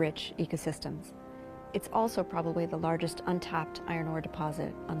biologically rich ecosystems. It's also probably the largest untapped iron ore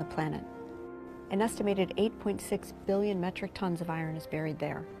deposit on the planet. An estimated 8.6 billion metric tons of iron is buried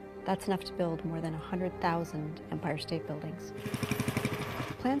there. That's enough to build more than 100,000 Empire State Buildings.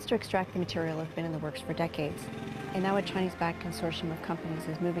 Plans to extract the material have been in the works for decades, and now a Chinese-backed consortium of companies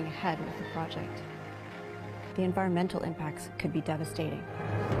is moving ahead with the project. The environmental impacts could be devastating.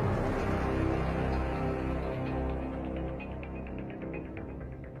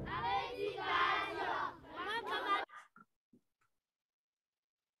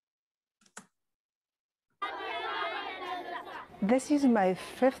 This is my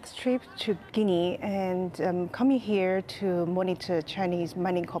 5th trip to Guinea, and I'm coming here to monitor Chinese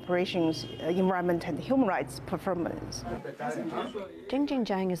mining corporations' environment and human rights performance. Jingjing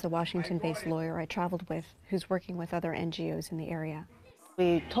Zhang is the Washington-based lawyer I traveled with, who's working with other NGOs in the area.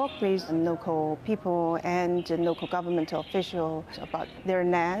 We talk with local people and local government officials about their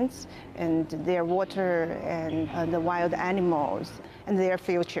lands and their water and the wild animals and their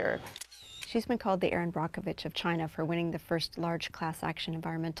future. She's been called the Erin Brockovich of China for winning the first large class action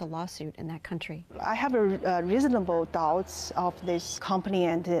environmental lawsuit in that country. I have a reasonable doubts of this company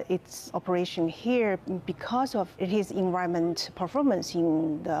and its operation here because of its environment performance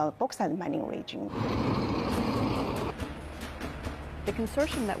in the bauxite mining region. The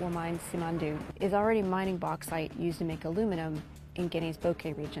consortium that will mine Simandou is already mining bauxite used to make aluminum in Guinea's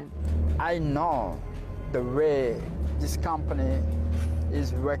Bokeh region. I know the way this company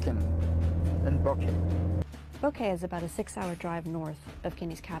is working in Bokeh. Bokeh is about a 6-hour drive north of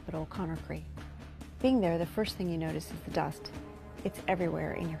Guinea's capital, Conakry. Being there, the first thing you notice is the dust. It's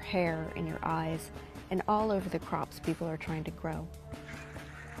everywhere, in your hair, in your eyes, and all over the crops people are trying to grow.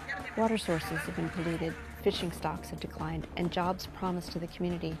 Water sources have been polluted, fishing stocks have declined, and jobs promised to the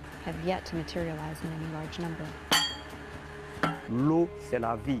community have yet to materialize in any large number. L'eau, c'est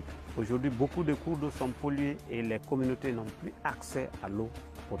la vie. Aujourd'hui, beaucoup de cours d'eau sont pollués et les communautés n'ont plus accès à l'eau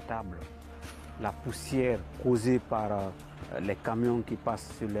potable. La poussière causée par les camions qui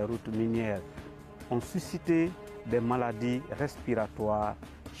passent sur les routes minières ont suscité des maladies respiratoires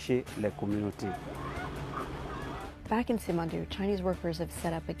chez les communautés. Back in Simandou, Chinese workers have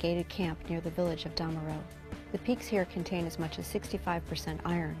set up a gated camp near the village of Damaro. The peaks here contain as much as 65%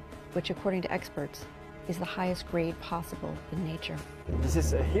 iron, which, according to experts, is the highest grade possible in nature. This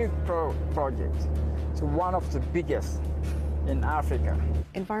is a huge project. It's one of the biggest in Africa.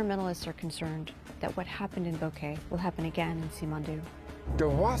 Environmentalists are concerned that what happened in Bokeh will happen again in Simandou. The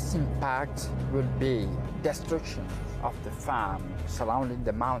worst impact will be destruction of the farm surrounding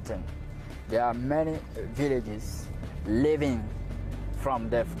the mountain. There are many villages living from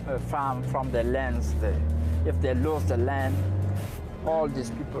the farm, from the lands. If they lose the land, all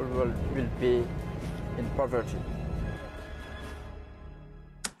these people will be in poverty.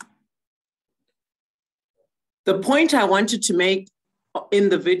 The point I wanted to make in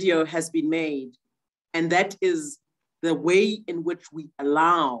the video has been made, and that is the way in which we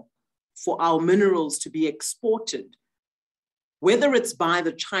allow for our minerals to be exported, whether it's by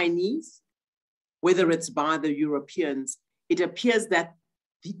the Chinese, whether it's by the Europeans. It appears that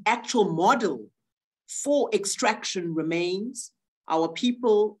the actual model for extraction remains. Our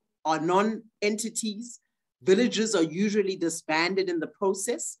people are non-entities. Villages are usually disbanded in the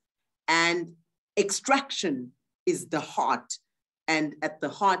process, and extraction is the heart and at the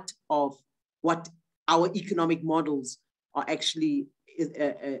heart of what our economic models are actually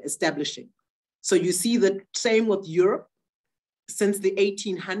establishing. So you see the same with Europe. Since the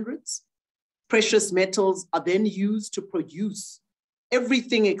 1800s, precious metals are then used to produce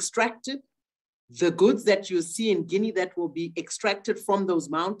everything extracted. The goods that you see in Guinea that will be extracted from those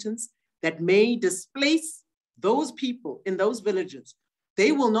mountains that may displace those people in those villages,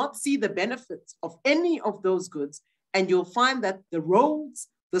 they will not see the benefits of any of those goods. And you'll find that the roads,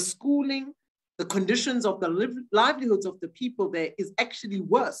 the schooling, the conditions of the livelihoods of the people there is actually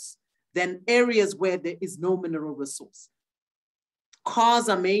worse than areas where there is no mineral resource. Cars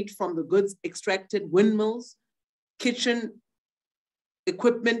are made from the goods extracted, windmills, kitchen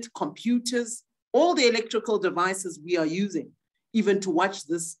equipment, computers, all the electrical devices we are using, even to watch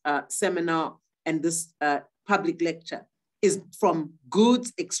this seminar and this public lecture, is from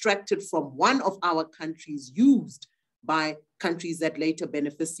goods extracted from one of our countries, used by countries that later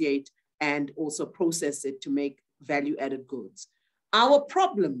beneficiate and also process it to make value-added goods. Our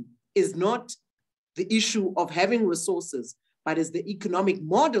problem is not the issue of having resources, but is the economic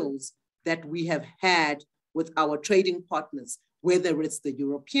models that we have had with our trading partners, whether it's the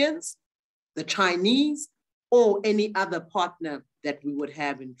Europeans, the Chinese, or any other partner that we would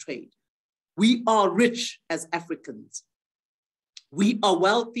have in trade. We are rich as Africans. We are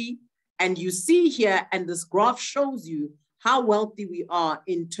wealthy, and you see here, and this graph shows you how wealthy we are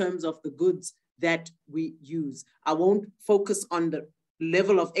in terms of the goods that we use. I won't focus on the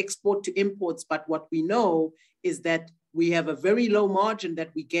level of export to imports, but what we know is that we have a very low margin that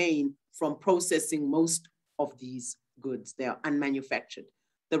we gain from processing most of these goods. They are unmanufactured.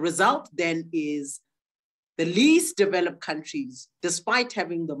 The result then is the least developed countries, despite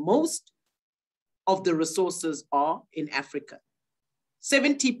having the most of the resources, are in Africa.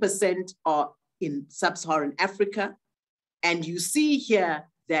 70% are in sub-Saharan Africa. And you see here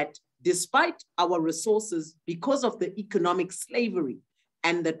that despite our resources, because of the economic slavery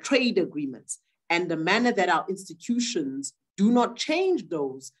and the trade agreements and the manner that our institutions do not change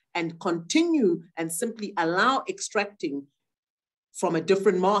those and continue and simply allow extracting from a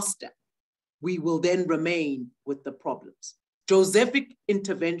different master, we will then remain with the problems. Josephic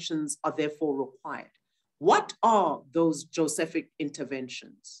interventions are therefore required. What are those Josephic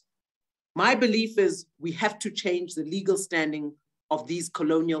interventions? My belief is we have to change the legal standing of these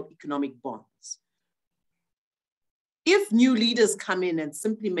colonial economic bonds. If new leaders come in and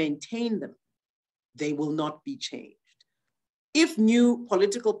simply maintain them, they will not be changed. If new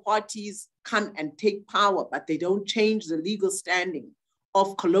political parties come and take power, but they don't change the legal standing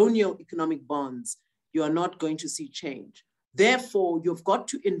of colonial economic bonds, you are not going to see change. Therefore, you've got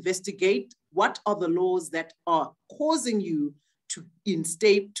to investigate what are the laws that are causing you to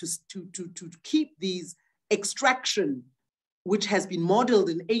keep these extraction, which has been modeled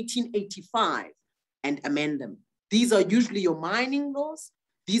in 1885, and amend them. These are usually your mining laws.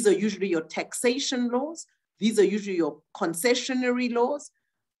 These are usually your taxation laws. These are usually your concessionary laws.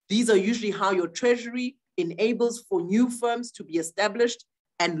 These are usually how your treasury enables for new firms to be established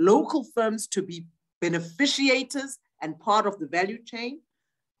and local firms to be beneficiators and part of the value chain,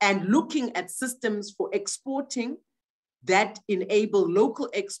 and looking at systems for exporting that enable local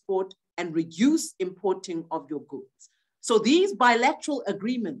export and reduce importing of your goods. So these bilateral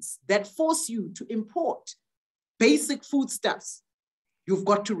agreements that force you to import basic foodstuffs, you've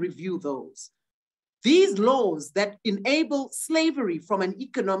got to review those. These laws that enable slavery from an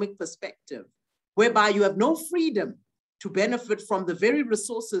economic perspective, whereby you have no freedom to benefit from the very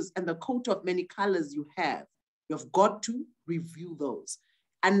resources and the coat of many colors you have, you've got to review those.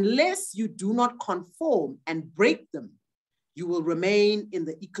 Unless you do not conform and break them, you will remain in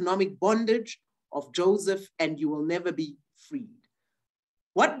the economic bondage of Joseph and you will never be freed.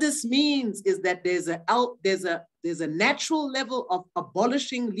 What this means is that there's a natural level of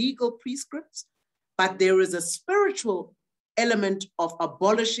abolishing legal prescripts, but there is a spiritual element of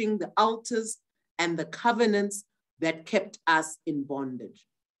abolishing the altars and the covenants that kept us in bondage.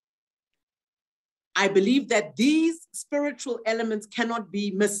 I believe that these spiritual elements cannot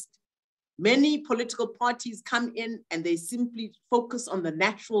be missed. Many political parties come in and they simply focus on the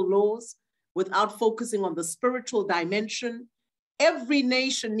natural laws without focusing on the spiritual dimension. Every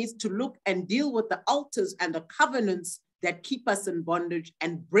nation needs to look and deal with the altars and the covenants that keep us in bondage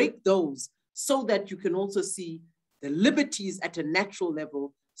and break those so that you can also see the liberties at a natural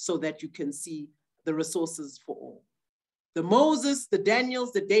level so that you can see the resources for all. The Moses, the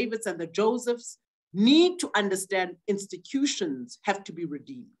Daniels, the Davids, and the Josephs need to understand institutions have to be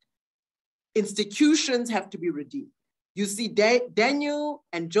redeemed. institutions have to be redeemed. You see Daniel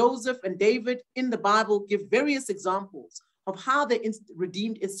and Joseph and David in the Bible give various examples of how they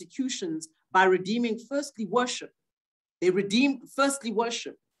redeemed institutions by redeeming firstly worship. They redeemed firstly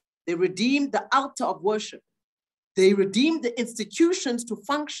worship. They redeemed the altar of worship. They redeemed the institutions to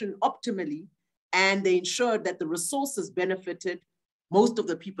function optimally, and they ensured that the resources benefited most of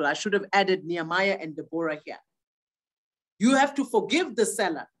the people. I should have added Nehemiah and Deborah here. You have to forgive the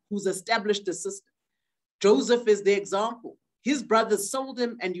seller who's established the system. Joseph is the example. His brothers sold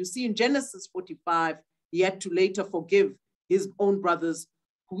him, and you see in Genesis 45, he had to later forgive his own brothers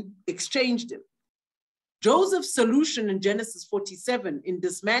who exchanged him. Joseph's solution in Genesis 47 in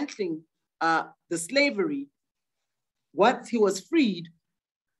dismantling the slavery, once he was freed,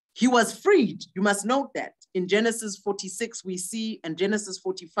 you must note that. In Genesis 46 we see, and Genesis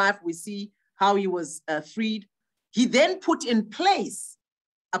 45 we see how he was freed. He then put in place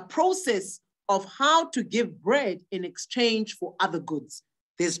a process of how to give bread in exchange for other goods.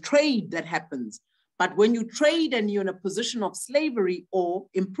 There's trade that happens. But when you trade and you're in a position of slavery or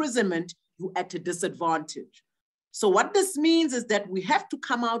imprisonment, you're at a disadvantage. So what this means is that we have to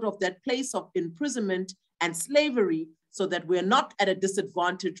come out of that place of imprisonment and slavery so that we're not at a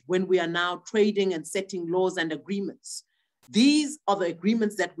disadvantage when we are now trading and setting laws and agreements. These are the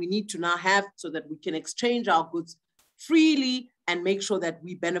agreements that we need to now have so that we can exchange our goods freely and make sure that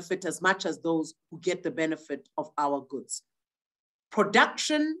we benefit as much as those who get the benefit of our goods.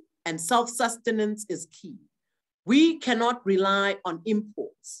 Production and self-sustenance is key. We cannot rely on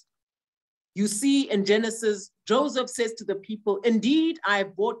imports. You see in Genesis, Joseph says to the people, indeed, I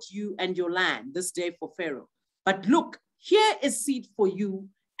have bought you and your land this day for Pharaoh. But look, here is seed for you,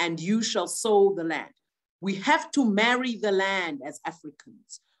 and you shall sow the land. We have to marry the land as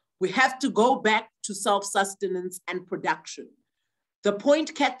Africans. We have to go back to self-sustenance and production. The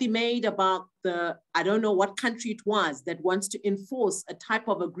point Kathy made about I don't know what country it was that wants to enforce a type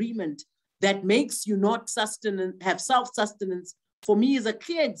of agreement that makes you not have self-sustenance, for me is a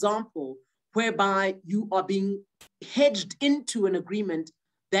clear example whereby you are being hedged into an agreement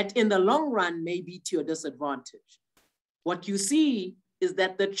that in the long run may be to your disadvantage. What you see is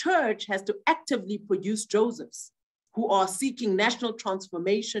that the church has to actively produce Josephs who are seeking national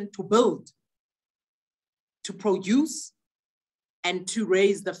transformation to build, to produce, and to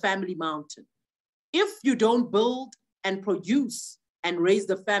raise the family mountain. If you don't build and produce and raise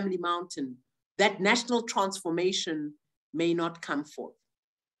the family mountain, that national transformation may not come forth.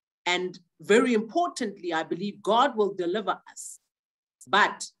 And very importantly, I believe God will deliver us,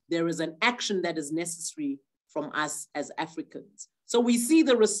 but there is an action that is necessary from us as Africans. So we see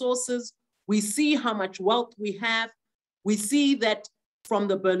the resources, we see how much wealth we have, we see that from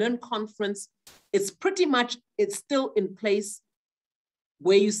the Berlin conference, it's still in place,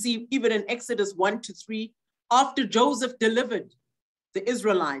 where you see even in Exodus 1-3, after Joseph delivered the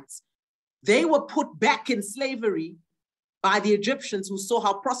Israelites, they were put back in slavery by the Egyptians who saw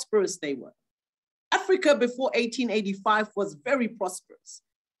how prosperous they were. Africa before 1885 was very prosperous.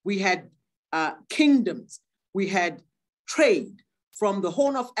 We had kingdoms, we had trade from the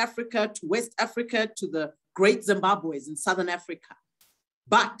Horn of Africa to West Africa to the Great Zimbabwe's in Southern Africa.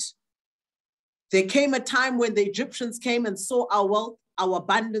 But there came a time when the Egyptians came and saw our wealth, our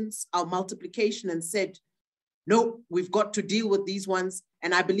abundance, our multiplication, and said, no, we've got to deal with these ones.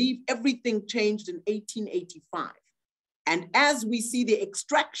 And I believe everything changed in 1885. And as we see the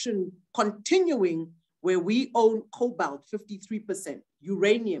extraction continuing, where we own cobalt, 53%,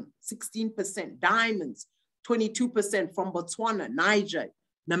 uranium, 16%, diamonds, 22% from Botswana, Niger,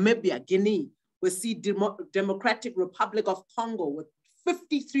 Namibia, Guinea. We see Democratic Republic of Congo with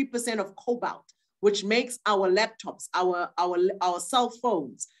 53% of cobalt, which makes our laptops, our cell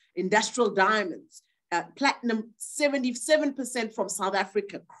phones, industrial diamonds, platinum, 77% from South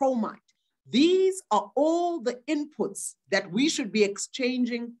Africa, chromite. These are all the inputs that we should be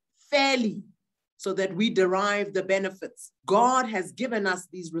exchanging fairly so that we derive the benefits. God has given us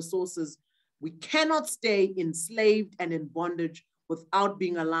these resources. We cannot stay enslaved and in bondage without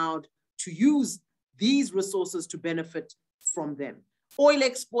being allowed to use these resources to benefit from them. Oil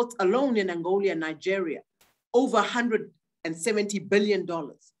exports alone in Angola and Nigeria, over $170 billion.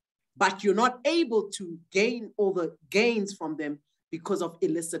 But you're not able to gain all the gains from them because of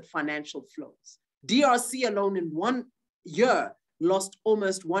illicit financial flows. DRC alone in 1 year lost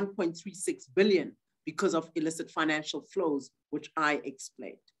almost 1.36 billion because of illicit financial flows, which I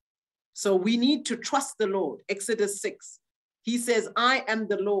explained. So we need to trust the Lord. Exodus 6, he says, I am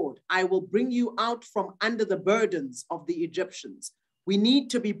the Lord. I will bring you out from under the burdens of the Egyptians. We need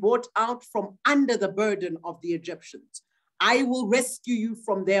to be brought out from under the burden of the Egyptians. I will rescue you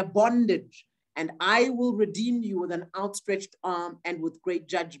from their bondage, and I will redeem you with an outstretched arm and with great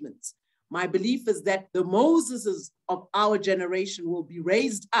judgments. My belief is that the Moseses of our generation will be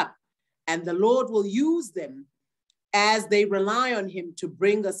raised up, and the Lord will use them as they rely on him to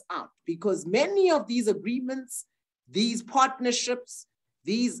bring us out. Because many of these agreements, these partnerships,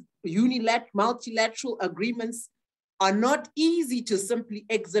 these multilateral agreements are not easy to simply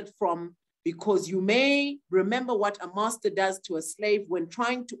exit from, because you may remember what a master does to a slave when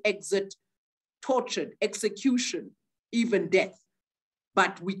trying to exit: tortured, execution, even death.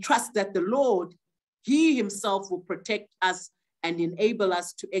 But we trust that the Lord, he himself will protect us and enable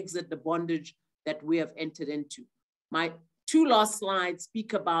us to exit the bondage that we have entered into. My two last slides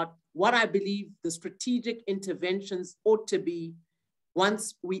speak about what I believe the strategic interventions ought to be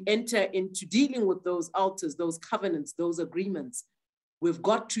once we enter into dealing with those altars, those covenants, those agreements. We've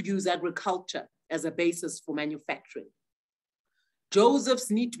got to use agriculture as a basis for manufacturing.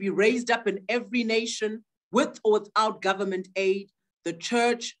 Josephs need to be raised up in every nation with or without government aid. The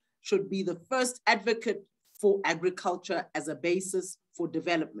church should be the first advocate for agriculture as a basis for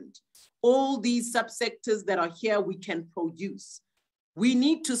development. All these subsectors that are here, we can produce. We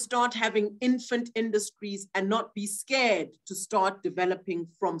need to start having infant industries and not be scared to start developing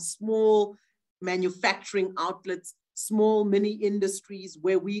from small manufacturing outlets, small mini industries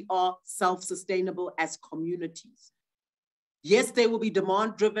where we are self-sustainable as communities. Yes, they will be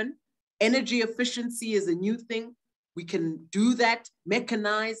demand-driven. Energy efficiency is a new thing. We can do that,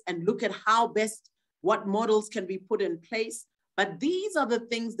 mechanize, and look at how best, what models can be put in place. But these are the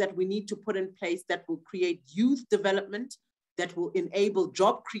things that we need to put in place that will create youth development, that will enable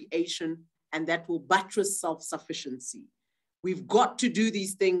job creation, and that will buttress self-sufficiency. We've got to do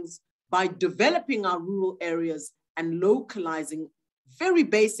these things by developing our rural areas and localizing, very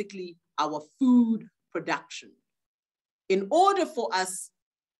basically, our food production. In order for us,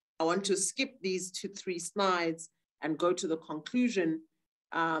 I want to skip these 2-3 slides and go to the conclusion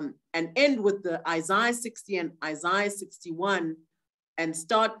and end with the Isaiah 60 and Isaiah 61 and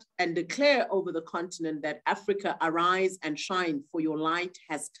start and declare over the continent that Africa, arise and shine, for your light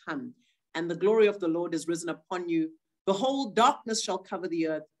has come, and the glory of the Lord is risen upon you. Behold, darkness shall cover the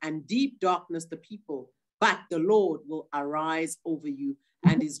earth, and deep darkness the people, but the Lord will arise over you,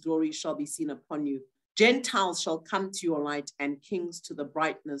 and his glory shall be seen upon you. Gentiles shall come to your light, and kings to the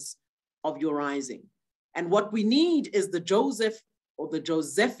brightness of your rising. And what we need is the Joseph or the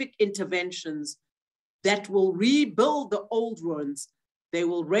Josephic interventions that will rebuild the old ruins. They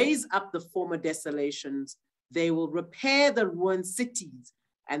will raise up the former desolations. They will repair the ruined cities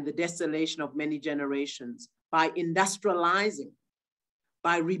and the desolation of many generations by industrializing,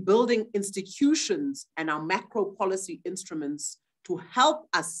 by rebuilding institutions and our macro policy instruments to help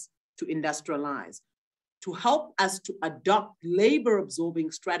us to industrialize, to help us to adopt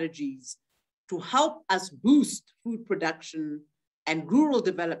labor-absorbing strategies, to help us boost food production and rural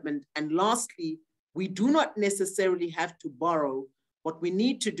development. And lastly, we do not necessarily have to borrow. What we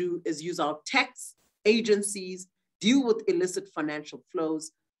need to do is use our tax agencies, deal with illicit financial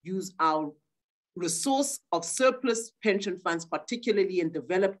flows, use our resource of surplus pension funds, particularly in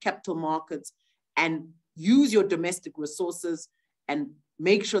developed capital markets, and use your domestic resources and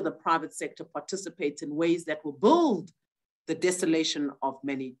make sure the private sector participates in ways that will build the desolation of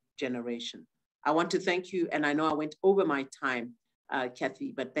many generations. I want to thank you, and I know I went over my time,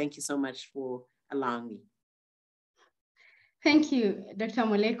 Kathy, but thank you so much for allowing me. Thank you, Dr.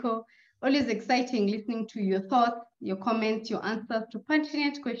 Moleko. Always exciting listening to your thoughts, your comments, your answers to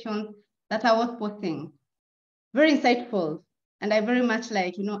pertinent questions that are worth posing. Very insightful, and I very much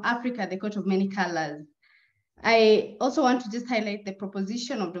like, Africa, the coat of many colors. I also want to just highlight the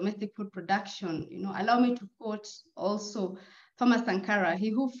proposition of domestic food production. Allow me to quote also Thomas Sankara: "He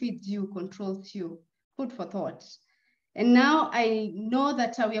who feeds you controls you." Food for thought. And now I know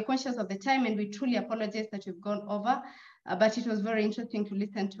that we are conscious of the time, and we truly apologize that we've gone over, but it was very interesting to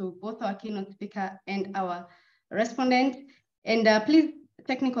listen to both our keynote speaker and our respondent. And please,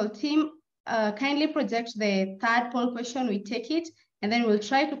 technical team, kindly project the third poll question. We take it, and then we'll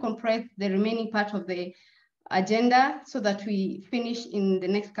try to comprise the remaining part of the agenda so that we finish in the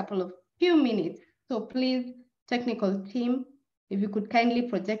next few minutes. So please, technical team, if you could kindly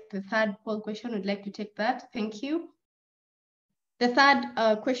project the third poll question, we'd like to take that. Thank you. The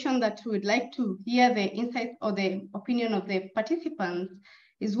third question that we would like to hear the insights or the opinion of the participants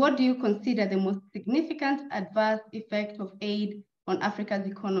is: what do you consider the most significant adverse effect of aid on Africa's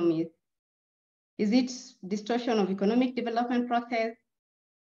economies? Is it distortion of economic development process,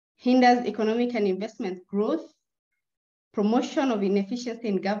 hinders economic and investment growth, promotion of inefficiency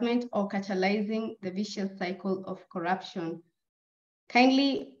in government, or catalyzing the vicious cycle of corruption.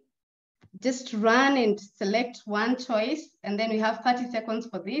 Kindly just run and select one choice, and then we have 30 seconds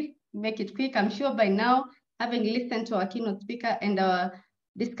for this. Make it quick. I'm sure by now, having listened to our keynote speaker and our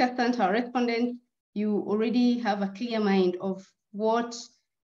discussant, our respondents, you already have a clear mind of what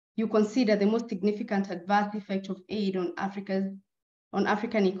you consider the most significant adverse effect of aid on African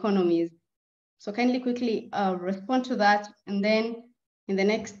economies. So kindly quickly respond to that. And then in the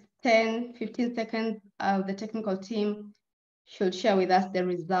next 10, 15 seconds, the technical team should share with us the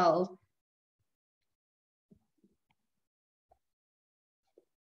results.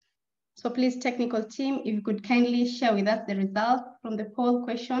 So please, technical team, if you could kindly share with us the results from the poll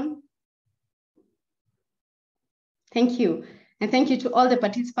question. Thank you. And thank you to all the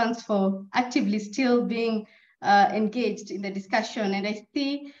participants for actively still being engaged in the discussion. And I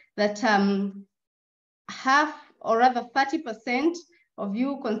see that half, or rather 30% of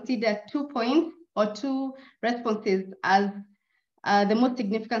you consider 2 points or 2 responses as the most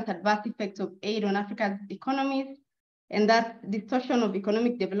significant adverse effects of aid on Africa's economies, and that's distortion of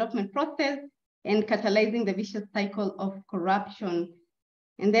economic development process and catalyzing the vicious cycle of corruption.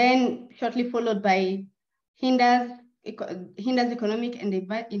 And then shortly followed by hinders economic and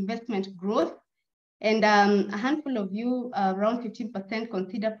investment growth. And a handful of you, around 15%,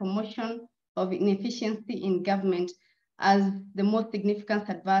 consider promotion of inefficiency in government as the most significant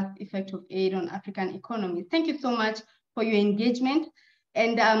adverse effect of aid on African economies. Thank you so much for your engagement.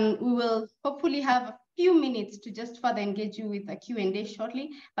 And we will hopefully have a few minutes to just further engage you with a Q&A shortly.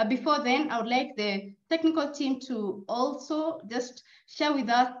 But before then, I would like the technical team to also just share with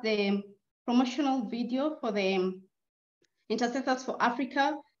us the promotional video for the Intercessors for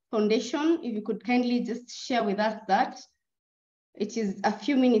Africa Foundation. If you could kindly just share with us that. It is a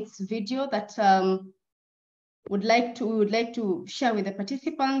few minutes video that we would like to share with the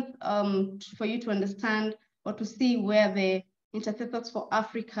participants for you to understand or to see where the Intercessors for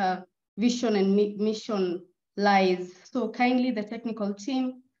Africa vision and mission lies. So kindly, the technical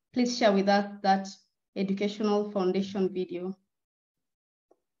team, please share with us that educational foundation video.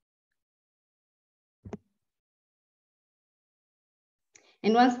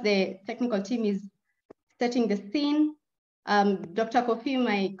 And once the technical team is setting the scene, Dr. Kofi,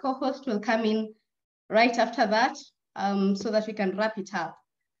 my co-host, will come in right after that so that we can wrap it up.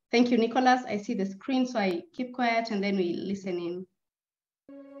 Thank you, Nicholas. I see the screen, so I keep quiet and then we listen in.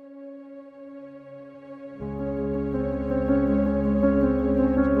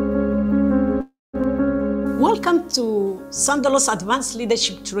 Welcome to Sandalos Advanced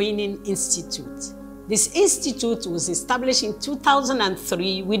Leadership Training Institute. This institute was established in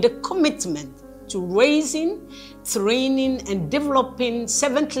 2003 with a commitment to raising, training, and developing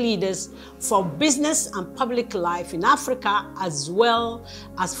servant leaders for business and public life in Africa, as well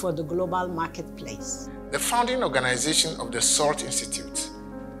as for the global marketplace. The founding organization of the SALT Institute,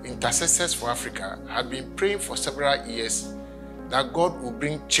 Intercessors for Africa, had been praying for several years that God would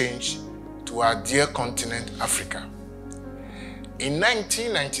bring change to our dear continent, Africa. In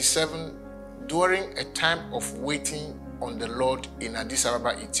 1997, during a time of waiting on the Lord in Addis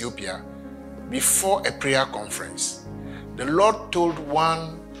Ababa, Ethiopia, before a prayer conference, the Lord told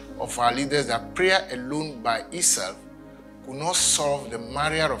one of our leaders that prayer alone by itself could not solve the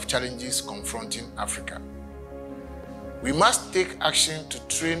myriad of challenges confronting Africa. We must take action to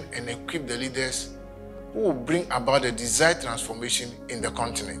train and equip the leaders who will bring about the desired transformation in the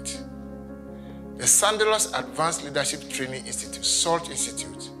continent. The Sandalos Advanced Leadership Training Institute, SALT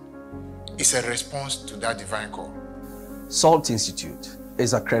Institute, is a response to that divine call. SALT Institute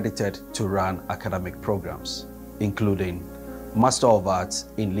is accredited to run academic programs, including Master of Arts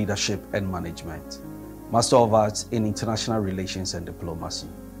in Leadership and Management, Master of Arts in International Relations and Diplomacy,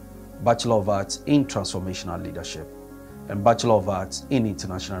 Bachelor of Arts in Transformational Leadership, and Bachelor of Arts in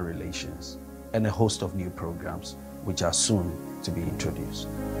International Relations, and a host of new programs which are soon to be introduced.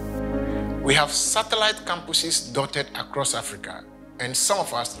 We have satellite campuses dotted across Africa, and some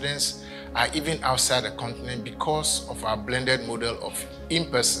of our students are even outside the continent because of our blended model of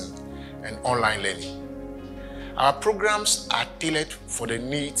in-person and online learning. Our programs are tailored for the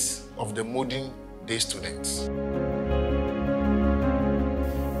needs of the modern day students.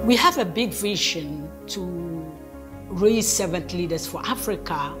 We have a big vision to raise servant leaders for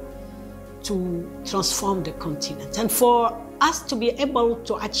Africa to transform the continent. And for us to be able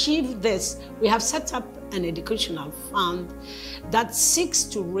to achieve this, we have set up an educational fund that seeks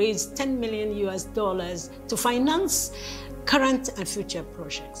to raise $10 million to finance current and future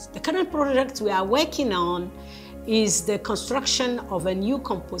projects. The current project we are working on is the construction of a new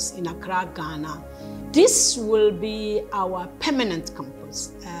campus in Accra, Ghana, This will be our permanent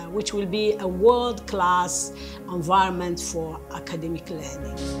campus, which will be a world-class environment for academic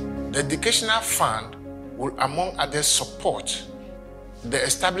learning. The Educational Fund will, among others, support the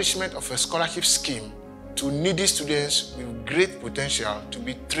establishment of a scholarship scheme to needy students with great potential to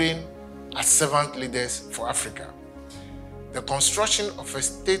be trained as servant leaders for Africa. The construction of a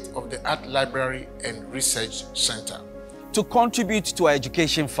state-of-the-art library and research center. To contribute to our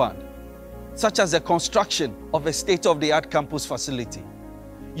education fund, such as the construction of a state-of-the-art campus facility,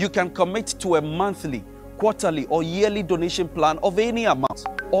 you can commit to a monthly, quarterly, or yearly donation plan of any amount,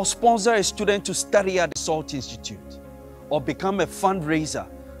 or sponsor a student to study at the SALT Institute, or become a fundraiser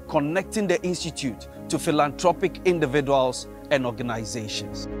connecting the institute to philanthropic individuals and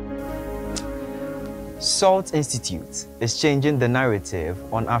organizations. SALT Institute is changing the narrative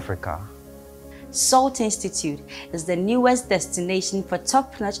on Africa. SALT Institute is the newest destination for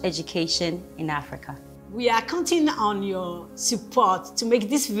top-notch education in Africa. We are counting on your support to make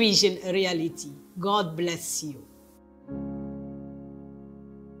this vision a reality. God bless you.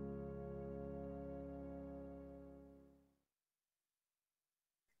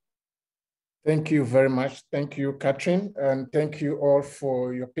 Thank you very much. Thank you, Catherine, and thank you all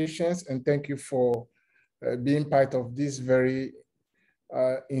for your patience, and thank you for being part of this very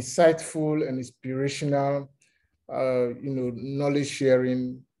insightful and inspirational, knowledge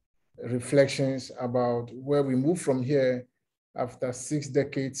sharing reflections about where we move from here after 6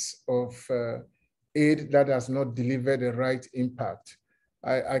 decades of aid that has not delivered the right impact.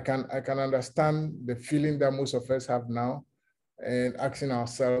 I can understand the feeling that most of us have now and asking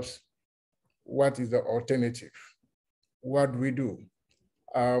ourselves, what is the alternative? What do we do?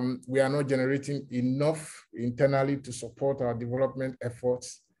 We are not generating enough internally to support our development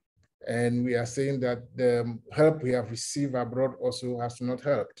efforts. And we are saying that the help we have received abroad also has not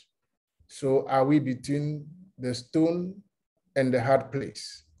helped. So are we between the stone and the hard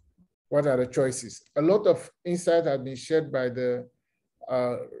place? What are the choices? A lot of insight has been shared by the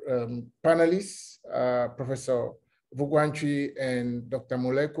panelists, Professor Opoku-Antwi and Dr.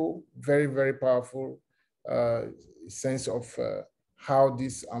 Moleko. Very, very powerful sense of how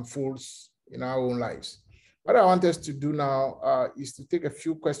this unfolds in our own lives. What I want us to do now is to take a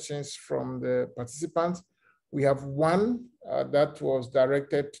few questions from the participants. We have one that was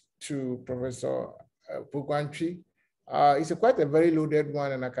directed to Professor Opoku-Antwi. It's quite a very loaded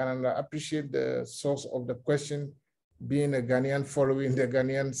one, and I can appreciate the source of the question, being a Ghanaian, following the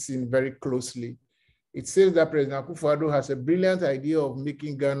Ghanaian scene very closely. It says that President Akufo-Addo has a brilliant idea of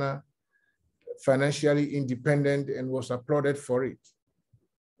making Ghana financially independent and was applauded for it.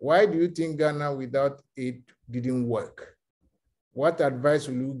 Why do you think Ghana without aid didn't work? What advice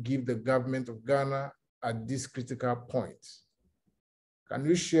will you give the government of Ghana at this critical point? Can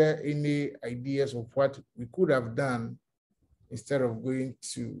you share any ideas of what we could have done instead of going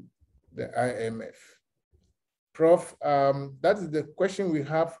to the IMF? Prof, that is the question we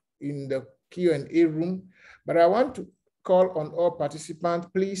have in the Q&A room, but I want to call on all participants,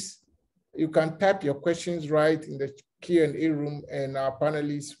 please. You can type your questions right in the Q&A room and our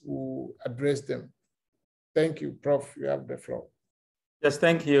panelists will address them. Thank you, Prof, you have the floor. Yes,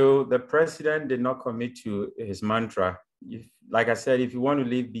 thank you. The president did not commit to his mantra. Like I said, if you want to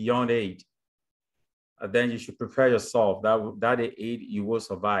live beyond aid, then you should prepare yourself that aid you will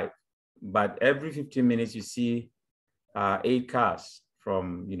survive. But every 15 minutes you see aid cars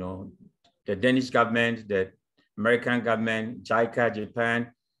from the Danish government, the American government, JICA,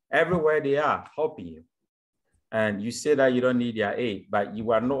 Japan, everywhere they are helping you. And you say that you don't need their aid, but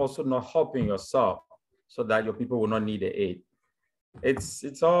you are also not helping yourself so that your people will not need the aid.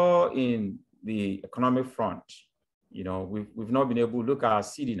 It's all in the economic front. We've not been able to look at our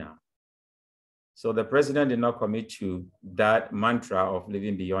city now. So the president did not commit to that mantra of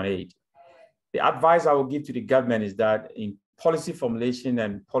living beyond aid. The advice I will give to the government is that in policy formulation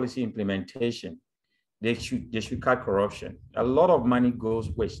and policy implementation, they should cut corruption. A lot of money goes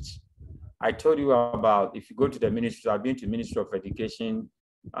waste. I told you about, if you go to the ministry, I've been to Ministry of Education,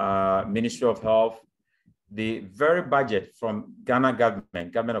 Ministry of Health, the very budget from Ghana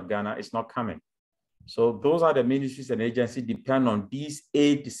government of Ghana is not coming. So those are the ministries and agencies depend on these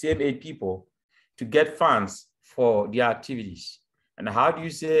the same aid people to get funds for their activities. And how do you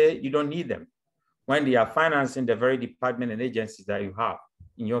say you don't need them when they are financing the very department and agencies that you have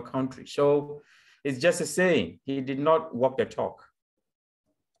in your country? So it's just a saying, he did not walk the talk.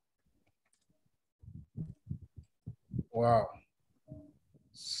 Wow.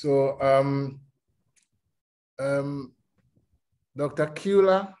 So, Dr.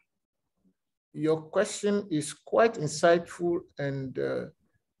 Kula, your question is quite insightful and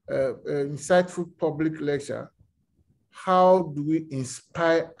insightful public lecture, how do we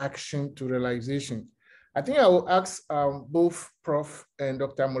inspire action to realization? I think I will ask both Prof and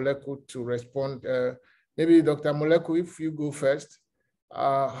Dr. Moleko to respond. Maybe Dr. Moleko, if you go first,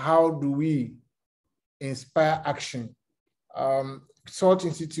 how do we inspire action? SALT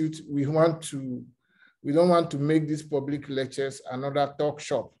Institute, we don't want to make these public lectures another talk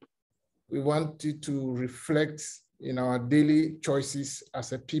shop. We want it to reflect in our daily choices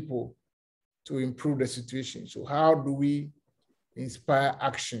as a people to improve the situation. So how do we inspire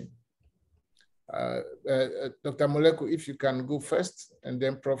action? Dr. Moleko, if you can go first, and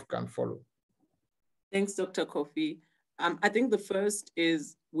then Prof can follow. Thanks, Dr. Kofi. I think the first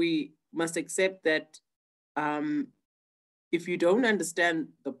is we must accept that if you don't understand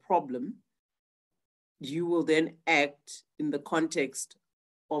the problem, you will then act in the context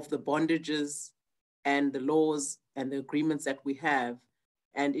of the bondages and the laws and the agreements that we have.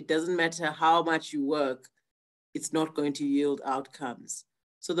 And it doesn't matter how much you work, it's not going to yield outcomes.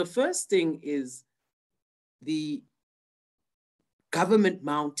 So the first thing is the government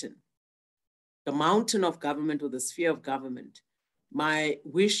mountain, the mountain of government or the sphere of government. My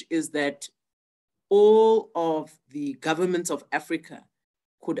wish is that all of the governments of Africa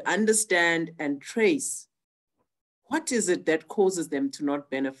could understand and trace what is it that causes them to not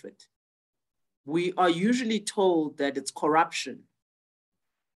benefit. We are usually told that it's corruption.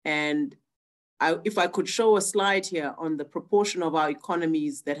 And if I could show a slide here on the proportion of our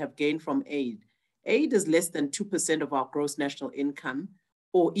economies that have gained from aid. Aid is less than 2% of our gross national income,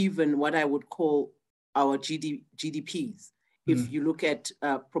 or even what I would call our GDPs. If you look at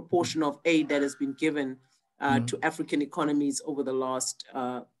proportion of aid that has been given to African economies over the last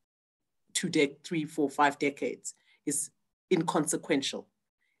 3, 4, 5 decades, is inconsequential.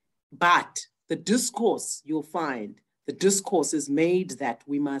 But the discourse, you'll find, the discourse is made that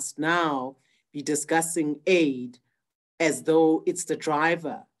we must now be discussing aid as though it's the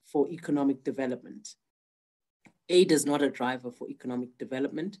driver for economic development. Aid is not a driver for economic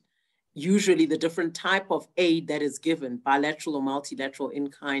development. Usually the different type of aid that is given, bilateral or multilateral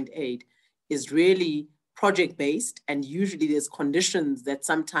in-kind aid, is really project-based, and usually there's conditions that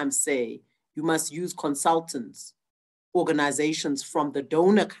sometimes say you must use consultants, organizations from the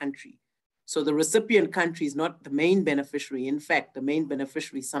donor country. So the recipient country is not the main beneficiary. In fact, the main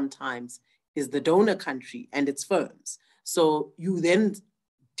beneficiary sometimes is the donor country and its firms. So you then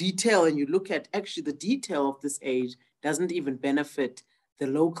detail and you look at actually the detail of this aid doesn't even benefit the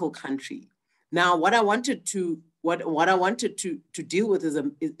local country. Now, what I wanted to deal with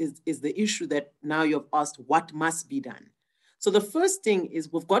is the issue that now you've asked, what must be done? So the first thing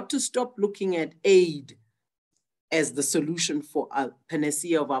is we've got to stop looking at aid as the solution for a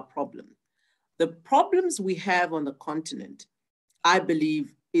panacea of our problem. The problems we have on the continent, I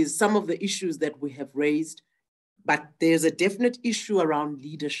believe, is some of the issues that we have raised, but there's a definite issue around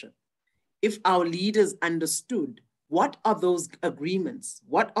leadership. If our leaders understood what are those agreements,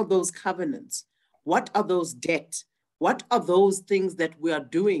 what are those covenants, what are those debt, what are those things that we are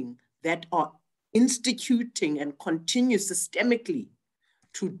doing that are instituting and continue systemically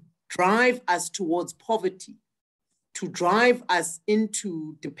to drive us towards poverty, to drive us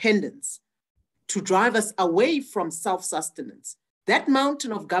into dependence, to drive us away from self-sustenance. That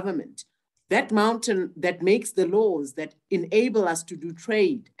mountain of government, that mountain that makes the laws that enable us to do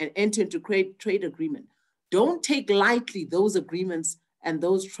trade and enter into trade agreement, don't take lightly those agreements and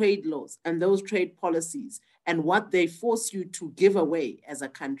those trade laws and those trade policies and what they force you to give away as a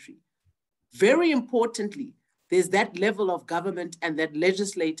country. Very importantly, there's that level of government and that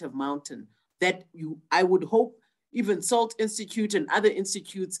legislative mountain that I would hope even SALT Institute and other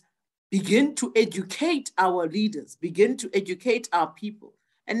institutes begin to educate our leaders, begin to educate our people.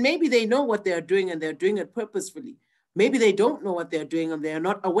 And maybe they know what they're doing and they're doing it purposefully. Maybe they don't know what they're doing and they're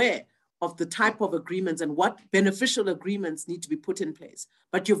not aware of the type of agreements and what beneficial agreements need to be put in place.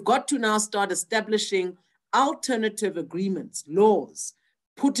 But you've got to now start establishing alternative agreements, laws,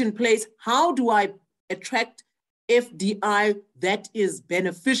 put in place. How do I attract FDI that is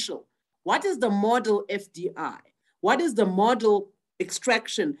beneficial? What is the model FDI? What is the model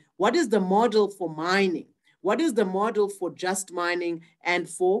extraction? What is the model for mining? What is the model for just mining and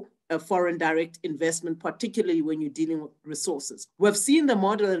for a foreign direct investment, particularly when you're dealing with resources? We've seen the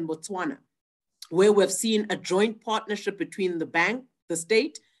model in Botswana, where we've seen a joint partnership between the bank, the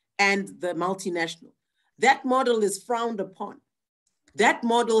state, and the multinational. That model is frowned upon. That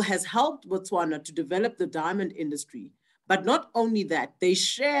model has helped Botswana to develop the diamond industry. But not only that, they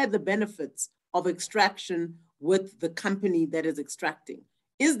share the benefits of extraction with the company that is extracting.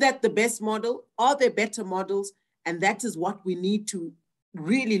 Is that the best model? Are there better models? And that is what we need to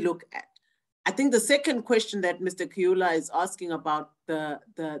really look at. I think the second question that Mr. Kiula is asking about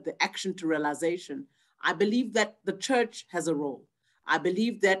the action to realization, I believe that the church has a role. I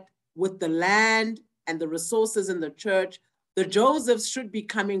believe that with the land and the resources in the church, the Josephs should be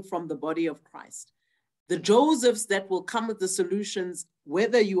coming from the body of Christ. The Josephs that will come with the solutions,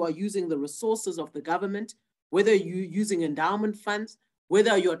 whether you are using the resources of the government, whether you're using endowment funds,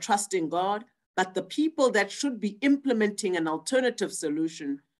 whether you're trusting God, but the people that should be implementing an alternative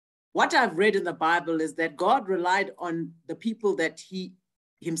solution. What I've read in the Bible is that God relied on the people that he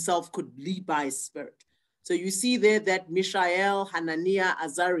himself could lead by his spirit. So you see there that Mishael, Hananiah,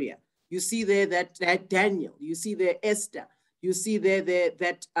 Azariah. You see there that Daniel. You see there Esther. You see there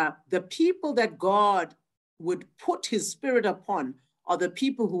that the people that God would put his spirit upon are the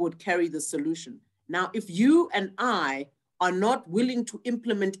people who would carry the solution. Now, if you and I are not willing to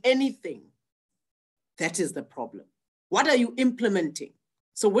implement anything, that is the problem. What are you implementing?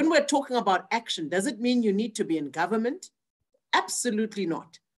 So when we're talking about action, does it mean you need to be in government? Absolutely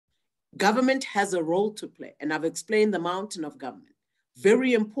not. Government has a role to play, and I've explained the mountain of government.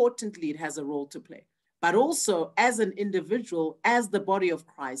 Very importantly, it has a role to play. But also as an individual, as the body of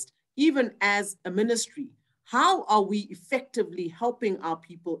Christ, even as a ministry, how are we effectively helping our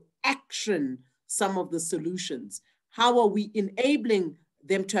people action some of the solutions? How are we enabling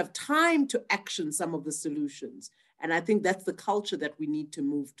them to have time to action some of the solutions? And I think that's the culture that we need to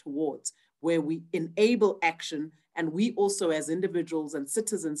move towards, where we enable action and we also as individuals and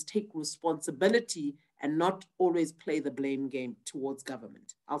citizens take responsibility and not always play the blame game towards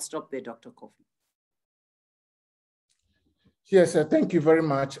government. I'll stop there, Dr. Kofi. Yes, thank you very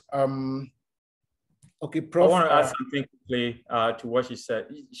much. Okay, Prof. I want to add something quickly to what she said.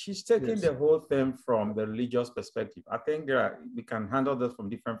 She's taking the whole thing from the religious perspective. I think we can handle this from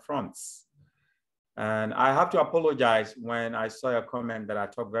different fronts. And I have to apologize when I saw a comment that I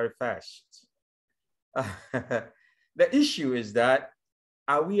talk very fast. The issue is that,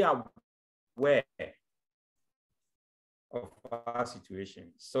 are we aware of our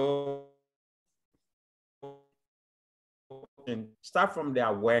situation? So start from the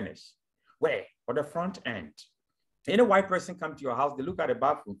awareness. Where? For the front end. Any white person come to your house, they look at the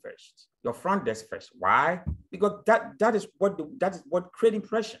bathroom first, your front desk first. Why? Because that is what creates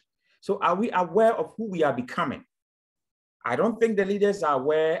impression. So are we aware of who we are becoming? I don't think the leaders are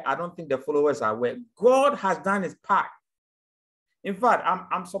aware. I don't think the followers are aware. God has done his part. In fact,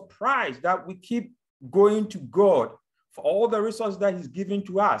 I'm surprised that we keep going to God for all the resources that he's giving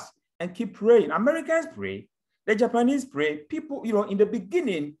to us and keep praying. Americans pray, the Japanese pray. People, in the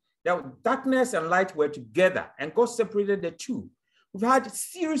beginning, darkness and light were together and God separated the two. We've had a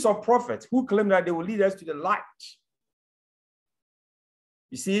series of prophets who claim that they will lead us to the light.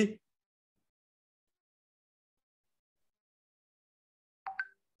 You see?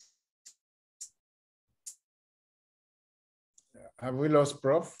 Have we lost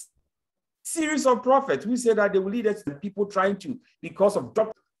Prof? Series of prophets who said that they will lead us to people trying to, because of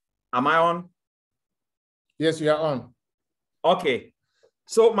doctrine. Am I on? Yes, you are on. Okay.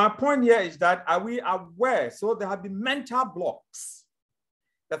 So my point here is that, are we aware? So there have been mental blocks.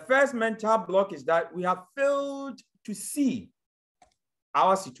 The first mental block is that we have failed to see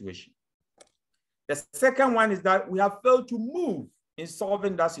our situation. The second one is that we have failed to move in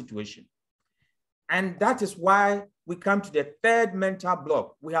solving that situation. And that is why we come to the third mental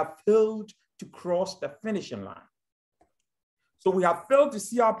block. We have failed to cross the finishing line. So we have failed to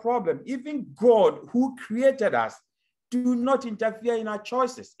see our problem. Even God, who created us, do not interfere in our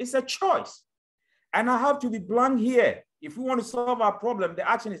choices. It's a choice. And I have to be blunt here. If we want to solve our problem, the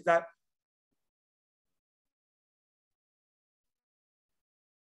action is that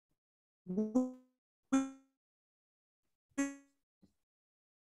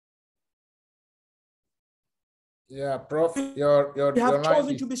yeah, Prof, we your have line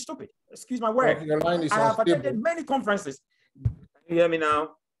chosen is, to be stupid. Excuse my word. Prof, your line is I have unstable. attended many conferences. Can you hear me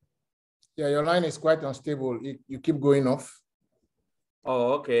now? Yeah, your line is quite unstable. You keep going off.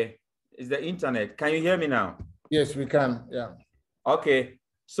 Oh, okay. It's the internet. Can you hear me now? Yes, we can. Yeah. Okay.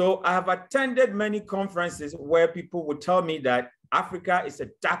 So I have attended many conferences where people would tell me that Africa is a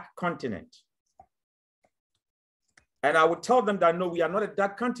dark continent. And I would tell them that, no, we are not a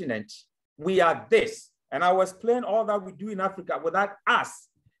dark continent. We are this. And I will explain all that we do in Africa. Without us,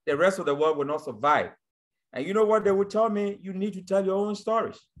 the rest of the world will not survive. And you know what they would tell me? You need to tell your own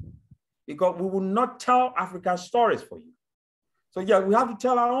stories, because we will not tell African stories for you. So yeah, we have to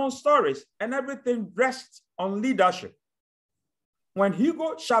tell our own stories, and everything rests on leadership. When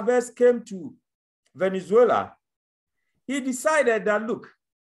Hugo Chavez came to Venezuela, he decided that, look,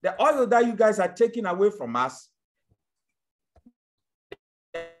 the oil that you guys are taking away from us,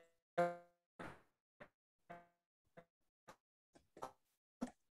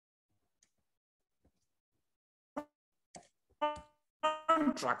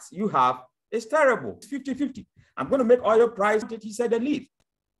 contracts you have is terrible. It's 50-50. I'm going to make oil price. He said, then leave.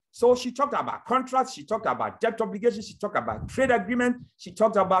 So she talked about contracts. She talked about debt obligations. She talked about trade agreement. She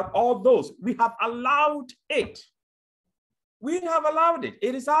talked about all those. We have allowed it. We have allowed it.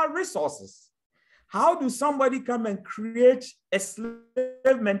 It is our resources. How do somebody come and create a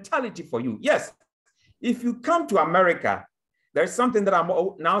slave mentality for you? Yes, if you come to America, there's something that I'm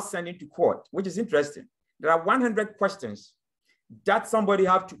now sending to court, which is interesting. There are 100 questions that somebody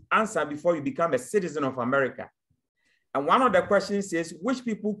have to answer before you become a citizen of America. And one of the questions is, which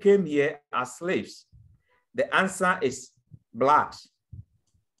people came here as slaves? The answer is black.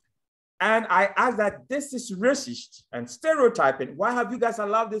 And I ask that this is racist and stereotyping. Why have you guys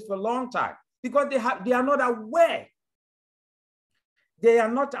allowed this for a long time? Because they are not aware. They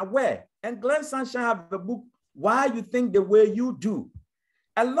are not aware. And Glenn Sunshine have the book, Why You Think the Way You Do.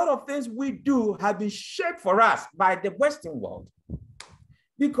 A lot of things we do have been shaped for us by the Western world.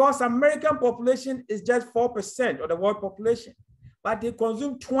 Because American population is just 4% of the world population, but they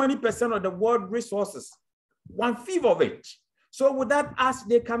consume 20% of the world resources, 1/5 of it. So without us,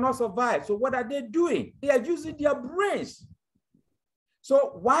 they cannot survive. So what are they doing? They are using their brains.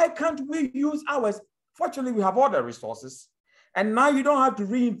 So why can't we use ours? Fortunately, we have all the resources. And now you don't have to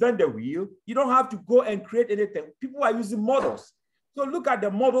reinvent the wheel. You don't have to go and create anything. People are using models. So look at the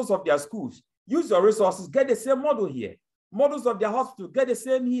models of their schools. Use your resources, get the same model here. Models of their hospital, get the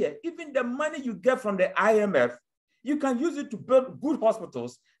same here. Even the money you get from the IMF, you can use it to build good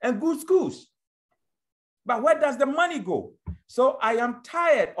hospitals and good schools. But where does the money go? So I am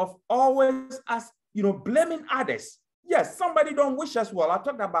tired of always blaming others. Yes, somebody don't wish us well. I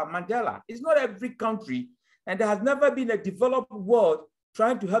talked about Mandela. It's not every country, and there has never been a developed world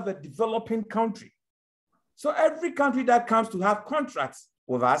trying to have a developing country. So every country that comes to have contracts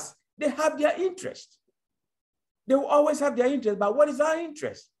with us, they have their interest. They will always have their interest, but what is our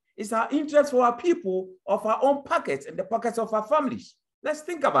interest? It's our interest for our people, of our own pockets and the pockets of our families. Let's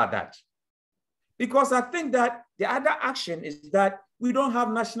think about that. Because I think that the other action is that we don't have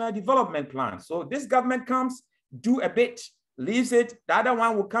national development plans. So this government comes, do a bit, leaves it, the other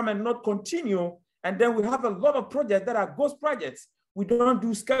one will come and not continue, and then we have a lot of projects that are ghost projects. We don't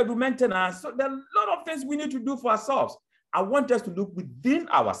do scheduled maintenance. So there are a lot of things we need to do for ourselves. I want us to look within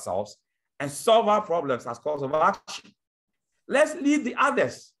ourselves and solve our problems as cause of action. Let's leave the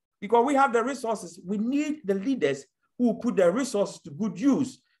others, because we have the resources. We need the leaders who put their resources to good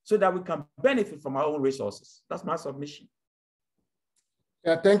use so that we can benefit from our own resources. That's my submission.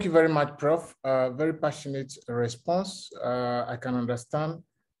 Yeah, thank you very much, Prof. Very passionate response. I can understand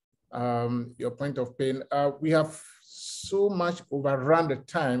your point of pain. We have so much overrun the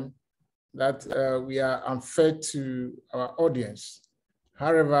time that we are unfair to our audience.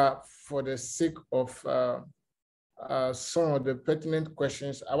 However, for the sake of some of the pertinent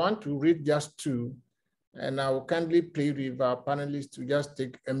questions, I want to read just two, and I will kindly plead with our panelists to just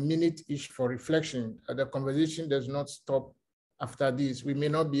take a minute each for reflection. The conversation does not stop after this. We may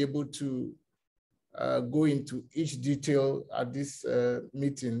not be able to go into each detail at this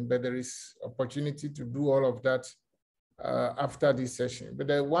meeting, but there is opportunity to do all of that after this session. But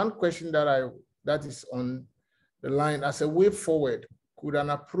the one question that is on the line as a way forward, could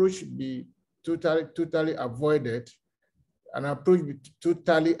an approach be totally avoided? An approach be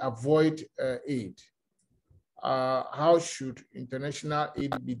totally avoid aid? How should international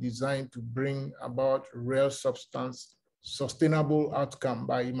aid be designed to bring about real substance, sustainable outcome,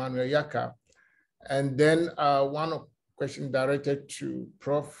 by Emmanuel Yaka? And then one question directed to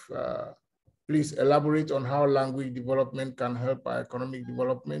Prof. Please elaborate on how language development can help our economic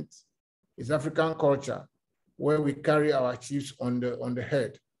development. It's African culture where we carry our chiefs on the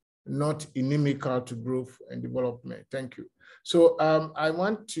head, not inimical to growth and development. Thank you. So I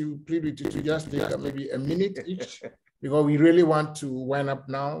want to plead with you to just take maybe a minute each, because we really want to wind up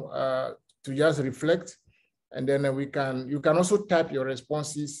now, to just reflect, and then you can also type your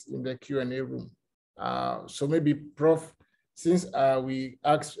responses in the Q&A room. So maybe Prof, since we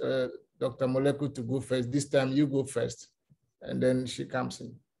asked Dr. Moleko to go first, this time you go first, and then she comes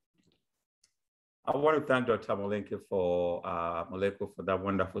in. I want to thank Dr. Moleko for that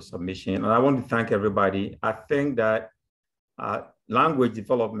wonderful submission. And I want to thank everybody. I think that language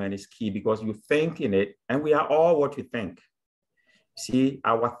development is key, because you think in it, and we are all what we think. See,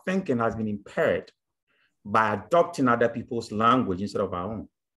 our thinking has been impaired by adopting other people's language instead of our own.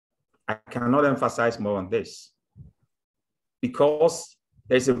 I cannot emphasize more on this, because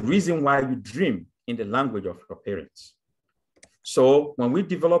there's a reason why you dream in the language of your parents. So when we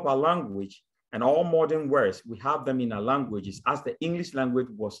develop our language, and all modern words, we have them in our languages as the English language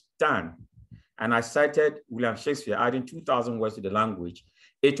was done. And I cited William Shakespeare adding 2,000 words to the language.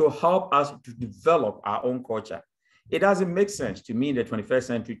 It will help us to develop our own culture. It doesn't make sense to me in the 21st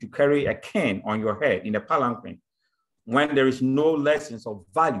century to carry a cane on your head in a palanquin when there is no lessons or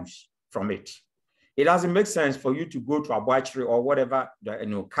values from it. It doesn't make sense for you to go to a butchery or whatever,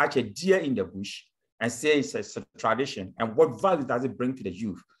 catch a deer in the bush and say it's a tradition. And what value does it bring to the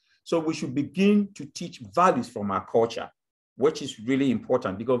youth? So we should begin to teach values from our culture, which is really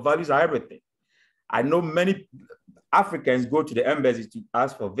important because values are everything. I know many Africans go to the embassy to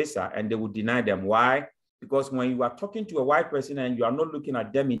ask for visa and they will deny them. Why? Because when you are talking to a white person and you are not looking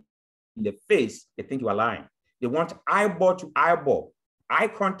at them in the face, they think you are lying. They want eyeball to eyeball, eye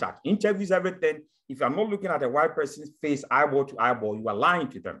contact, interviews, everything. If you're not looking at a white person's face, eyeball to eyeball, you are lying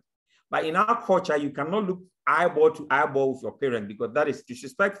to them. But in our culture, you cannot look eyeball to eyeball with your parents because that is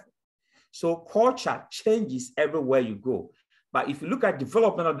disrespectful. So culture changes everywhere you go. But if you look at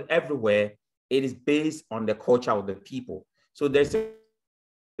development of everywhere, it is based on the culture of the people. So there's a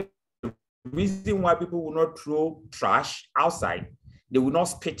reason why people will not throw trash outside. They will not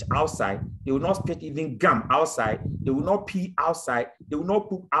spit outside. They will not spit even gum outside. They will not pee outside. They will not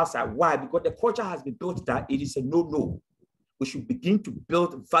poop outside. Why? Because the culture has been built that it is a no-no. We should begin to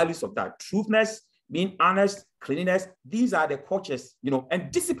build values of that. Truthness, being honest, cleanliness. These are the cultures,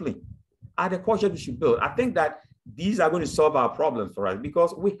 and discipline are the cultures we should build. I think that these are going to solve our problems for us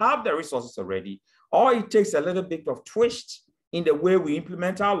because we have the resources already. All it takes a little bit of twist in the way we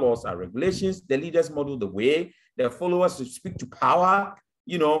implement our laws, our regulations, the leaders model the way, the followers to speak to power,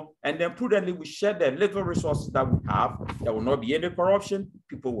 and then prudently we share the little resources that we have. There will not be any corruption.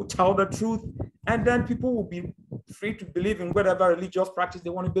 People will tell the truth, and then people will be free to believe in whatever religious practice they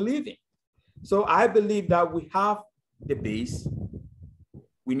want to believe in. So I believe that we have the base.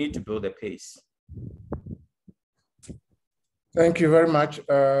 We need to build a pace. Thank you very much,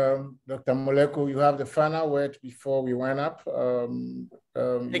 Dr. Moleko. You have the final word before we wind up. You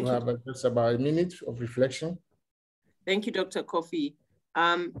have just about a minute of reflection. Thank you, Dr. Kofi.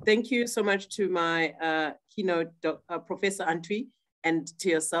 Thank you so much to my keynote, Professor Antwi, and to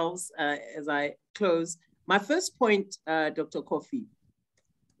yourselves as I close. My first point, Dr. Kofi,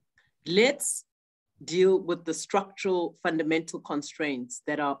 let's deal with the structural fundamental constraints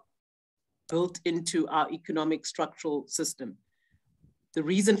that are built into our economic structural system. The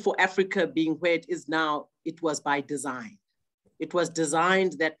reason for Africa being where it is now, it was by design. It was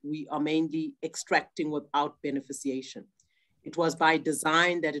designed that we are mainly extracting without beneficiation. It was by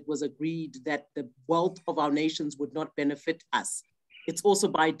design that it was agreed that the wealth of our nations would not benefit us. It's also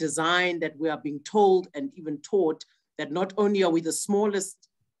by design that we are being told and even taught that not only are we the smallest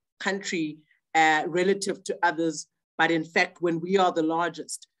country relative to others, but in fact, when we are the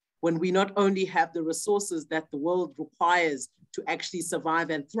largest, when we not only have the resources that the world requires to actually survive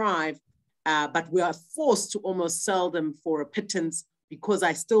and thrive, but we are forced to almost sell them for a pittance because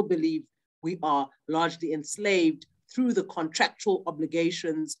I still believe we are largely enslaved through the contractual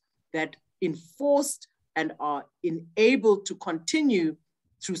obligations that enforced and are enabled to continue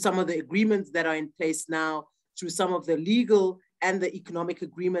through some of the agreements that are in place now, through some of the legal and the economic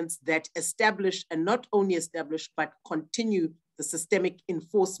agreements that establish and not only establish, but continue the systemic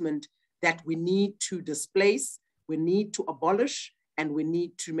enforcement that we need to displace, we need to abolish, and we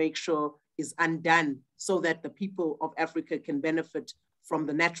need to make sure is undone so that the people of Africa can benefit from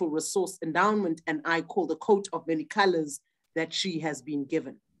the natural resource endowment, and I call the coat of many colors that she has been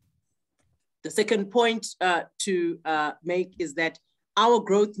given. The second point to make is that our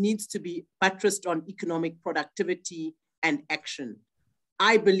growth needs to be buttressed on economic productivity and action.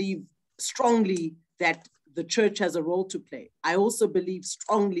 I believe strongly that the church has a role to play. I also believe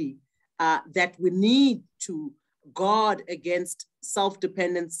strongly that we need to guard against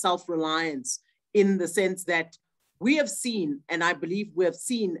self-dependence, self-reliance, in the sense that we have seen, and I believe we have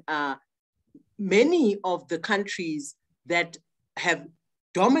seen many of the countries that have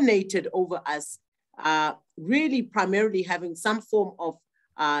dominated over us really primarily having some form of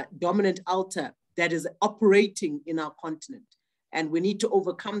dominant altar that is operating in our continent. And we need to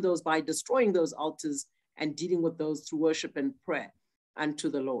overcome those by destroying those altars and dealing with those through worship and prayer unto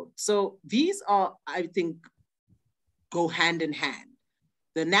the Lord. So these are, I think, go hand in hand,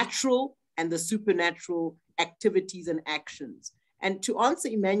 the natural and the supernatural activities and actions. And to answer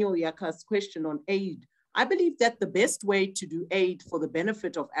Emmanuel Yaka's question on aid, I believe that the best way to do aid for the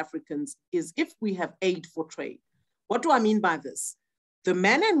benefit of Africans is if we have aid for trade. What do I mean by this? The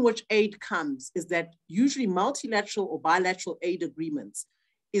manner in which aid comes is that usually multilateral or bilateral aid agreements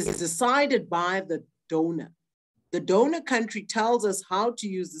is decided by the donor. The donor country tells us how to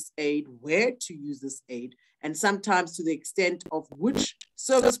use this aid, where to use this aid, and sometimes to the extent of which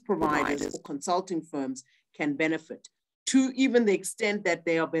service providers or consulting firms can benefit. to even the extent that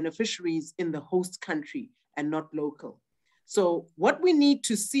they are beneficiaries in the host country and not local. So what we need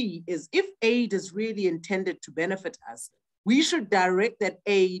to see is if aid is really intended to benefit us, we should direct that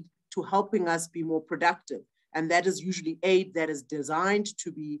aid to helping us be more productive. And that is usually aid that is designed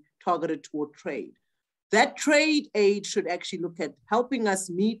to be targeted toward trade. That trade aid should actually look at helping us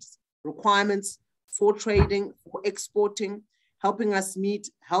meet requirements for trading, for exporting, helping us meet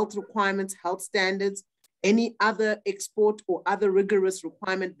health requirements, health standards, any other export or other rigorous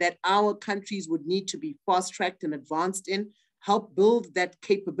requirement that our countries would need to be fast-tracked and advanced in, help build that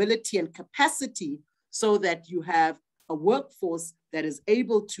capability and capacity so that you have a workforce that is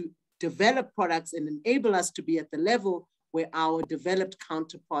able to develop products and enable us to be at the level where our developed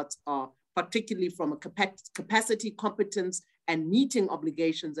counterparts are, particularly from a capacity, competence, and meeting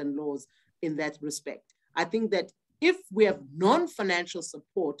obligations and laws in that respect. I think that if we have non-financial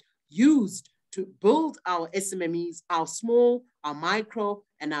support used to build our SMMEs, our small, our micro,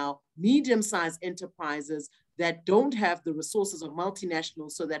 and our medium-sized enterprises that don't have the resources of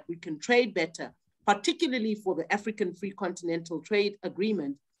multinationals so that we can trade better, particularly for the African Free Continental Trade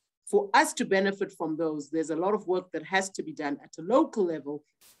Agreement, for us to benefit from those, there's a lot of work that has to be done at a local level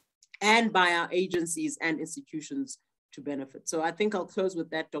and by our agencies and institutions to benefit. So I think I'll close with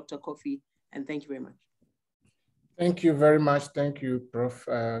that, Dr. Kofi, and thank you very much. Thank you very much. Thank you, Prof.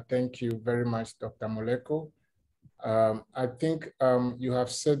 Thank you very much, Dr. Moleko. I think you have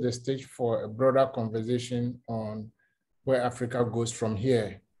set the stage for a broader conversation on where Africa goes from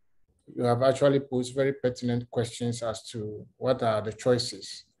here. You have actually posed very pertinent questions as to what are the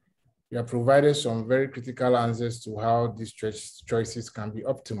choices. You have provided some very critical answers to how these choices can be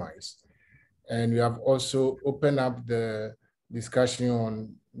optimized. And you have also opened up the discussion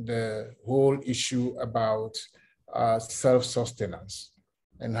on the whole issue about self-sustenance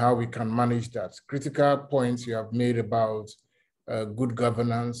and how we can manage that. Critical points you have made about good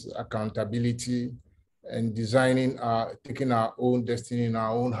governance, accountability, and designing, taking our own destiny in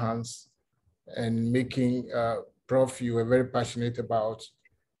our own hands, and making, Prof, you were very passionate about,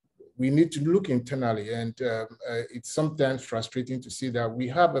 we need to look internally, and it's sometimes frustrating to see that we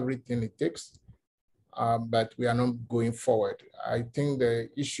have everything it takes, but we are not going forward. I think the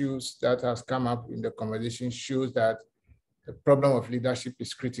issues that has come up in the conversation shows that the problem of leadership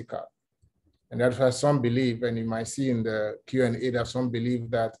is critical. And that's why some believe, and you might see in the Q&A that some believe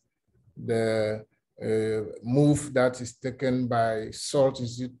that the move that is taken by SALT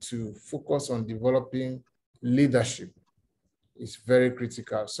Institute to focus on developing leadership is very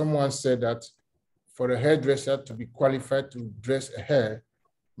critical. Someone said that for a hairdresser to be qualified to dress a hair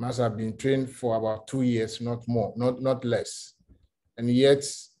must have been trained for about 2 years, not more, not less. And yet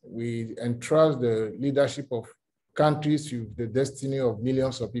we entrust the leadership of countries with the destiny of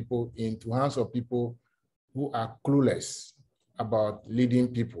millions of people into hands of people who are clueless about leading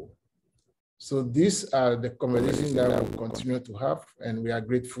people. So these are the conversations that we'll continue to have, and we are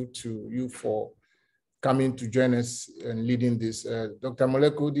grateful to you for coming to join us and leading this. Dr.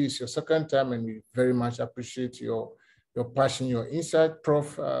 Moleko, this is your second time, and we very much appreciate your passion, your insight.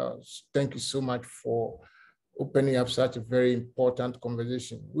 Prof, thank you so much for opening up such a very important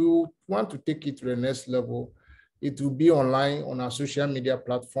conversation. We will want to take it to the next level. It will be online on our social media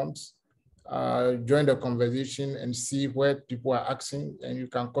platforms. Join the conversation and see where people are asking, and you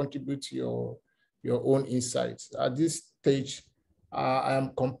can contribute to your own insights. At this stage, I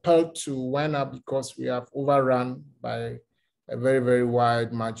am compelled to wind up because we have overrun by a very, very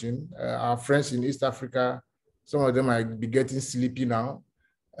wide margin. Our friends in East Africa, some of them might be getting sleepy now.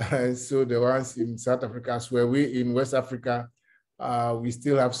 And so the ones in South Africa, as well, we in West Africa, we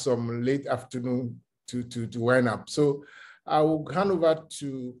still have some late afternoon to wind up. So I will hand over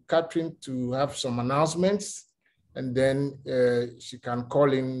to Catherine to have some announcements, and then she can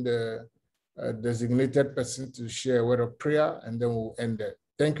call in the designated person to share a word of prayer, and then we'll end it.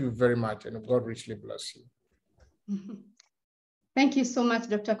 Thank you very much, and God richly bless you. Thank you so much,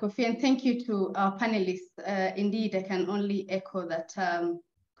 Dr. Kofi, and thank you to our panelists. Indeed, I can only echo that.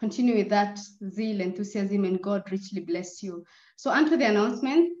 Continue with that zeal, enthusiasm, and God richly bless you. So onto the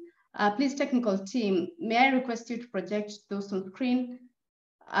announcement. Please, technical team, may I request you to project those on screen?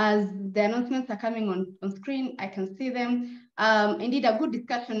 As the announcements are coming on screen, I can see them. Indeed, a good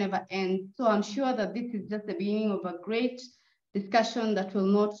discussion never ends. So I'm sure that this is just the beginning of a great discussion that will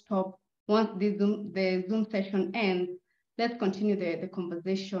not stop once the Zoom session ends. Let's continue the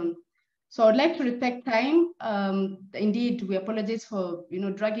conversation. So I'd like to respect time. Indeed, we apologize for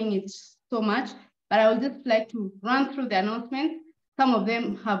dragging it so much, but I would just like to run through the announcements. Some of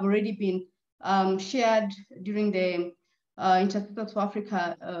them have already been shared during the Intercessors for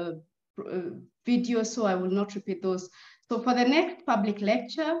Africa video, so I will not repeat those. So for the next public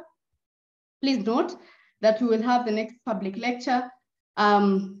lecture, please note that we will have the next public lecture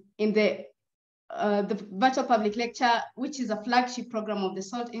in the virtual public lecture, which is a flagship program of the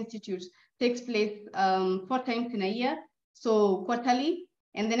SALT Institute, takes place 4 times in a year, so quarterly.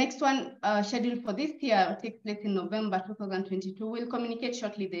 And the next one scheduled for this year takes place in November 2022. We'll communicate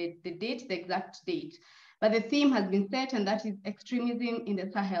shortly the date, the exact date. But the theme has been set, and that is extremism in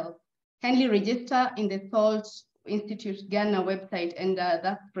the Sahel. Kindly register in the SALT Institute Ghana website, and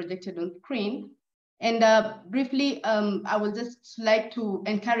that's projected on screen. And briefly, I would just like to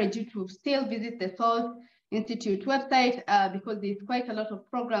encourage you to still visit the SALT Institute website because there's quite a lot of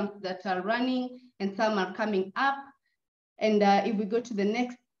programs that are running and some are coming up. And if we go to the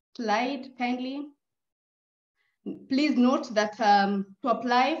next slide, kindly. Please note that to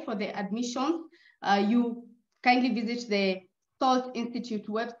apply for the admissions, you kindly visit the SALT Institute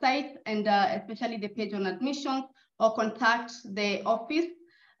website and especially the page on admissions, or contact the office.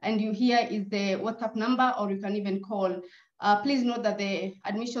 And here is the WhatsApp number, or you can even call. Please note that the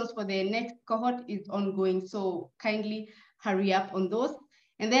admissions for the next cohort is ongoing, so kindly hurry up on those.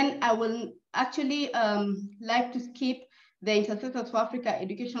 And then I will actually like to skip the Intercessors for Africa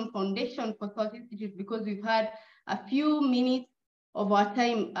Education Foundation for SALT Institute, because we've had a few minutes of our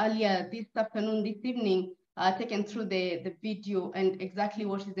time earlier this afternoon, this evening, taken through the video and exactly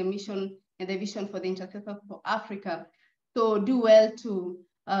what is the mission and the vision for the Intercessors for Africa. So do well to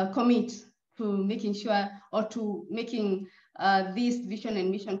commit to making sure, or to making this vision and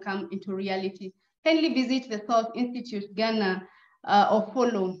mission come into reality. Kindly visit the SALT Institute Ghana or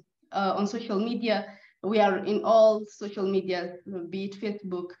follow on social media. We are in all social media, be it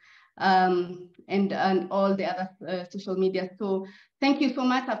Facebook and all the other social media. So thank you so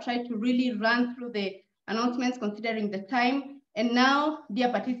much. I've tried to really run through the announcements considering the time. And now, dear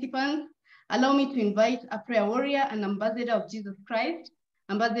participants, allow me to invite a prayer warrior and ambassador of Jesus Christ,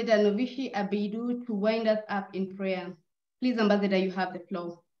 Ambassador Novishi Abeidu, to wind us up in prayer. Please, Ambassador, you have the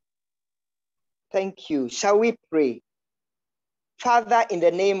floor. Thank you. Shall we pray? Father, in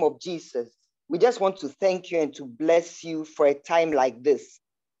the name of Jesus, we just want to thank you and to bless you for a time like this,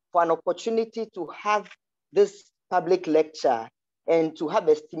 for an opportunity to have this public lecture and to have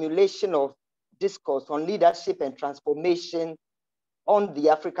a stimulation of discourse on leadership and transformation on the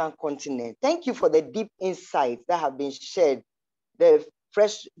African continent. Thank you for the deep insights that have been shared, the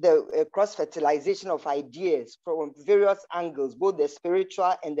cross-fertilization of ideas from various angles, both the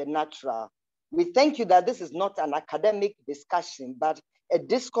spiritual and the natural. We thank you that this is not an academic discussion, but a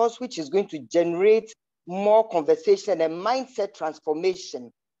discourse which is going to generate more conversation and mindset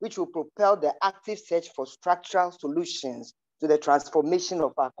transformation, which will propel the active search for structural solutions to the transformation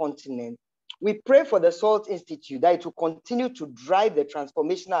of our continent. We pray for the SALT Institute that it will continue to drive the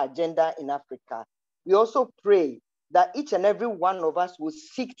transformational agenda in Africa. We also pray that each and every one of us will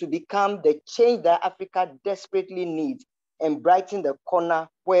seek to become the change that Africa desperately needs and brighten the corner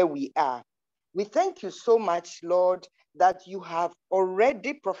where we are. We thank you so much, Lord, that you have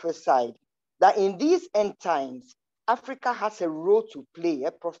already prophesied that in these end times, Africa has a role to play,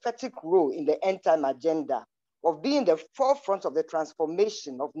 a prophetic role in the end time agenda of being the forefront of the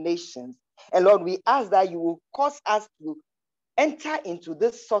transformation of nations. And Lord, we ask that you will cause us to enter into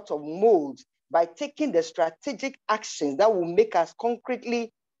this sort of mold by taking the strategic actions that will make us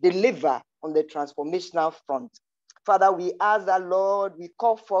concretely deliver on the transformational front. Father, we ask that, Lord, we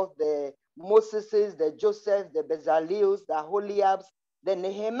call forth the Moseses, the Josephs, the Bezaliels, the Holiabs, the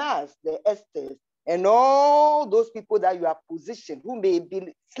Nehemiahs, the Esthers, and all those people that you have positioned who may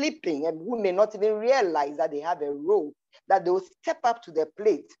be sleeping and who may not even realize that they have a role, that they will step up to the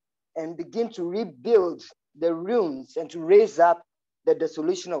plate and begin to rebuild the ruins and to raise up the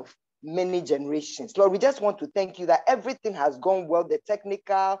dissolution of many generations. Lord, we just want to thank you that everything has gone well. The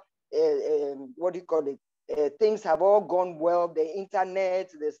technical, things have all gone well. The internet,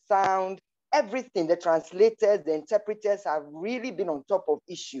 the sound, everything, the translators, the interpreters have really been on top of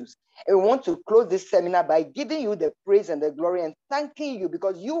issues. And we want to close this seminar by giving you the praise and the glory and thanking you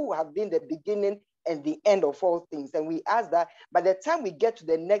because you have been the beginning and the end of all things. And we ask that by the time we get to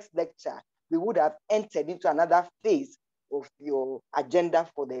the next lecture, we would have entered into another phase of your agenda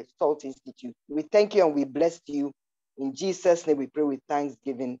for the SALT Institute. We thank you and we bless you. In Jesus' name we pray with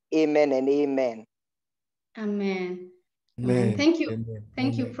thanksgiving. Amen and amen. Amen. Amen. Thank you. Amen.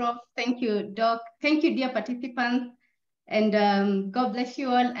 Thank you, Prof. Thank you, Doc. Thank you, dear participants. And God bless you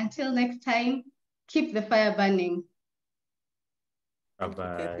all. Until next time, keep the fire burning.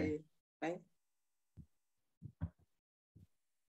 Bye-bye. Bye.